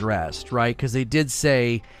been addressed, right? Because they did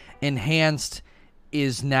say enhanced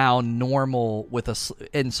is now normal with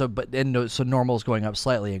so normal is going up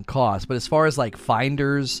slightly in cost. But as far as like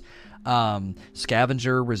finders,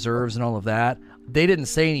 scavenger reserves, and all of that, they didn't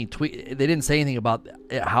say they didn't say anything about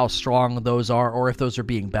how strong those are or if those are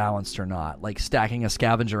being balanced or not. Like stacking a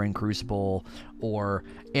scavenger in Crucible or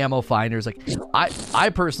ammo finders. Like I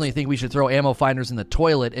personally think we should throw ammo finders in the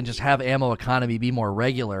toilet and just have ammo economy be more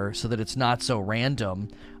regular so that it's not so random.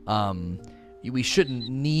 We shouldn't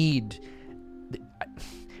need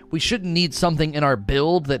something in our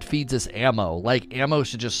build that feeds us ammo. Like ammo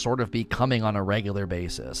should just sort of be coming on a regular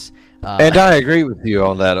basis. And I agree with you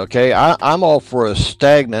on that. Okay, I'm all for a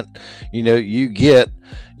stagnant. You get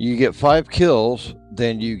 5 kills,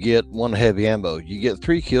 then you get 1 heavy ammo. You get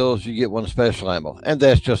 3 kills, you get 1 special ammo, and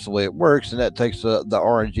that's just the way it works. And that takes the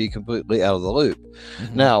RNG completely out of the loop.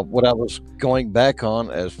 Mm-hmm. Now, what I was going back on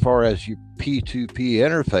as far as your P2P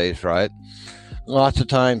interface, right? Lots of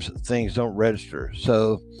times things don't register.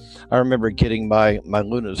 So I remember getting my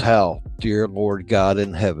Luna's Howl. Dear Lord God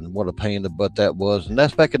in heaven, what a pain in the butt that was. And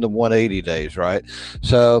that's back in the 180 days, right?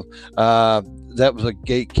 So that was a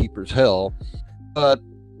gatekeeper's hell. But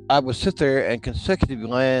I would sit there and consecutively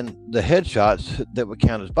land the headshots that would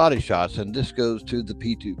count as body shots. And this goes to the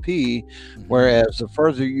P2P, whereas the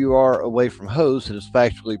further you are away from host, it is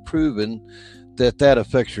factually proven that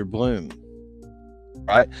affects your bloom.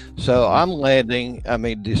 Right, so I'm landing,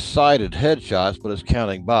 decided headshots, but it's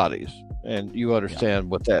counting bodies, and you understand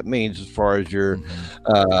what that means as far as your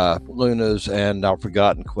Lunas and Now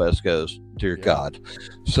Forgotten quest goes. Dear God,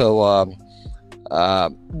 so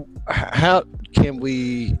how can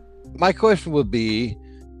we? My question would be,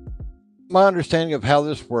 my understanding of how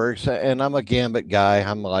this works, and I'm a Gambit guy.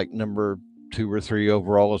 I'm like number 2 or 3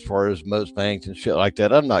 overall as far as moats banked and shit like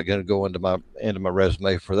that. I'm not going to go into my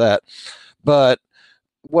resume for that, but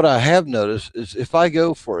what I have noticed is if I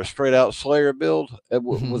go for a straight out Slayer build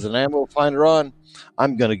with an ammo finder on,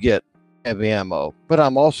 I'm going to get heavy ammo, but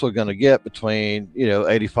I'm also going to get between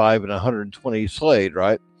 85 and 120 Slade,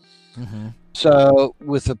 right? Mm-hmm. So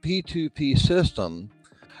with a P2P system,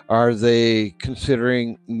 are they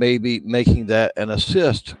considering maybe making that an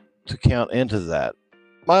assist to count into that?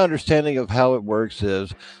 My understanding of how it works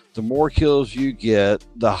is the more kills you get,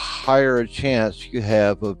 the higher a chance you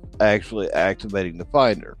have of actually activating the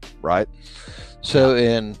finder, right? So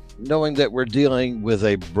in knowing that we're dealing with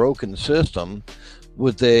a broken system,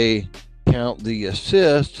 would they count the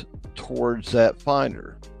assist towards that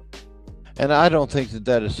finder? And I don't think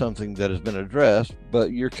that is something that has been addressed,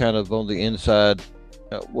 but you're kind of on the inside,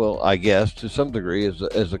 I guess to some degree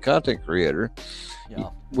as a content creator. Yeah.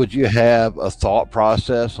 Would you have a thought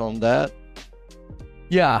process on that?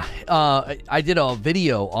 Yeah, I did a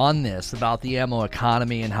video on this about the ammo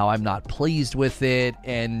economy and how I'm not pleased with it,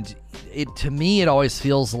 and to me it always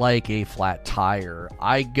feels like a flat tire.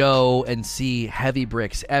 I go and see heavy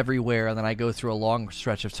bricks everywhere, and then I go through a long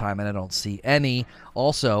stretch of time and I don't see any.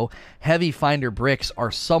 Also, heavy finder bricks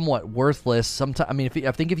are somewhat worthless. Sometimes,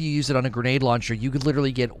 I think if you use it on a grenade launcher, you could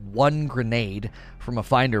literally get 1 grenade from a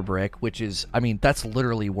finder brick, which is, that's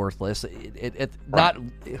literally worthless.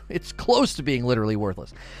 It's close to being literally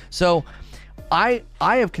worthless. So I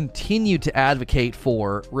have continued to advocate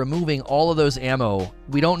for removing all of those ammo.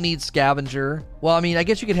 We don't need scavenger. Well, I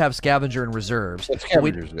guess you could have scavenger and reserves. But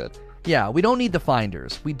scavenger's good. Yeah, we don't need the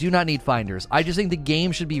finders. We do not need finders. I just think the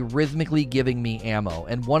game should be rhythmically giving me ammo.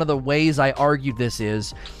 And one of the ways I argued this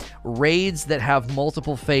is raids that have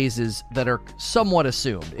multiple phases that are somewhat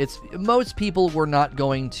assumed. It's most people were not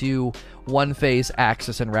going to one phase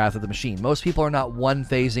Axis and Wrath of the Machine. Most people are not one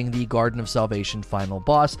phasing the Garden of Salvation final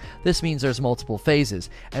boss. This means there's multiple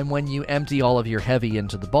phases. And when you empty all of your heavy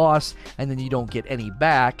into the boss and then you don't get any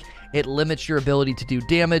back, it limits your ability to do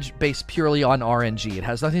damage based purely on RNG. It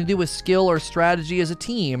has nothing to do with skill or strategy as a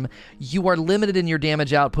team. You are limited in your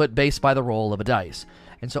damage output based by the roll of a dice.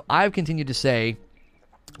 And so I've continued to say,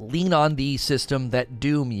 lean on the system that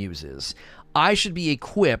Doom uses. I should be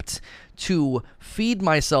equipped to feed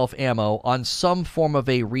myself ammo on some form of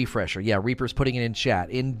a refresher. Yeah, Reaper's putting it in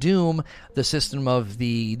chat. In Doom, the system of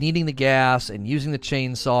the needing the gas and using the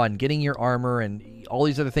chainsaw and getting your armor and all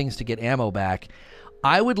these other things to get ammo back,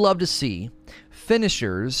 I would love to see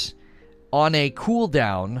finishers on a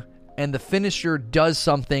cooldown, and the finisher does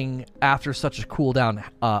something after such a cooldown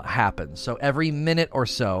happens. So every minute or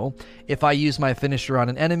so, if I use my finisher on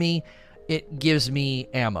an enemy, it gives me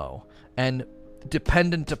ammo. And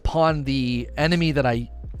dependent upon the enemy that I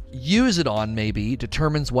use it on, maybe,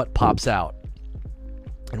 determines what pops out.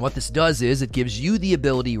 And what this does is it gives you the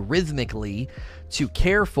ability rhythmically to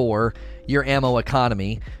care for your ammo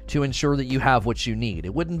economy to ensure that you have what you need.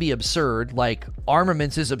 It wouldn't be absurd. Like,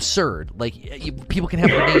 armaments is absurd. Like, people can have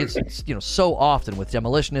grenades, so often with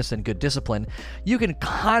demolitionists and good discipline. You can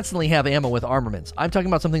constantly have ammo with armaments. I'm talking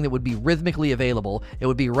about something that would be rhythmically available. It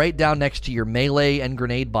would be right down next to your melee and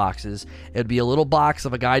grenade boxes. It would be a little box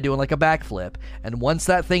of a guy doing like a backflip. And once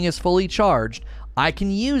that thing is fully charged, I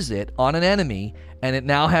can use it on an enemy, and it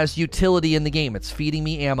now has utility in the game. It's feeding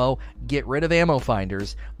me ammo. Get rid of ammo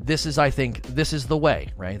finders. I think this is the way,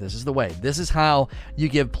 right? This is the way. This is how you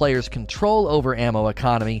give players control over ammo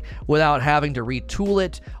economy without having to retool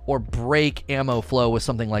it or break ammo flow with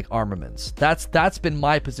something like armaments. That's been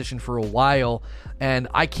my position for a while, and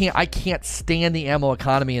I can't stand the ammo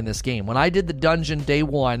economy in this game. When I did the dungeon day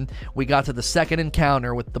one, we got to the second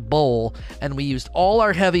encounter with the bowl, and we used all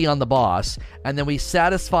our heavy on the boss, and then we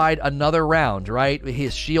satisfied another round, right?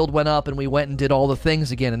 His shield went up, and we went and did all the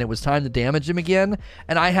things again, and it was time to damage him again,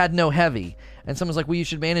 and I had no heavy. And someone's like, well, you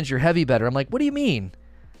should manage your heavy better. I'm like, what do you mean?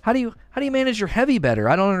 How do you manage your heavy better?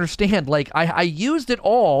 I don't understand. Like, I used it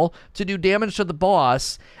all to do damage to the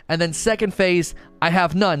boss, and then second phase, I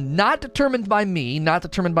have none. Not determined by me, not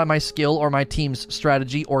determined by my skill or my team's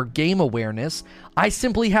strategy or game awareness. I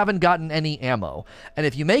simply haven't gotten any ammo. And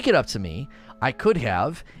if you make it up to me, I could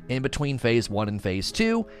have, in between phase 1 and phase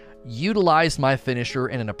 2, utilized my finisher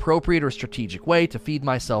in an appropriate or strategic way to feed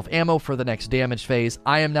myself ammo for the next damage phase.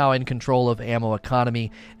 I am now in control of ammo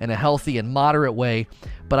economy in a healthy and moderate way,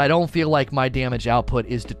 but I don't feel like my damage output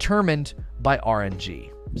is determined by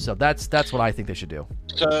RNG. So that's what I think they should do.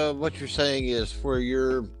 So what you're saying is for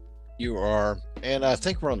you are, and I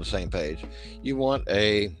think we're on the same page, you want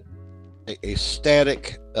a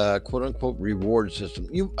static quote unquote reward system.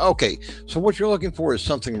 So what you're looking for is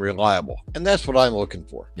something reliable, and that's what I'm looking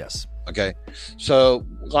for. Yes. Okay. So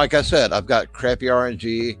like I said, I've got crappy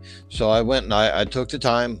RNG, so I went and I took the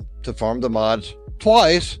time to farm the mods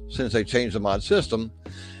twice since they changed the mod system,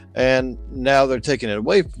 and now they're taking it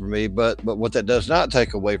away from me. But what that does not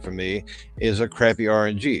take away from me is a crappy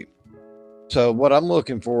RNG. So what I'm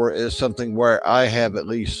looking for is something where I have at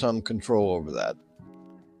least some control over that.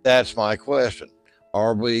 That's my question.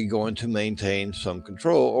 Are we going to maintain some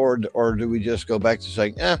control, or do we just go back to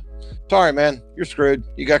saying, sorry, man, you're screwed.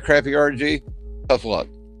 You got crappy RNG. Tough luck.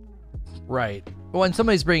 Right. When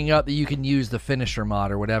somebody's bringing up that you can use the finisher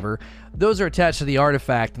mod or whatever, those are attached to the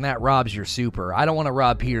artifact, and that robs your super. I don't want to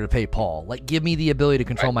rob Peter to pay Paul. Like, give me the ability to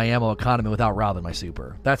control my ammo economy without robbing my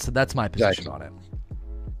super. That's my position on it.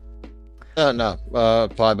 No,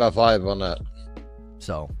 5x5 on that.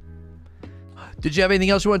 So, did you have anything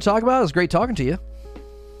else you want to talk about? It was great talking to you.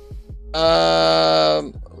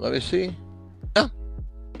 Let me see. Yeah,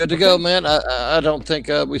 good to go, man. I don't think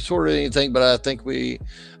we sorted anything, but I think we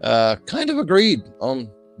kind of agreed on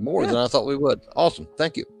more than I thought we would. Awesome.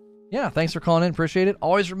 Thank you. Yeah, thanks for calling in. Appreciate it.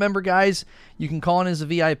 Always remember, guys, you can call in as a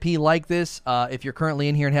VIP like this. If you're currently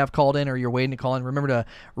in here and have called in, or you're waiting to call in, remember to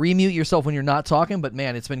remute yourself when you're not talking. But,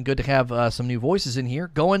 man, it's been good to have some new voices in here.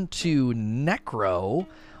 Going to Necro.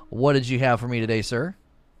 What did you have for me today, sir?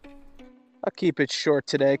 I'll keep it short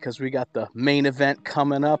today because we got the main event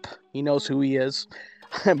coming up. He knows who he is.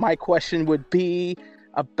 My question would be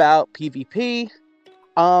about PvP.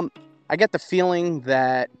 I get the feeling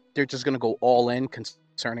that they're just going to go all in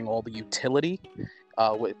concerning all the utility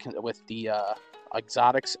with the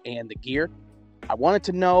exotics and the gear. I wanted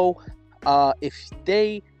to know if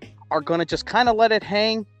they are going to just kind of let it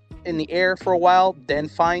hang in the air for a while, then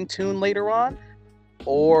fine-tune later on,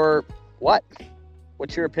 or what?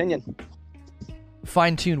 What's your opinion?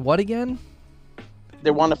 Fine tune what again? They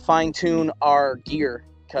want to fine tune our gear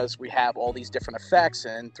because we have all these different effects,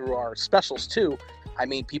 and through our specials too. I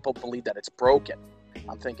mean, people believe that it's broken.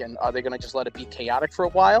 I'm thinking, are they going to just let it be chaotic for a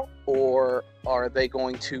while, or are they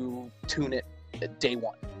going to tune it at day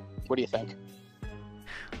one? What do you think?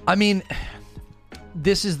 I mean,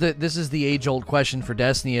 this is the age-old question for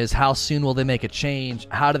Destiny: is how soon will they make a change?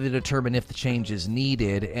 How do they determine if the change is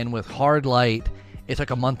needed? And with Hardlight, it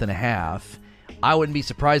took a month and a half. I wouldn't be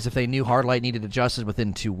surprised if they knew Hardlight needed adjusted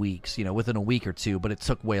within 2 weeks, within a week or two, but it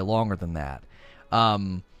took way longer than that.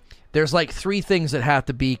 There's like 3 things that have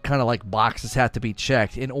to be kind of like boxes have to be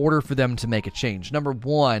checked in order for them to make a change. Number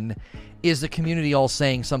 1, is the community all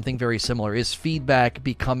saying something very similar? Is feedback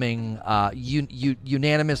becoming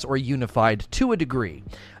unanimous or unified to a degree?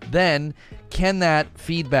 Then, can that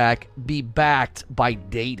feedback be backed by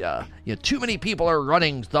data? Too many people are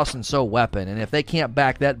running thus and so weapon, and if they can't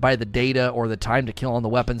back that by the data, or the time to kill on the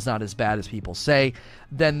weapon's not as bad as people say,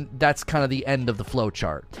 then that's kind of the end of the flow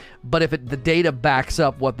chart. But if the data backs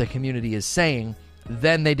up what the community is saying,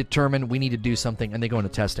 then they determine we need to do something, and they go into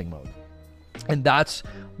testing mode. And that's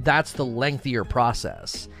the lengthier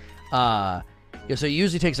process. So it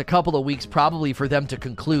usually takes a couple of weeks probably for them to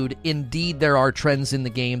conclude, indeed, there are trends in the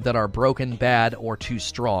game that are broken, bad, or too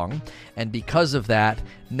strong. And because of that,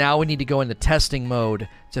 now we need to go into testing mode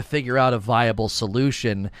to figure out a viable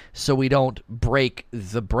solution so we don't break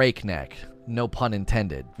the breakneck. No pun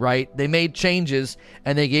intended, right? They made changes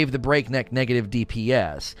and they gave the breakneck negative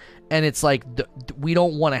DPS. And it's like, we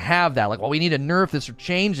don't want to have that. Like, well, we need to nerf this or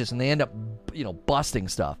change this, and they end up, busting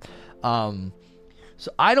stuff.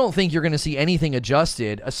 So I don't think you're going to see anything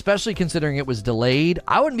adjusted, especially considering it was delayed.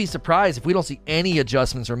 I wouldn't be surprised if we don't see any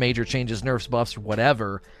adjustments or major changes, nerfs, buffs, or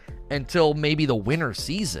whatever, until maybe the winter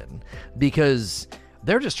season, because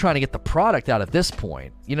they're just trying to get the product out at this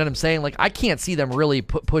point. You know what I'm saying? Like, I can't see them really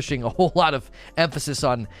pushing a whole lot of emphasis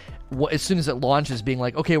on as soon as it launches being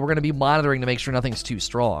like, okay, we're going to be monitoring to make sure nothing's too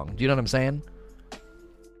strong. Do you know what I'm saying?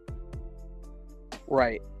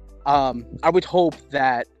 Right. I would hope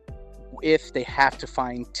that if they have to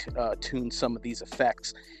fine tune some of these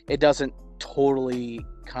effects, it doesn't totally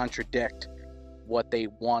contradict what they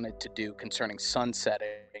wanted to do concerning sunsetting.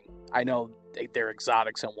 I know they're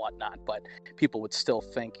exotics and whatnot, but people would still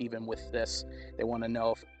think, even with this, they want to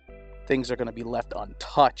know if things are going to be left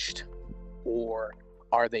untouched, or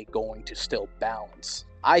are they going to still balance?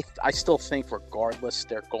 I still think regardless,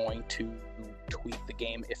 they're going to tweak the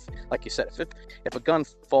game. If, like you said, if a gun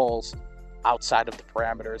falls outside of the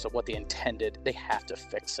parameters of what they intended, they have to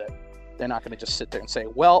fix it. They're not going to just sit there and say,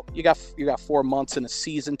 well, you got 4 months in a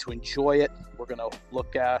season to enjoy it. We're going to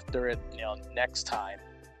look after it, next time.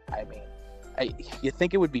 I mean, you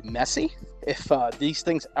think it would be messy if these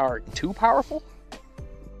things are too powerful?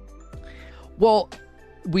 Well,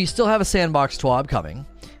 we still have a sandbox TWAB coming,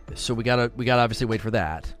 so we gotta obviously wait for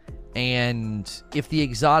that. And if the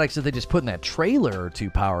exotics that they just put in that trailer are too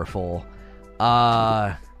powerful,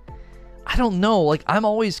 I don't know. Like, I'm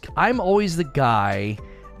always the guy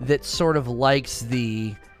that sort of likes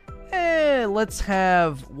the let's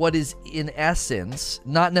have what is in essence,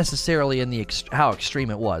 not necessarily in the how extreme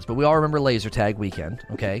it was, but we all remember laser tag weekend,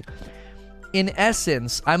 okay? In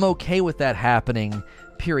essence, I'm okay with that happening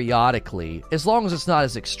periodically, as long as it's not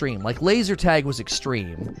as extreme. Like, laser tag was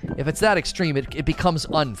extreme. If it's that extreme, it becomes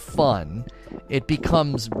unfun. It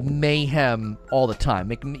becomes mayhem all the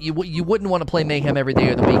time. You wouldn't want to play mayhem every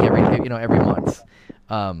day of the week, every month.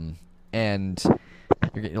 And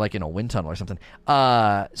you're like in a wind tunnel or something.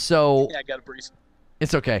 So yeah, I got a breeze.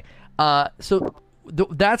 It's okay. So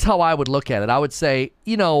that's how I would look at it. I would say,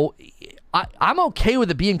 I'm okay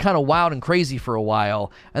with it being kind of wild and crazy for a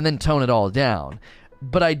while, and then tone it all down.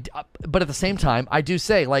 But at the same time, I do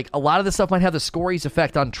say, like, a lot of this stuff might have the Scories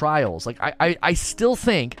effect on trials. Like, I still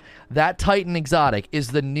think that Titan exotic is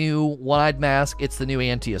the new One-Eyed Mask. It's the new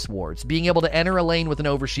Antius Wards. Being able to enter a lane with an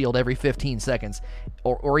overshield every 15 seconds,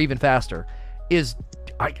 or even faster, is,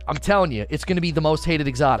 I'm telling you, it's going to be the most hated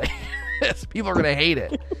exotic. People are going to hate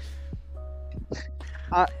it.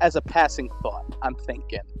 As a passing thought, I'm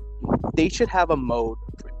thinking they should have a mode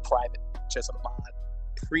in private, which is a mod,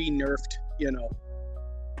 pre-nerfed,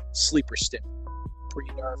 sleeper stim,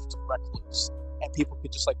 pre-nerfed recluse, and people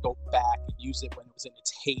could just like go back and use it when it was in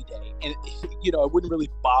its heyday, and it wouldn't really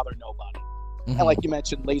bother nobody. Mm-hmm. And like you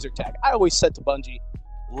mentioned, laser tag. I always said to Bungie,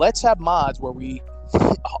 let's have mods where we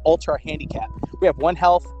alter our handicap. We have 1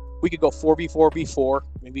 health, we could go 4v4, v4,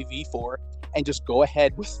 maybe v4, and just go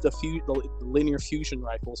ahead with the linear fusion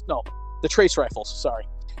rifles. No, the trace rifles, sorry.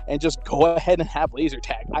 and just go ahead and have laser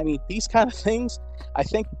tag. I mean, these kind of things I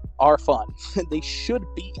think are fun. They should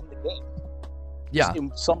be in the game. Yeah.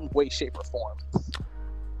 In some way, shape, or form.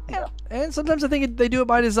 Yeah. And sometimes I think they do it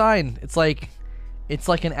by design. It's like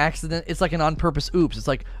an accident. It's like an on-purpose oops. It's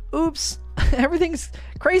like, oops, everything's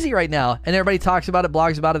crazy right now. And everybody talks about it,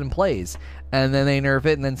 blogs about it, and plays. And then they nerf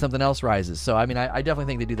it, and then something else rises. So, I mean, I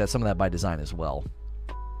definitely think they do some of that by design as well.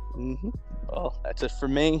 Mm-hmm. Well, that's it for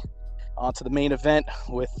me. On to the main event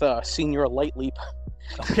with Senior Light Leap.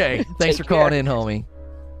 Okay, thanks for calling in, homie.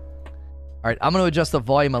 All right, I'm going to adjust the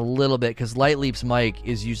volume a little bit because Light Leap's mic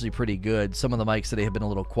is usually pretty good. Some of the mics today have been a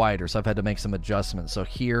little quieter, so I've had to make some adjustments. So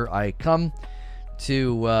here I come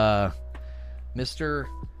to Mr.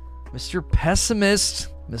 Pessimist,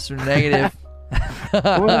 Mr. Negative.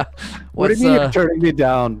 What do you mean you're turning me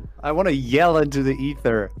down? I want to yell into the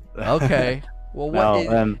ether. Okay.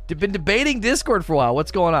 Well, been debating Discord for a while.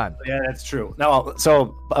 What's going on? Yeah, that's true. No,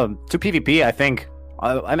 so to PvP, I think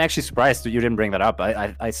I'm actually surprised that you didn't bring that up.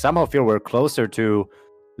 I somehow feel we're closer to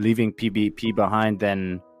leaving PvP behind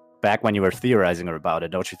than back when you were theorizing about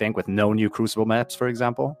it, don't you think? With no new Crucible maps, for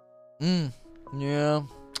example. Yeah.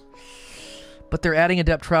 But they're adding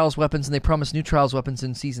Adept Trials weapons, and they promise new Trials weapons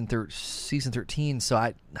in season 13. So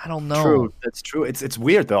I don't know. True, that's true. It's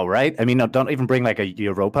weird though, right? I mean, don't even bring like a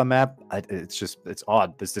Europa map. It's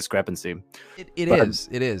odd, this discrepancy. It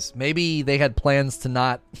is. Maybe they had plans to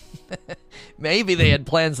not. Maybe they had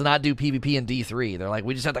plans to not do PvP in D3. They're like,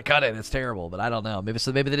 we just have to cut it. It's terrible. But I don't know. Maybe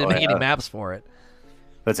they didn't make any maps for it.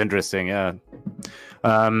 That's interesting. Yeah.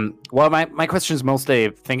 Well, my question is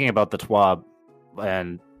mostly thinking about the TWAB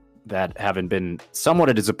and that haven't been somewhat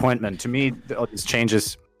a disappointment to me. All these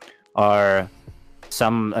changes are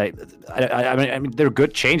some. I mean, they're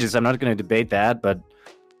good changes. I'm not going to debate that, but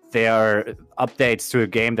they are updates to a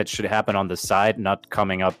game that should happen on the side, not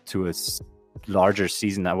coming up to a larger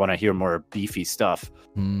season. I want to hear more beefy stuff.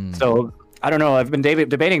 So I don't know. I've been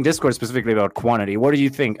debating Discord specifically about quantity. What do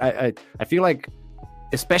you think? I feel like,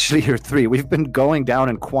 especially year 3, we've been going down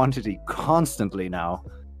in quantity constantly now.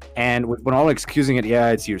 And we're all excusing it, yeah,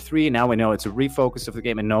 it's year 3. Now we know it's a refocus of the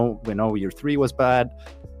game, and we know year 3 was bad.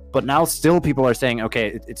 But now still people are saying,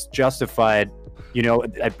 okay, it's justified. You know,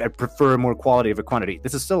 I prefer more quality over quantity.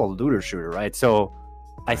 This is still a looter shooter, right? So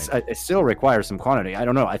I still require some quantity. I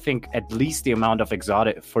don't know. I think at least the amount of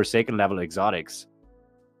Forsaken level exotics.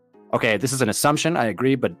 Okay, this is an assumption. I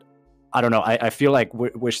agree, but I don't know. I feel like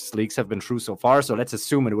Wish's leaks have been true so far. So let's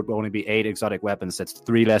assume it would only be 8 exotic weapons. That's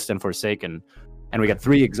 3 less than Forsaken. And we got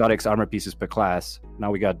 3 exotics armor pieces per class.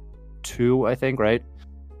 Now we got 2, I think, right?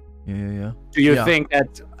 Yeah. Do you think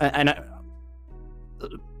that, and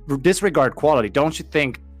disregard quality, don't you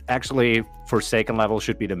think actually Forsaken level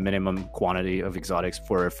should be the minimum quantity of exotics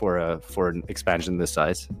for an expansion this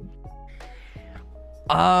size?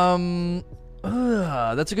 That's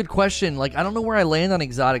a good question. Like, I don't know where I land on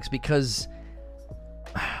exotics because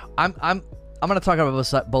I'm going to talk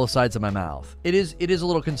about both sides of my mouth. It is a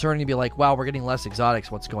little concerning to be like, wow, we're getting less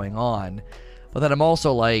exotics. What's going on? But then I'm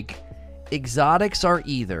also like, exotics are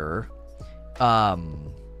either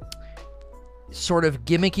sort of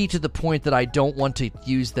gimmicky to the point that I don't want to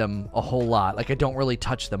use them a whole lot. Like, I don't really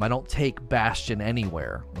touch them. I don't take Bastion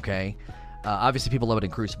anywhere, okay? Obviously, people love it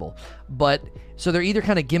in Crucible. But, so they're either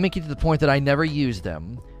kind of gimmicky to the point that I never use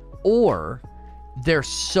them, or they're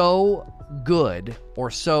so good or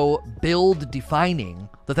so build defining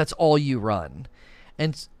that that's all you run.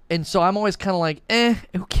 And so I'm always kind of like,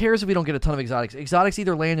 who cares if we don't get a ton of exotics? Exotics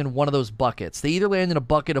either land in one of those buckets. They either land in a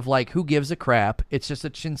bucket of like, who gives a crap? It's just a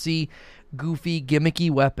chintzy, goofy, gimmicky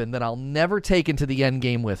weapon that I'll never take into the end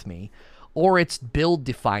game with me. Or it's build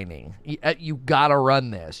defining. You gotta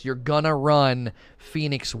run this. You're gonna run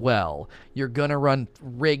Phoenix Well. You're gonna run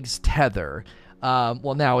Riggs Tether.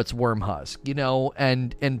 Well, now it's Wormhusk, you know,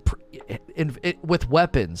 and with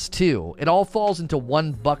weapons too. It all falls into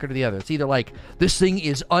one bucket or the other. It's either like, this thing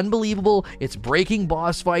is unbelievable, it's breaking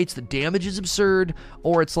boss fights, the damage is absurd,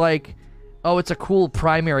 or it's like, oh, it's a cool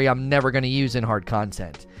primary I'm never going to use in hard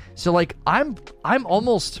content. So like, I'm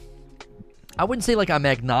almost, I wouldn't say like I'm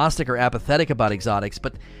agnostic or apathetic about exotics,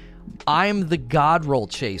 but I'm the god roll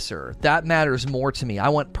chaser. That matters more to me. I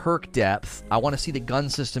want perk depth. I want to see the gun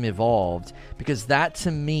system evolved, because that,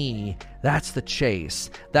 to me, that's the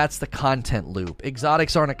chase. That's the content loop.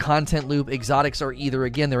 Exotics aren't a content loop. Exotics are either,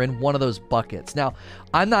 again, they're in one of those buckets. Now,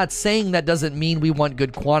 I'm not saying that doesn't mean we want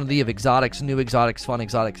good quantity of exotics, new exotics, fun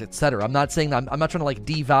exotics, etc. I'm not saying that. I'm not trying to like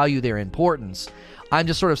devalue their importance. I'm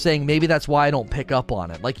just sort of saying maybe that's why I don't pick up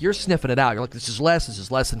on it. Like, you're sniffing it out. You're like, this is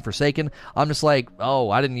less than Forsaken. I'm just like, oh,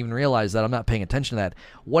 I didn't even realize that. I'm not paying attention to that.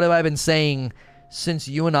 What have I been saying since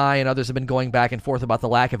you and I and others have been going back and forth about the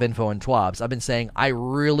lack of info in TWABs, I've been saying, I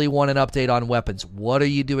really want an update on weapons. What are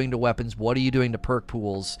you doing to weapons? What are you doing to perk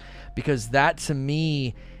pools? Because that, to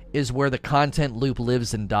me, is where the content loop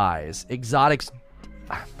lives and dies. Exotics...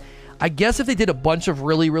 I guess if they did a bunch of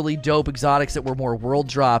really, really dope exotics that were more world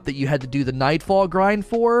drop that you had to do the Nightfall grind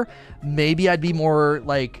for, maybe I'd be more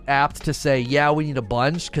like apt to say, yeah, we need a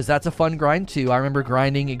bunch, because that's a fun grind too. I remember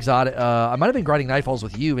grinding exotic. I might have been grinding Nightfalls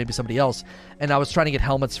with you, maybe somebody else, and I was trying to get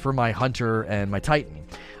helmets for my Hunter and my Titan.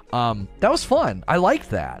 That was fun. I liked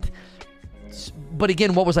that. But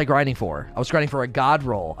again, what was I grinding for? I was grinding for a god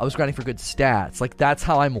roll. I was grinding for good stats. Like, that's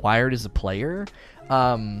how I'm wired as a player.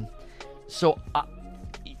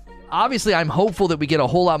 Obviously, I'm hopeful that we get a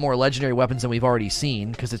whole lot more legendary weapons than we've already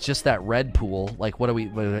seen, because it's just that red pool. Like, what are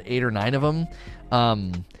 8 or 9 of them?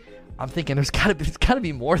 I'm thinking there's got to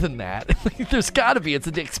be more than that. There's got to be. It's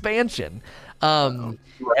an expansion.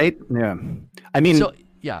 Right? Yeah. I mean... So,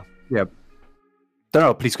 yeah. Yeah.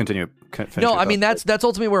 No, please continue. No, I mean, that's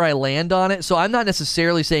ultimately where I land on it. So I'm not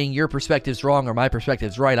necessarily saying your perspective's wrong or my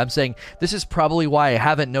perspective's right. I'm saying this is probably why I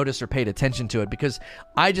haven't noticed or paid attention to it, because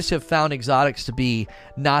I just have found exotics to be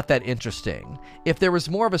not that interesting. If there was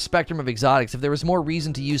more of a spectrum of exotics, if there was more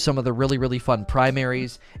reason to use some of the really, really fun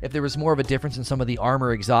primaries, if there was more of a difference in some of the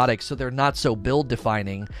armor exotics so they're not so build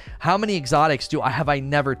defining, how many exotics have I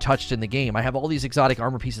never touched in the game? I have all these exotic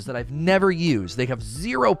armor pieces that I've never used. They have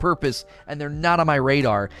zero purpose and they're not on my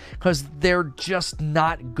radar because they're just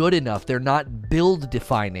not good enough. They're not build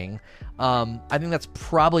defining. I think that's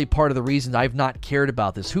probably part of the reason I've not cared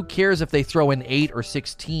about this. Who cares if they throw in 8 or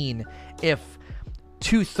 16 if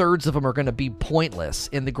 2/3 of them are going to be pointless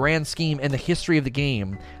in the grand scheme, in the history of the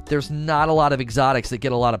game? There's not a lot of exotics that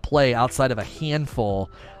get a lot of play outside of a handful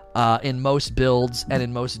in most builds and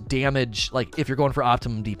in most damage, like if you're going for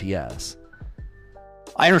optimum DPS.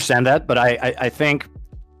 I understand that, but I think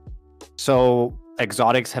so.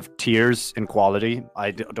 Exotics have tiers in quality.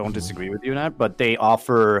 I don't disagree with you on that, but they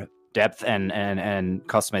offer depth and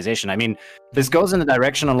customization. I mean, this goes in the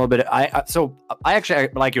direction a little bit. I actually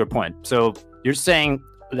like your point. So you're saying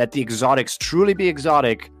let the exotics truly be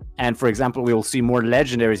exotic, and for example, we will see more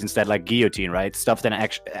legendaries instead, like Guillotine, right? Stuff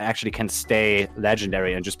that actually can stay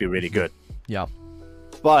legendary and just be really good. Yeah.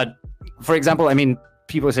 But for example, I mean,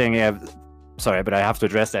 people are saying, yeah, sorry, but I have to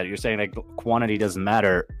address that. You're saying like quantity doesn't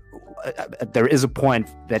matter. There is a point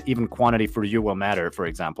that even quantity for you will matter, for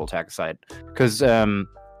example, attack side. Because, I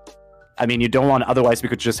mean, you don't want, otherwise we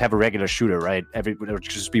could just have a regular shooter, right? There would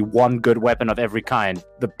just be one good weapon of every kind,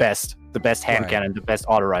 the best hand cannon, the best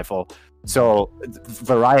auto rifle. So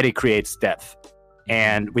variety creates depth.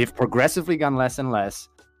 And we've progressively gone less and less.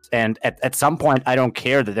 And at some point, I don't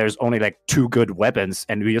care that there's only like 2 good weapons,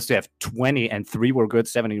 and we used to have 20 and 3 were good,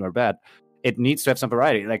 17 were bad. It needs to have some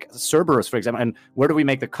variety, like Cerberus, for example. And where do we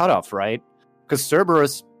make the cutoff, right? Because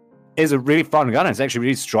Cerberus is a really fun gun. It's actually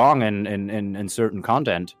really strong in certain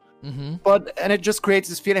content. Mm-hmm. And it just creates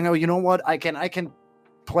this feeling, oh, you know what? I can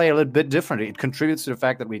play a little bit differently. It contributes to the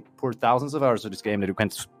fact that we poured thousands of hours to this game, that you can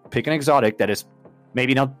pick an exotic that is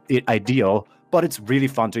maybe not ideal, but it's really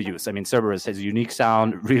fun to use. I mean, Cerberus has a unique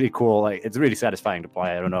sound, really cool. Like, it's really satisfying to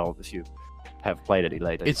play. I don't know if you have played it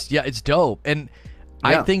lately. It's dope. And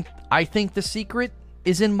yeah. I think the secret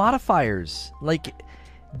is in modifiers. Like,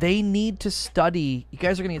 they need to study. You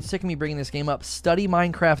guys are going to get sick of me bringing this game up. Study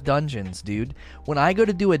Minecraft Dungeons, dude. When I go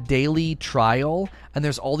to do a daily trial and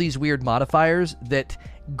there's all these weird modifiers that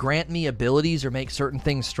grant me abilities or make certain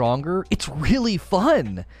things stronger, it's really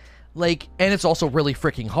fun. Like, and it's also really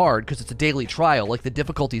freaking hard because it's a daily trial. Like, the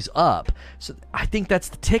difficulty's up. So I think that's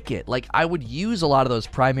the ticket. Like, I would use a lot of those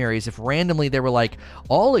primaries if randomly they were like,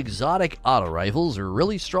 all exotic auto rifles are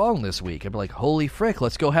really strong this week. I'd be like, holy frick,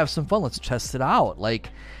 let's go have some fun. Let's test it out. Like,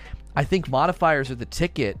 I think modifiers are the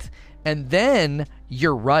ticket. And then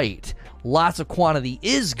you're right. Lots of quantity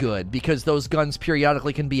is good because those guns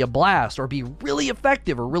periodically can be a blast or be really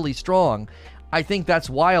effective or really strong. I think that's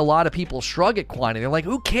why a lot of people shrug at quantity. They're like,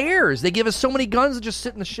 who cares? They give us so many guns that just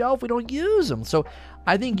sit in the shelf. We don't use them. So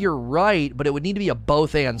I think you're right, but it would need to be a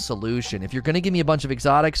both-and solution. If you're going to give me a bunch of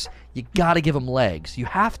exotics, you got to give them legs. You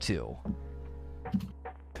have to.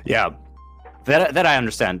 Yeah, that I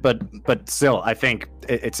understand. But still, I think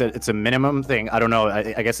it's a minimum thing. I don't know.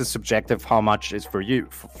 I guess it's subjective how much is for you,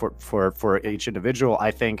 for each individual.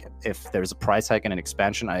 I think if there's a price hike and an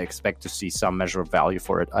expansion, I expect to see some measure of value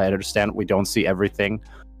for it. I understand we don't see everything,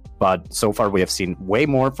 but so far we have seen way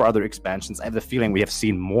more for other expansions. I have the feeling we have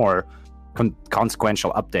seen more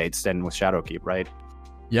consequential updates than with Shadowkeep, right?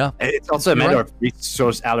 Yeah. It's also a matter of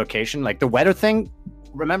resource allocation. Like the weather thing,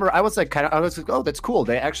 remember, I was like, oh, that's cool.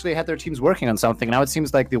 They actually had their teams working on something. Now it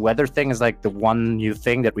seems like the weather thing is like the one new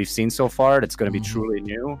thing that we've seen so far that's going to be truly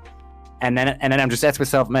new. And then I'm just asking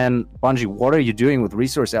myself, man, Bungie, what are you doing with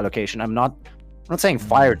resource allocation? I'm not saying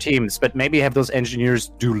fire teams, but maybe have those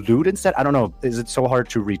engineers do loot instead. I don't know. Is it so hard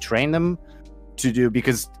to retrain them to do,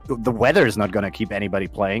 because the weather is not going to keep anybody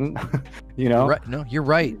playing, you know? Right. No, you're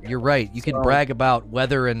right. You can brag about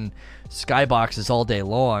weather and skyboxes all day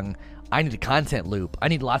long. I need a content loop. I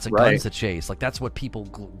need lots of guns to chase. Like, that's what people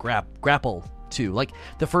grapple to. Like,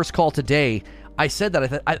 the first call today, I said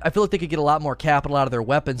that I feel like they could get a lot more capital out of their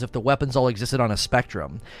weapons if the weapons all existed on a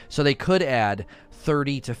spectrum. So they could add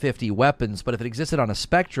 30 to 50 weapons, but if it existed on a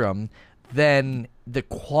spectrum, then the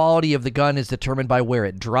quality of the gun is determined by where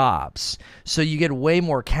it drops. So you get way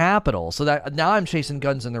more capital. So that now I'm chasing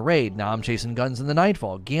guns in the Raid. Now I'm chasing guns in the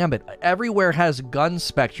Nightfall. Gambit. Everywhere has gun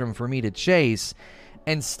spectrum for me to chase,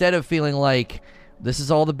 instead of feeling like this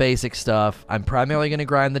is all the basic stuff. I'm primarily going to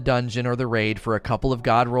grind the dungeon or the Raid for a couple of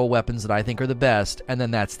god roll weapons that I think are the best, and then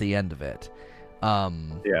that's the end of it.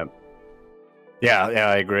 Yeah,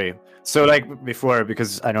 I agree. So, like before,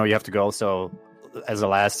 because I know you have to go, so as a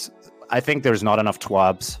last, I think there's not enough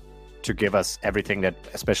TWABs to give us everything that,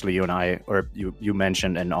 especially you and I, or you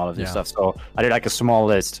mentioned, and all of this stuff. So I did like a small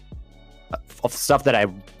list of stuff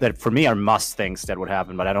that for me are must things that would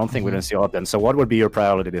happen, but I don't think we're going to see all of them. So what would be your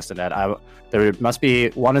priority list in that? There must be,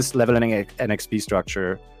 one is leveling and XP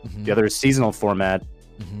structure, the other is seasonal format,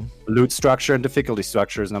 loot structure and difficulty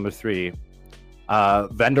structure is number 3,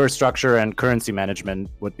 vendor structure and currency management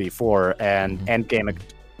would be 4, and end game,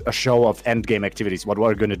 a show of end game activities, what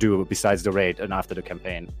we're going to do besides the Raid and after the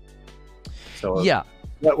campaign. So yeah.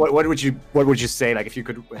 What would you say, like, if you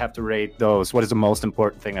could have to rate those, what is the most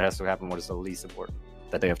important thing that has to happen? What is the least important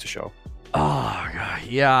that they have to show? Oh, God.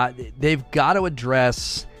 Yeah, they've got to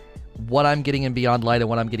address what I'm getting in Beyond Light and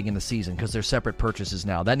what I'm getting in the season, because they're separate purchases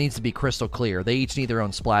now. That needs to be crystal clear. They each need their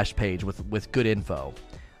own splash page with good info.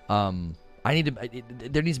 There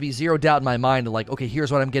needs to be zero doubt in my mind of, like, okay,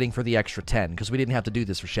 here's what I'm getting for the extra 10, because we didn't have to do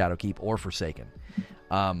this for Shadowkeep or Forsaken.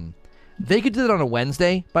 They could do it on a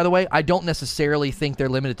Wednesday, by the way. I don't necessarily think they're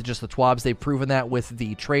limited to just the TWABs. They've proven that with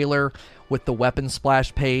the trailer, with the weapon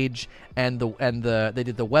splash page, and they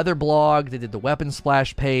did the weather blog, they did the weapon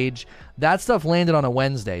splash page. That stuff landed on a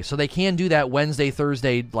Wednesday. So they can do that Wednesday,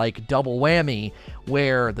 Thursday, like double whammy,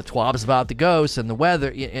 where the TWAB's about the ghosts and the weather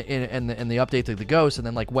and the update to the ghosts, and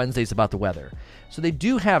then like Wednesday's about the weather. So they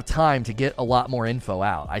do have time to get a lot more info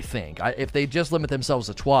out, I think. If they just limit themselves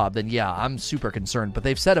to TWAB, then yeah, I'm super concerned. But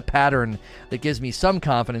they've set a pattern that gives me some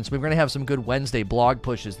confidence. We're going to have some good Wednesday blog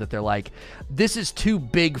pushes that they're like, this is too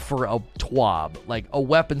big for a TWAB. Like, a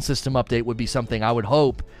weapon system update would be something I would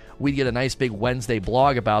hope we'd get a nice big Wednesday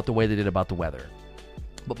blog about, the way they did about the weather.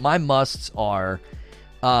 But my musts are,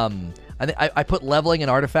 I put leveling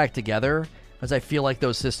and artifact together, because I feel like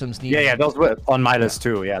those systems need... Yeah, those were on my list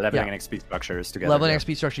too. Yeah, leveling and XP structures together. Leveling and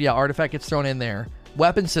XP structure, yeah, artifact gets thrown in there.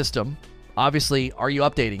 Weapon system, obviously, are you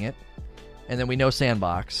updating it? And then we know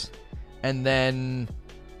sandbox. And then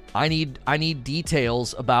I need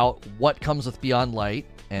details about what comes with Beyond Light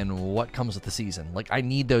and what comes with the season. Like, I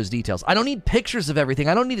need those details. I don't need pictures of everything.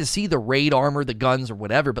 I don't need to see the Raid armor, the guns, or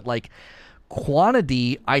whatever, but like,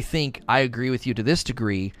 quantity, I think I agree with you to this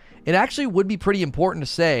degree. It actually would be pretty important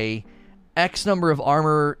to say X number of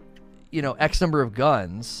armor, X number of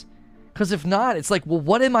guns. Because if not, it's like, well,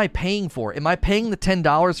 what am I paying for? Am I paying the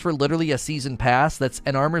 $10 for literally a season pass that's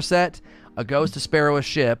an armor set, a ghost, a sparrow, a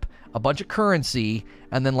ship, a bunch of currency,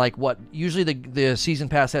 and then like what? Usually the season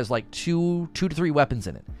pass has like two to 3 weapons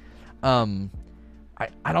in it.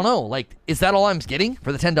 I don't know. Like, is that all I'm getting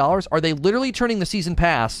for the $10? Are they literally turning the season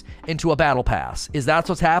pass into a battle pass? Is that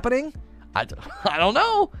what's happening? I don't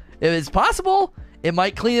know. It's possible. It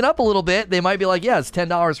might clean it up a little bit. They might be like, yeah, it's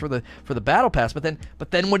 $10 for the battle pass. But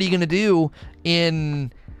then what are you gonna do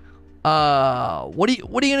in what are you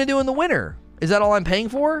gonna do in the winter? Is that all I'm paying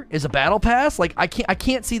for? Is a battle pass? Like, I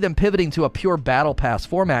can't see them pivoting to a pure battle pass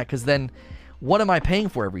format, because then what am I paying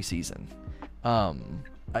for every season?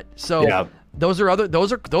 Those are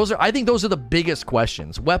I think those are the biggest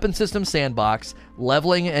questions. Weapon system, sandbox,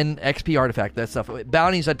 leveling and XP artifact, that stuff.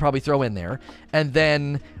 Bounties I'd probably throw in there. And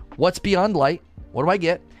then what's Beyond Light? What do I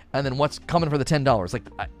get? And then what's coming for the $10? Like,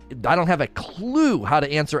 I don't have a clue how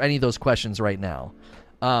to answer any of those questions right now.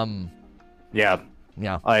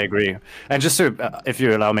 Yeah, I agree. And just to, if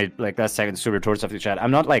you allow me, like, that second super towards stuff to chat,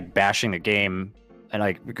 I'm not like bashing the game, and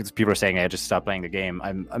like, because people are saying, "Hey, just stop playing the game."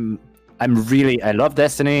 I love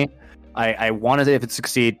Destiny. I wanted it to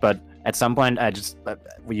succeed, but at some point,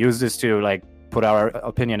 we use this to like put our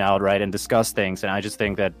opinion out, right, and discuss things. And I just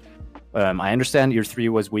think that I understand year 3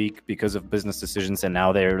 was weak because of business decisions, and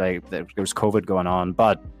now there's COVID going on,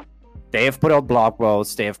 but they have put out blog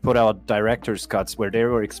posts, they have put out director's cuts where they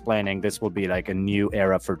were explaining this will be like a new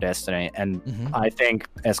era for Destiny. And I think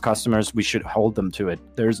as customers, we should hold them to it.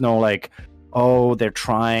 There's no like, oh, they're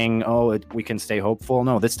trying, we can stay hopeful.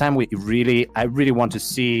 No, this time I really want to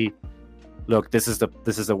see, look, this is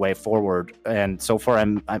the way forward. And so far,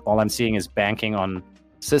 all I'm seeing is banking on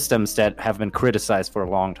systems that have been criticized for a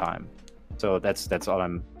long time. So that's all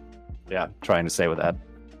I'm trying to say with that.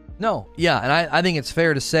 No, yeah, and I think it's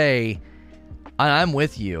fair to say, I'm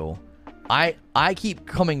with you. I keep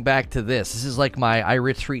coming back to this. This is like I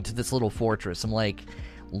retreat to this little fortress. I'm like,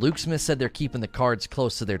 Luke Smith said they're keeping the cards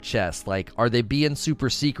close to their chest. Like, are they being super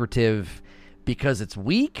secretive because it's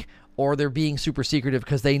weak, or they're being super secretive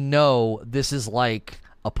because they know this is like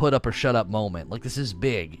a put up or shut up moment? Like, this is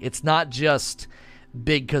big. It's not just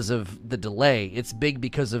big because of the delay. It's big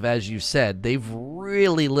because of, as you said, they've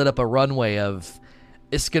really lit up a runway of,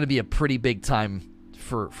 it's going to be a pretty big time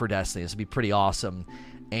for Destiny. This will be pretty awesome.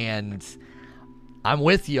 And I'm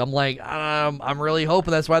with you. I'm like, I'm really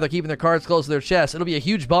hoping that's why they're keeping their cards close to their chest. It'll be a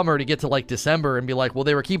huge bummer to get to like December and be like, well,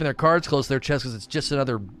 they were keeping their cards close to their chest because it's just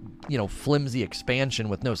another, flimsy expansion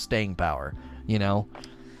with no staying power,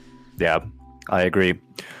 Yeah, I agree.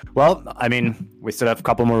 Well, I mean, we still have a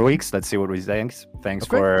couple more weeks. Let's see what we think. Thanks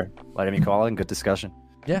for letting me call in. Good discussion.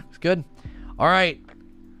 Yeah, it's good. All right.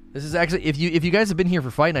 This is actually, if you guys have been here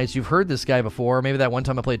for Fight Nights, you've heard this guy before. Maybe that one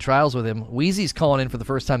time I played Trials with him. Wheezy's calling in for the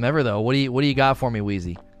first time ever, though. What do you got for me,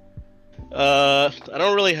 Wheezy? I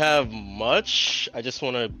don't really have much. I just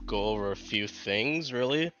want to go over a few things,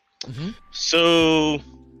 really. So,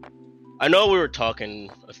 I know we were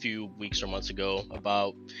talking a few weeks or months ago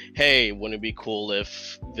about, hey, wouldn't it be cool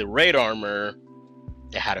if the raid armor,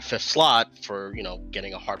 it had a 5th slot for,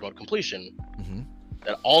 getting a hard mode completion.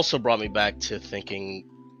 That also brought me back to thinking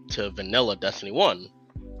to vanilla Destiny 1.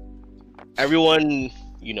 Everyone,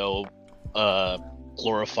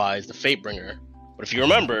 glorifies the Fatebringer. But if you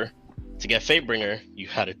remember, to get Fatebringer, you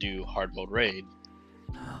had to do hard mode raid.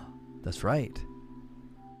 That's right.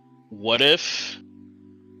 What if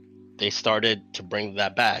they started to bring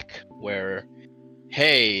that back, where,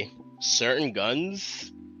 hey, certain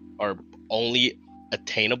guns are only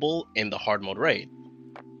attainable in the hard mode raid?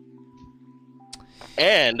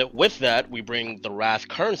 And with that, we bring the Wrath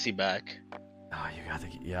currency back. Oh, you got to,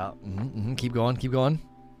 yeah. Keep going.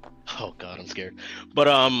 Oh God, I'm scared. But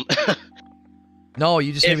no,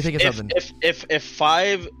 you just made me think of something. If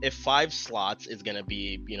five slots is gonna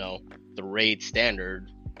be, the raid standard,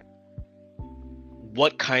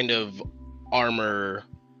 what kind of armor?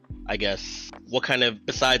 I guess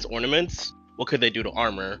besides ornaments, what could they do to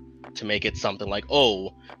armor to make it something like,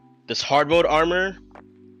 oh, this hard mode armor,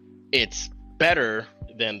 it's better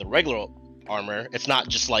than the regular armor. It's not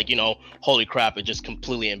just like, holy crap, it just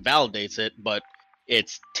completely invalidates it, but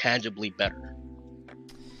it's tangibly better.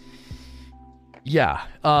 Yeah.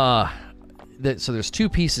 So there's 2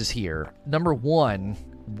 pieces here. Number 1,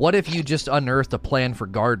 what if you just unearthed a plan for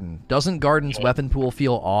Garden? Doesn't Garden's weapon pool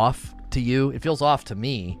feel off to you? It feels off to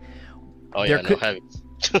me. Oh yeah, no heavies.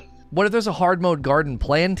 What if there's a hard mode Garden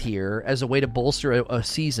planned here as a way to bolster a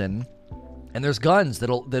season? And there's guns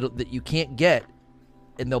that you can't get,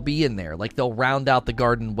 and they'll be in there. Like, they'll round out the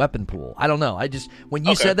Garden weapon pool. I don't know. When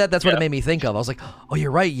you said that, that's what it made me think of. I was like, oh,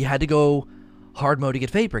 you're right. You had to go hard mode to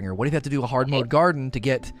get Fatebringer. What if you have to do a hard mode Garden to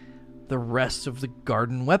get the rest of the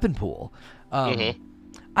Garden weapon pool? I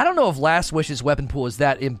don't know if Last Wish's weapon pool is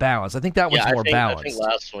that imbalanced. I think that one's more balanced. I think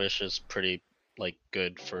Last Wish is pretty,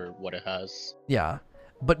 good for what it has. Yeah.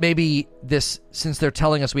 But maybe since they're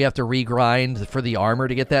telling us we have to regrind for the armor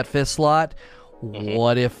to get that 5th slot,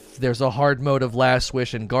 what if there's a hard mode of Last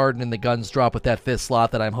Wish and Garden and the guns drop with that 5th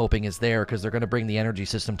slot that I'm hoping is there because they're going to bring the energy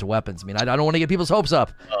system to weapons? I mean, I don't want to get people's hopes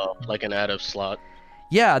up. Oh, like an add-up slot.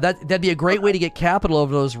 Yeah, that'd be a great way to get capital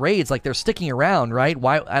over those raids. Like, they're sticking around, right?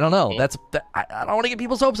 Why? I don't know. I don't want to get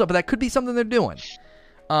people's hopes up, but that could be something they're doing.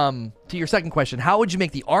 To your second question, how would you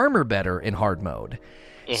make the armor better in hard mode?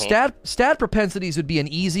 Stat propensities would be an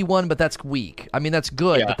easy one, but that's weak. I mean, that's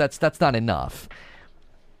good, but that's not enough.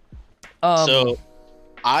 So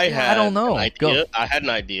I don't know. An idea. Go. I had an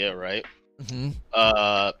idea, right?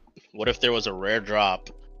 What if there was a rare drop,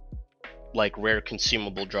 like rare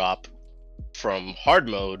consumable drop from hard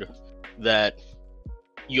mode, that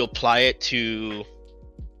you apply it to,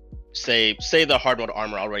 say the hard mode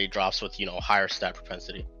armor already drops with, higher stat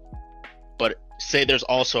propensity, but say there's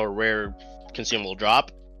also a rare consumable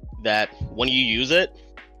drop that when you use it,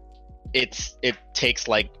 it takes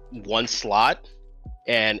like 1 slot,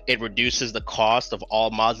 and it reduces the cost of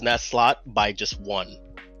all mods in that slot by just 1.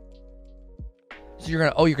 So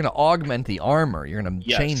you're gonna augment the armor. You're gonna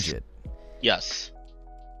change it. Yes.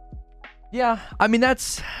 Yeah, I mean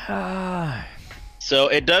that's. So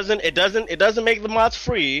it doesn't make the mods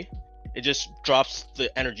free. It just drops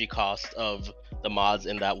the energy cost of the mods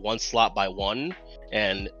in that one slot by one,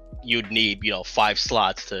 and you'd need 5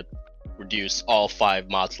 slots to reduce all 5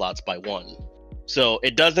 mod slots by one. So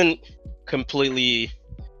it doesn't completely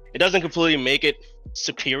make it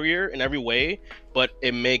superior in every way, but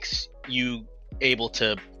it makes you able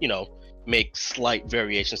to make slight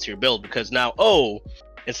variations to your build, because now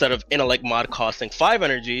instead of intellect mod costing 5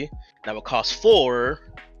 energy, now it costs 4.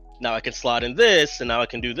 Now I can slot in this, and now I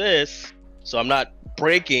can do this. So I'm not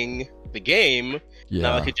breaking the game. Yeah.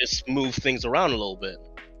 Now I could just move things around a little bit.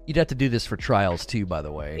 You'd have to do this for trials too, by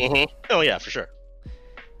the way. Mm-hmm. Oh yeah, for sure.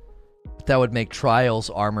 That would make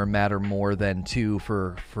trials armor matter more than 2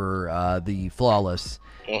 for the flawless.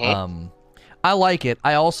 Mm-hmm. I like it.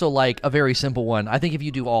 I also like a very simple one. I think if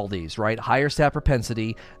you do all these, right? Higher stat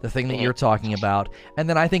propensity, the thing that you're talking about, and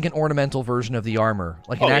then I think an ornamental version of the armor,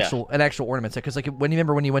 like an actual ornament set. Because like when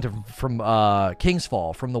you went from King's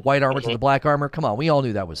Fall, from the white armor to the black armor, come on, we all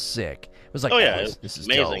knew that was sick. It was like, this is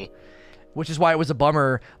amazing. dope. Which is why it was a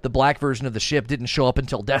bummer the black version of the ship didn't show up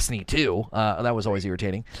until Destiny 2. That was always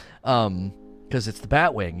irritating. Because it's the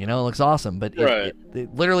Batwing, it looks awesome. But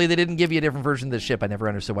literally, they didn't give you a different version of the ship. I never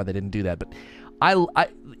understood why they didn't do that. But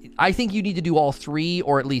I think you need to do all 3,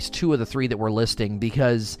 or at least 2 of the 3 that we're listing,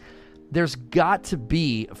 because there's got to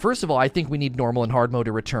be. First of all, I think we need normal and hard mode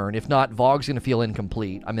to return. If not, VoG's going to feel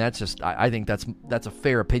incomplete. I mean, that's just. I think that's a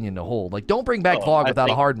fair opinion to hold. Like, don't bring back VoG without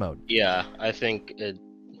a hard mode. Yeah, I think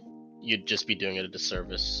you'd just be doing it a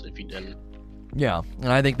disservice if you didn't. Yeah,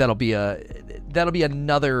 and I think that'll be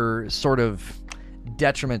another sort of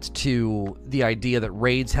detriment to the idea that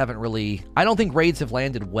raids haven't really. I don't think raids have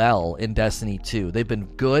landed well in Destiny 2. They've been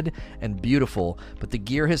good and beautiful, but the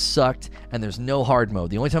gear has sucked, and there's no hard mode.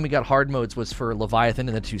 The only time we got hard modes was for Leviathan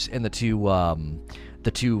and the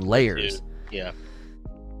two layers. Yeah.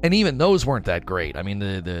 And even those weren't that great. I mean,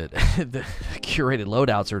 the curated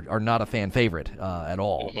loadouts are not a fan favorite at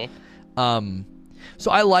all. Mm-hmm.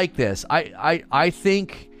 So I like this. I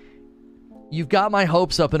think you've got my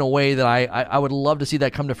hopes up in a way that I would love to see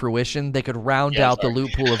that come to fruition. They could round out the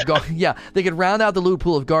loot pool of Garden. Yeah, they could round out the loot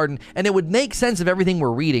pool of Garden, and it would make sense of everything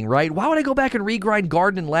we're reading, right? Why would I go back and regrind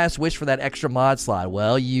Garden and Last Wish for that extra mod slot?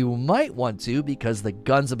 Well, you might want to, because the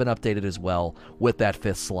guns have been updated as well with that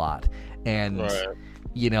 5th slot. And,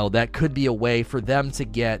 that could be a way for them to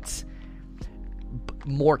get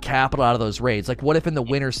more capital out of those raids. Like, what if in the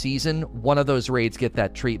winter season one of those raids get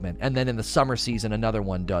that treatment, and then in the summer season another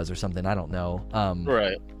one does, or something? I don't know.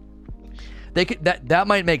 They could that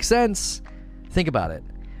might make sense. Think about it.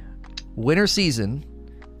 Winter season,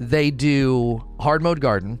 they do hard mode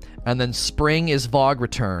Garden, and then spring is VoG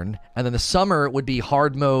return, and then the summer would be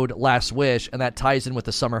hard mode Last Wish, and that ties in with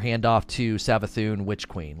the summer handoff to Savathun Witch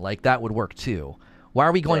Queen. Like, that would work too. Why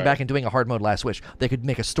are we going back and doing a hard mode Last Wish? They could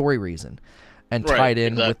make a story reason and tie it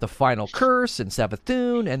in with the final curse and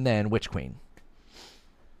Savathun and then Witch Queen.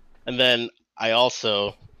 And then I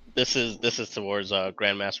also, this is towards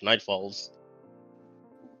Grandmaster Nightfalls.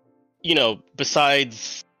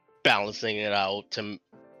 Besides balancing it out to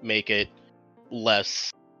make it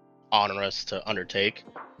less onerous to undertake,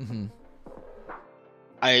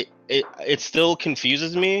 it still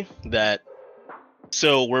confuses me that.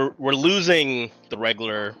 So we're losing the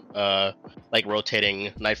regular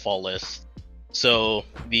rotating Nightfall list. So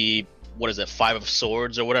the 5 of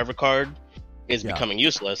Swords or whatever card is becoming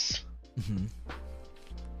useless.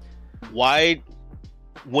 Why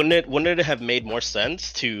wouldn't it have made more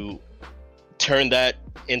sense to turn that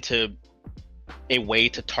into a way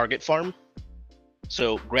to target farm?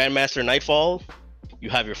 So Grandmaster Nightfall, you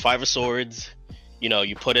have your 5 of Swords,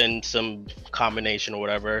 you put in some combination or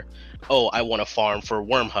whatever. Oh, I want to farm for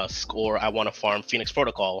Wormhusk, or I want to farm Phoenix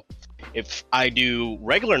Protocol. If I do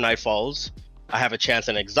regular Nightfalls, I have a chance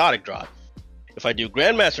at an exotic drop. If I do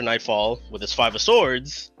Grandmaster Nightfall with his 5 of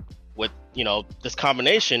Swords, with this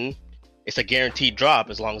combination, it's a guaranteed drop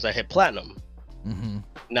as long as I hit platinum.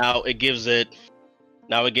 Now it gives it.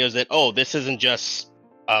 Oh, this isn't just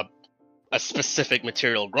a specific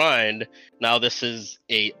material grind. Now this is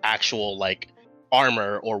a actual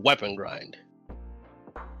armor or weapon grind.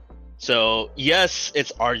 So yes,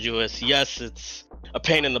 it's arduous. Yes, it's a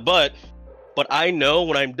pain in the butt. But I know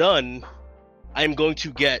when I'm done, I'm going to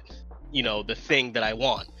get, the thing that I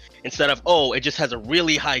want. Instead of, it just has a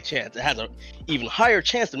really high chance. It has an even higher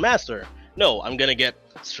chance than Master. No, I'm going to get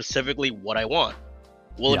specifically what I want.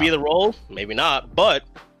 Will it be the roll? Maybe not, but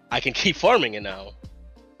I can keep farming it now.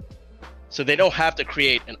 So they don't have to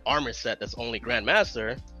create an armor set that's only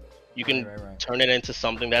Grandmaster. You can turn it into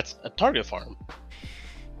something that's a target farm.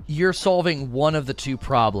 You're solving one of the two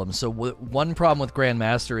problems. So one problem with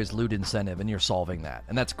Grandmaster is loot incentive, and you're solving that.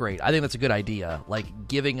 And that's great. I think that's a good idea. Like,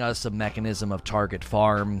 giving us a mechanism of target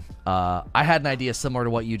farm. I had an idea similar to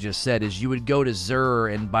what you just said, is you would go to Zur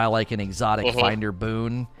and buy, like, an exotic finder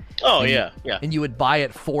boon. Oh, and yeah. And you would buy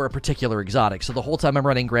it for a particular exotic. So the whole time I'm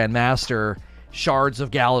running Grandmaster, Shards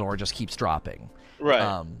of Galador just keeps dropping.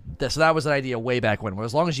 Right. So that was an idea way back when. Where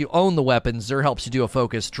as long as you own the weapon, Zur helps you do a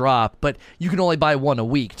focused drop, but you can only buy one a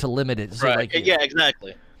week to limit it. So right. like, yeah,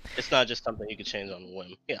 exactly. It's not just something you can change on a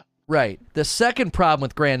whim. Yeah. Right. The second problem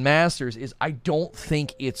with Grandmasters is I don't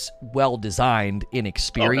think it's well designed in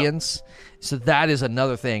experience. So that is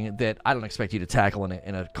another thing that I don't expect you to tackle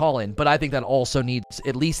in a call-in, but I think that also needs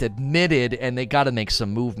at least admitted, and they got to make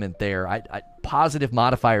some movement there. Positive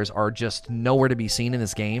modifiers are just nowhere to be seen in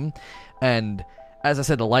this game, and as I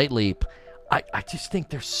said to Light Leap, I just think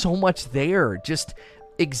there's so much there. Just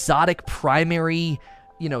exotic primary,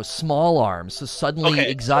 small arms. So suddenly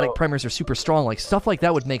exotic primaries are super strong. Like, stuff like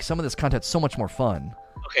that would make some of this content so much more fun.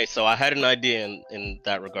 Okay, so I had an idea in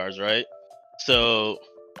that regards, right? So,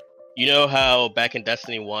 you know how back in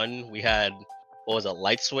Destiny 1, we had,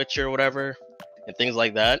 Light Switch or whatever, and things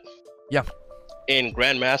like that? Yeah. In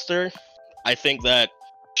Grandmaster, I think that,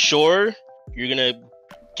 sure, you're going to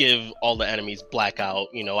give all the enemies blackout.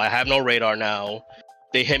 I have no radar now.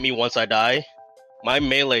 They hit me once I die. My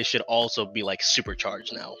melee should also be like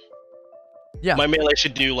supercharged now. Yeah. My melee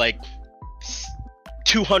should do like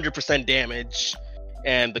 200% damage,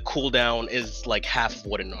 and the cooldown is like half of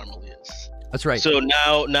what it normally is. That's right. So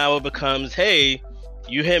now it becomes, hey,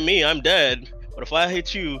 you hit me, I'm dead. But if I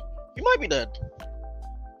hit you, you might be dead.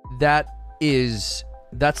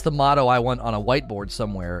 That's the motto I want on a whiteboard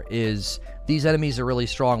somewhere, is these enemies are really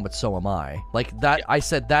strong, but so am I. Like that, yeah. I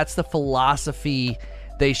said that's the philosophy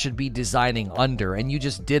they should be designing under, and you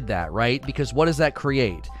just did that, right? Because what does that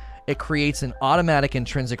create? It creates an automatic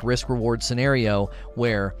intrinsic risk-reward scenario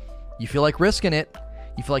where you feel like risking it,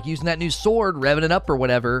 you feel like using that new sword, revving it up or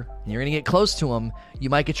whatever, and you're going to get close to him. You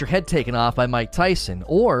might get your head taken off by Mike Tyson,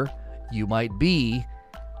 or you might be,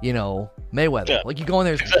 Mayweather. Yeah. Like, you go in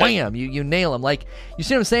there, wham, you nail him. Like, you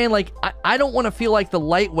see what I'm saying? Like, I don't want to feel like the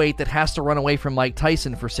lightweight that has to run away from Mike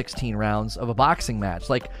Tyson for 16 rounds of a boxing match.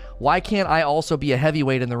 Like, why can't I also be a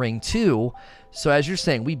heavyweight in the ring too? So as you're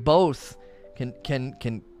saying, we both can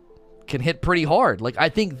hit pretty hard. Like, I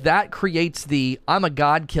think that creates I'm a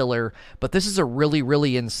god killer, but this is a really,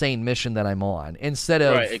 really insane mission that I'm on. Instead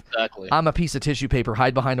of, right, exactly. I'm a piece of tissue paper,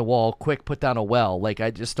 hide behind a wall, quick, put down a well. Like,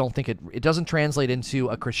 I just don't think it doesn't translate into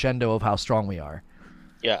a crescendo of how strong we are.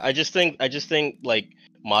 Yeah, I just think like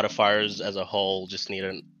modifiers as a whole just need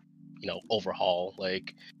an overhaul.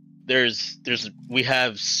 Like, we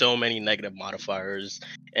have so many negative modifiers,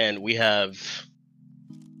 and we have,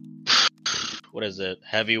 what is it?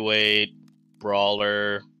 Heavyweight,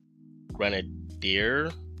 brawler,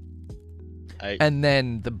 grenadier. And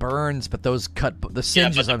then the burns, but those the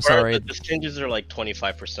singes. Yeah, I'm sorry, the singes are like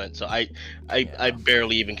 25%. So I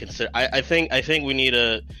barely even consider. I think we need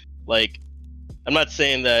a, like. I'm not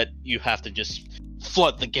saying that you have to just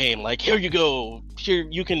flood the game. Like, here you go. Here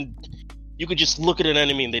you could just look at an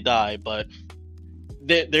enemy and they die. But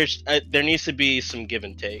there needs to be some give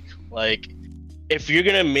and take. Like, if you're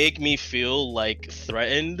gonna make me feel like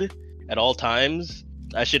threatened at all times,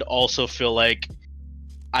 I should also feel like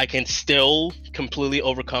I can still completely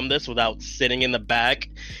overcome this without sitting in the back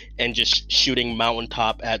and just shooting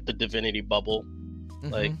mountaintop at the divinity bubble. Mm-hmm.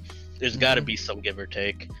 Like, there's got to be some give or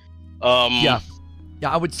take. Yeah,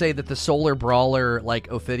 I would say that the Solar Brawler, like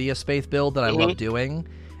Ophidius Faith build that I love doing,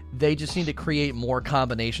 they just need to create more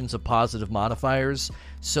combinations of positive modifiers,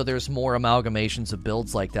 so there's more amalgamations of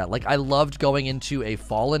builds like that. Like, I loved going into a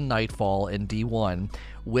Fallen Nightfall in D1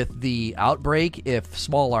 with the Outbreak if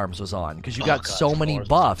Small Arms was on, because you got so many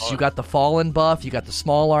buffs. You got the Fallen buff, you got the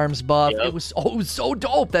Small Arms buff. Yep. It was so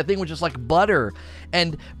dope. That thing was just like butter.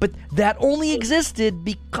 But that only existed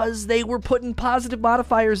because they were putting positive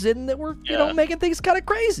modifiers in that were, making things kind of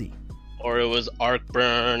crazy. Or it was Arc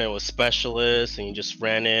Burn, it was Specialist, and you just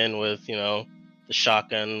ran in with, the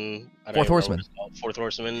shotgun. Fourth Horseman. Fourth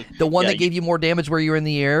Horseman. The one that gave you more damage where you were in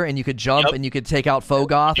the air, and you could jump, and you could take out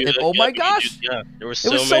Fogoth. And, oh my gosh! There were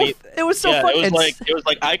so many. It was so fun. It was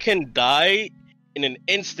like I can die in an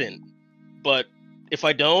instant, but if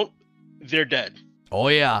I don't, they're dead. Oh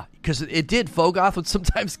yeah, because it did. Fogoth would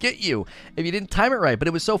sometimes get you if you didn't time it right, but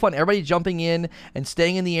it was so fun. Everybody jumping in and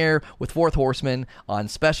staying in the air with Fourth Horseman on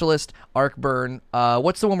Specialist, Arc Burn.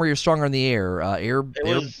 What's the one where you're stronger in the air?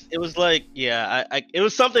 It was like, yeah, it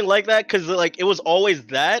was something like that, because like it was always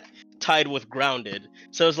that tied with grounded.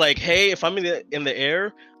 So it's like, hey, if I'm in the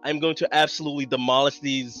air, I'm going to absolutely demolish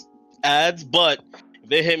these ads, but if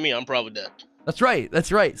they hit me, I'm probably dead. That's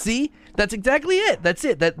right. See? That's exactly it. That's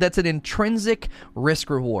it. That's an intrinsic risk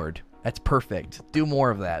reward. That's perfect. Do more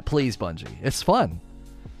of that, please, Bungie. It's fun.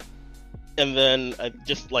 And then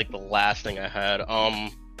just like the last thing I had,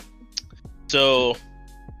 so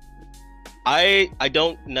I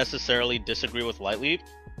don't necessarily disagree with Lightleap.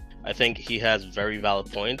 I think he has very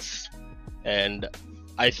valid points, and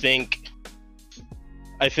I think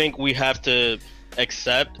we have to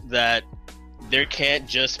accept that there can't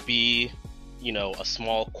just be, a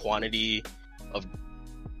small quantity of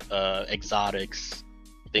exotics,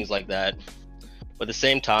 things like that. But at the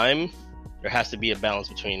same time, there has to be a balance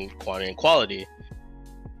between quantity and quality.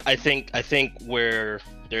 I think where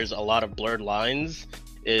there's a lot of blurred lines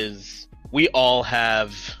is we all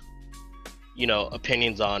have,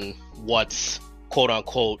 opinions on what's quote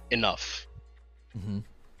unquote enough. Mm-hmm.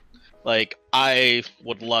 Like, I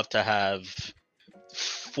would love to have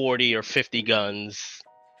 40 or 50 guns,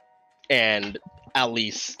 and at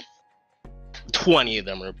least 20 of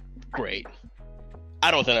them are great.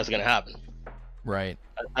 I don't think that's going to happen. Right.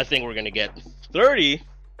 I think we're going to get 30,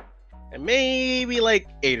 and maybe like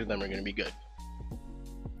 8 of them are going to be good.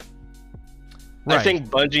 Right. I think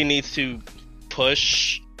Bungie needs to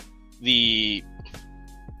push the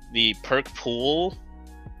perk pool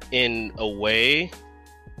in a way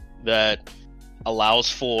that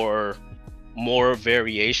allows for more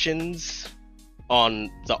variations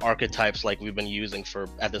on the archetypes like we've been using for,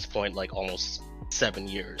 at this point, like almost 7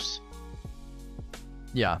 years.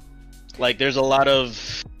 Yeah. Like there's a lot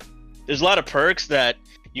of perks that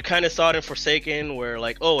you kind of saw it in Forsaken, where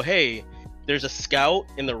like, oh hey, there's a scout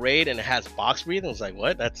in the raid and it has box breathing. It's like,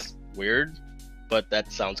 what? That's weird, but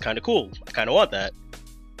that sounds kind of cool. I kind of want that.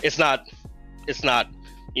 It's not,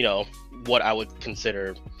 what I would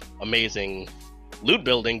consider amazing loot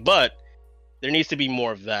building, but there needs to be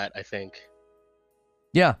more of that, I think.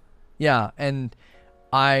 Yeah, and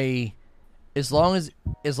as long as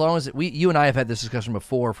you and I have had this discussion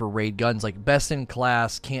before for raid guns, like best in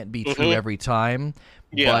class can't be true every time,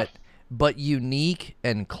 but unique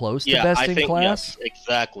and close to best in class. Yes,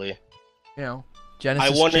 exactly.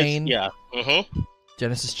 Genesis Chain. Yeah.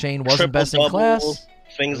 Genesis Chain wasn't Triple best in class.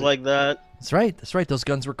 Things like that. That's right. Those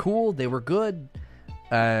guns were cool. They were good,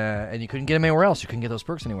 and you couldn't get them anywhere else. You couldn't get those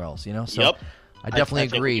perks anywhere else. So yep. I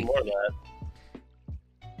definitely agree.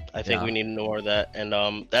 I think we need more of that, and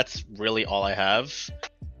that's really all I have.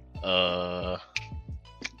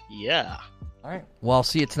 Yeah. All right. Well, I'll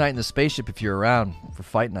see you tonight in the spaceship if you're around for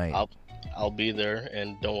fight night. I'll be there,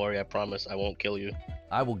 and don't worry, I promise I won't kill you.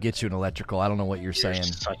 I will get you an electrical. I don't know what you're saying.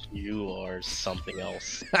 You are something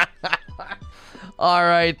else. All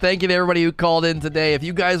right. Thank you to everybody who called in today. If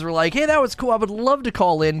you guys were like, hey, that was cool, I would love to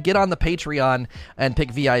call in, get on the Patreon and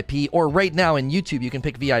pick VIP. Or right now in YouTube, you can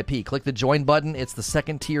pick VIP. Click the join button. It's the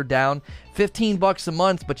second tier down. $15 a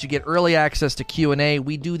month, but you get early access to Q&A.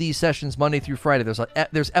 We do these sessions Monday through Friday.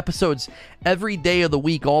 There's episodes every day of the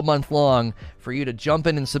week, all month long, for you to jump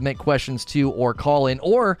in and submit questions to or call in.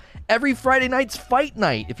 Or every Friday night's fight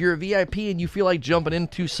night. If you're a VIP and you feel like jumping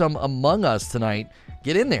into some Among Us tonight,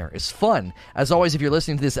 get in there. It's fun. As always, if you're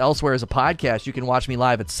listening to this elsewhere as a podcast, you can watch me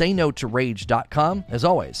live at saynotorage.com. As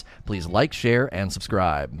always, please like, share, and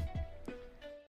subscribe.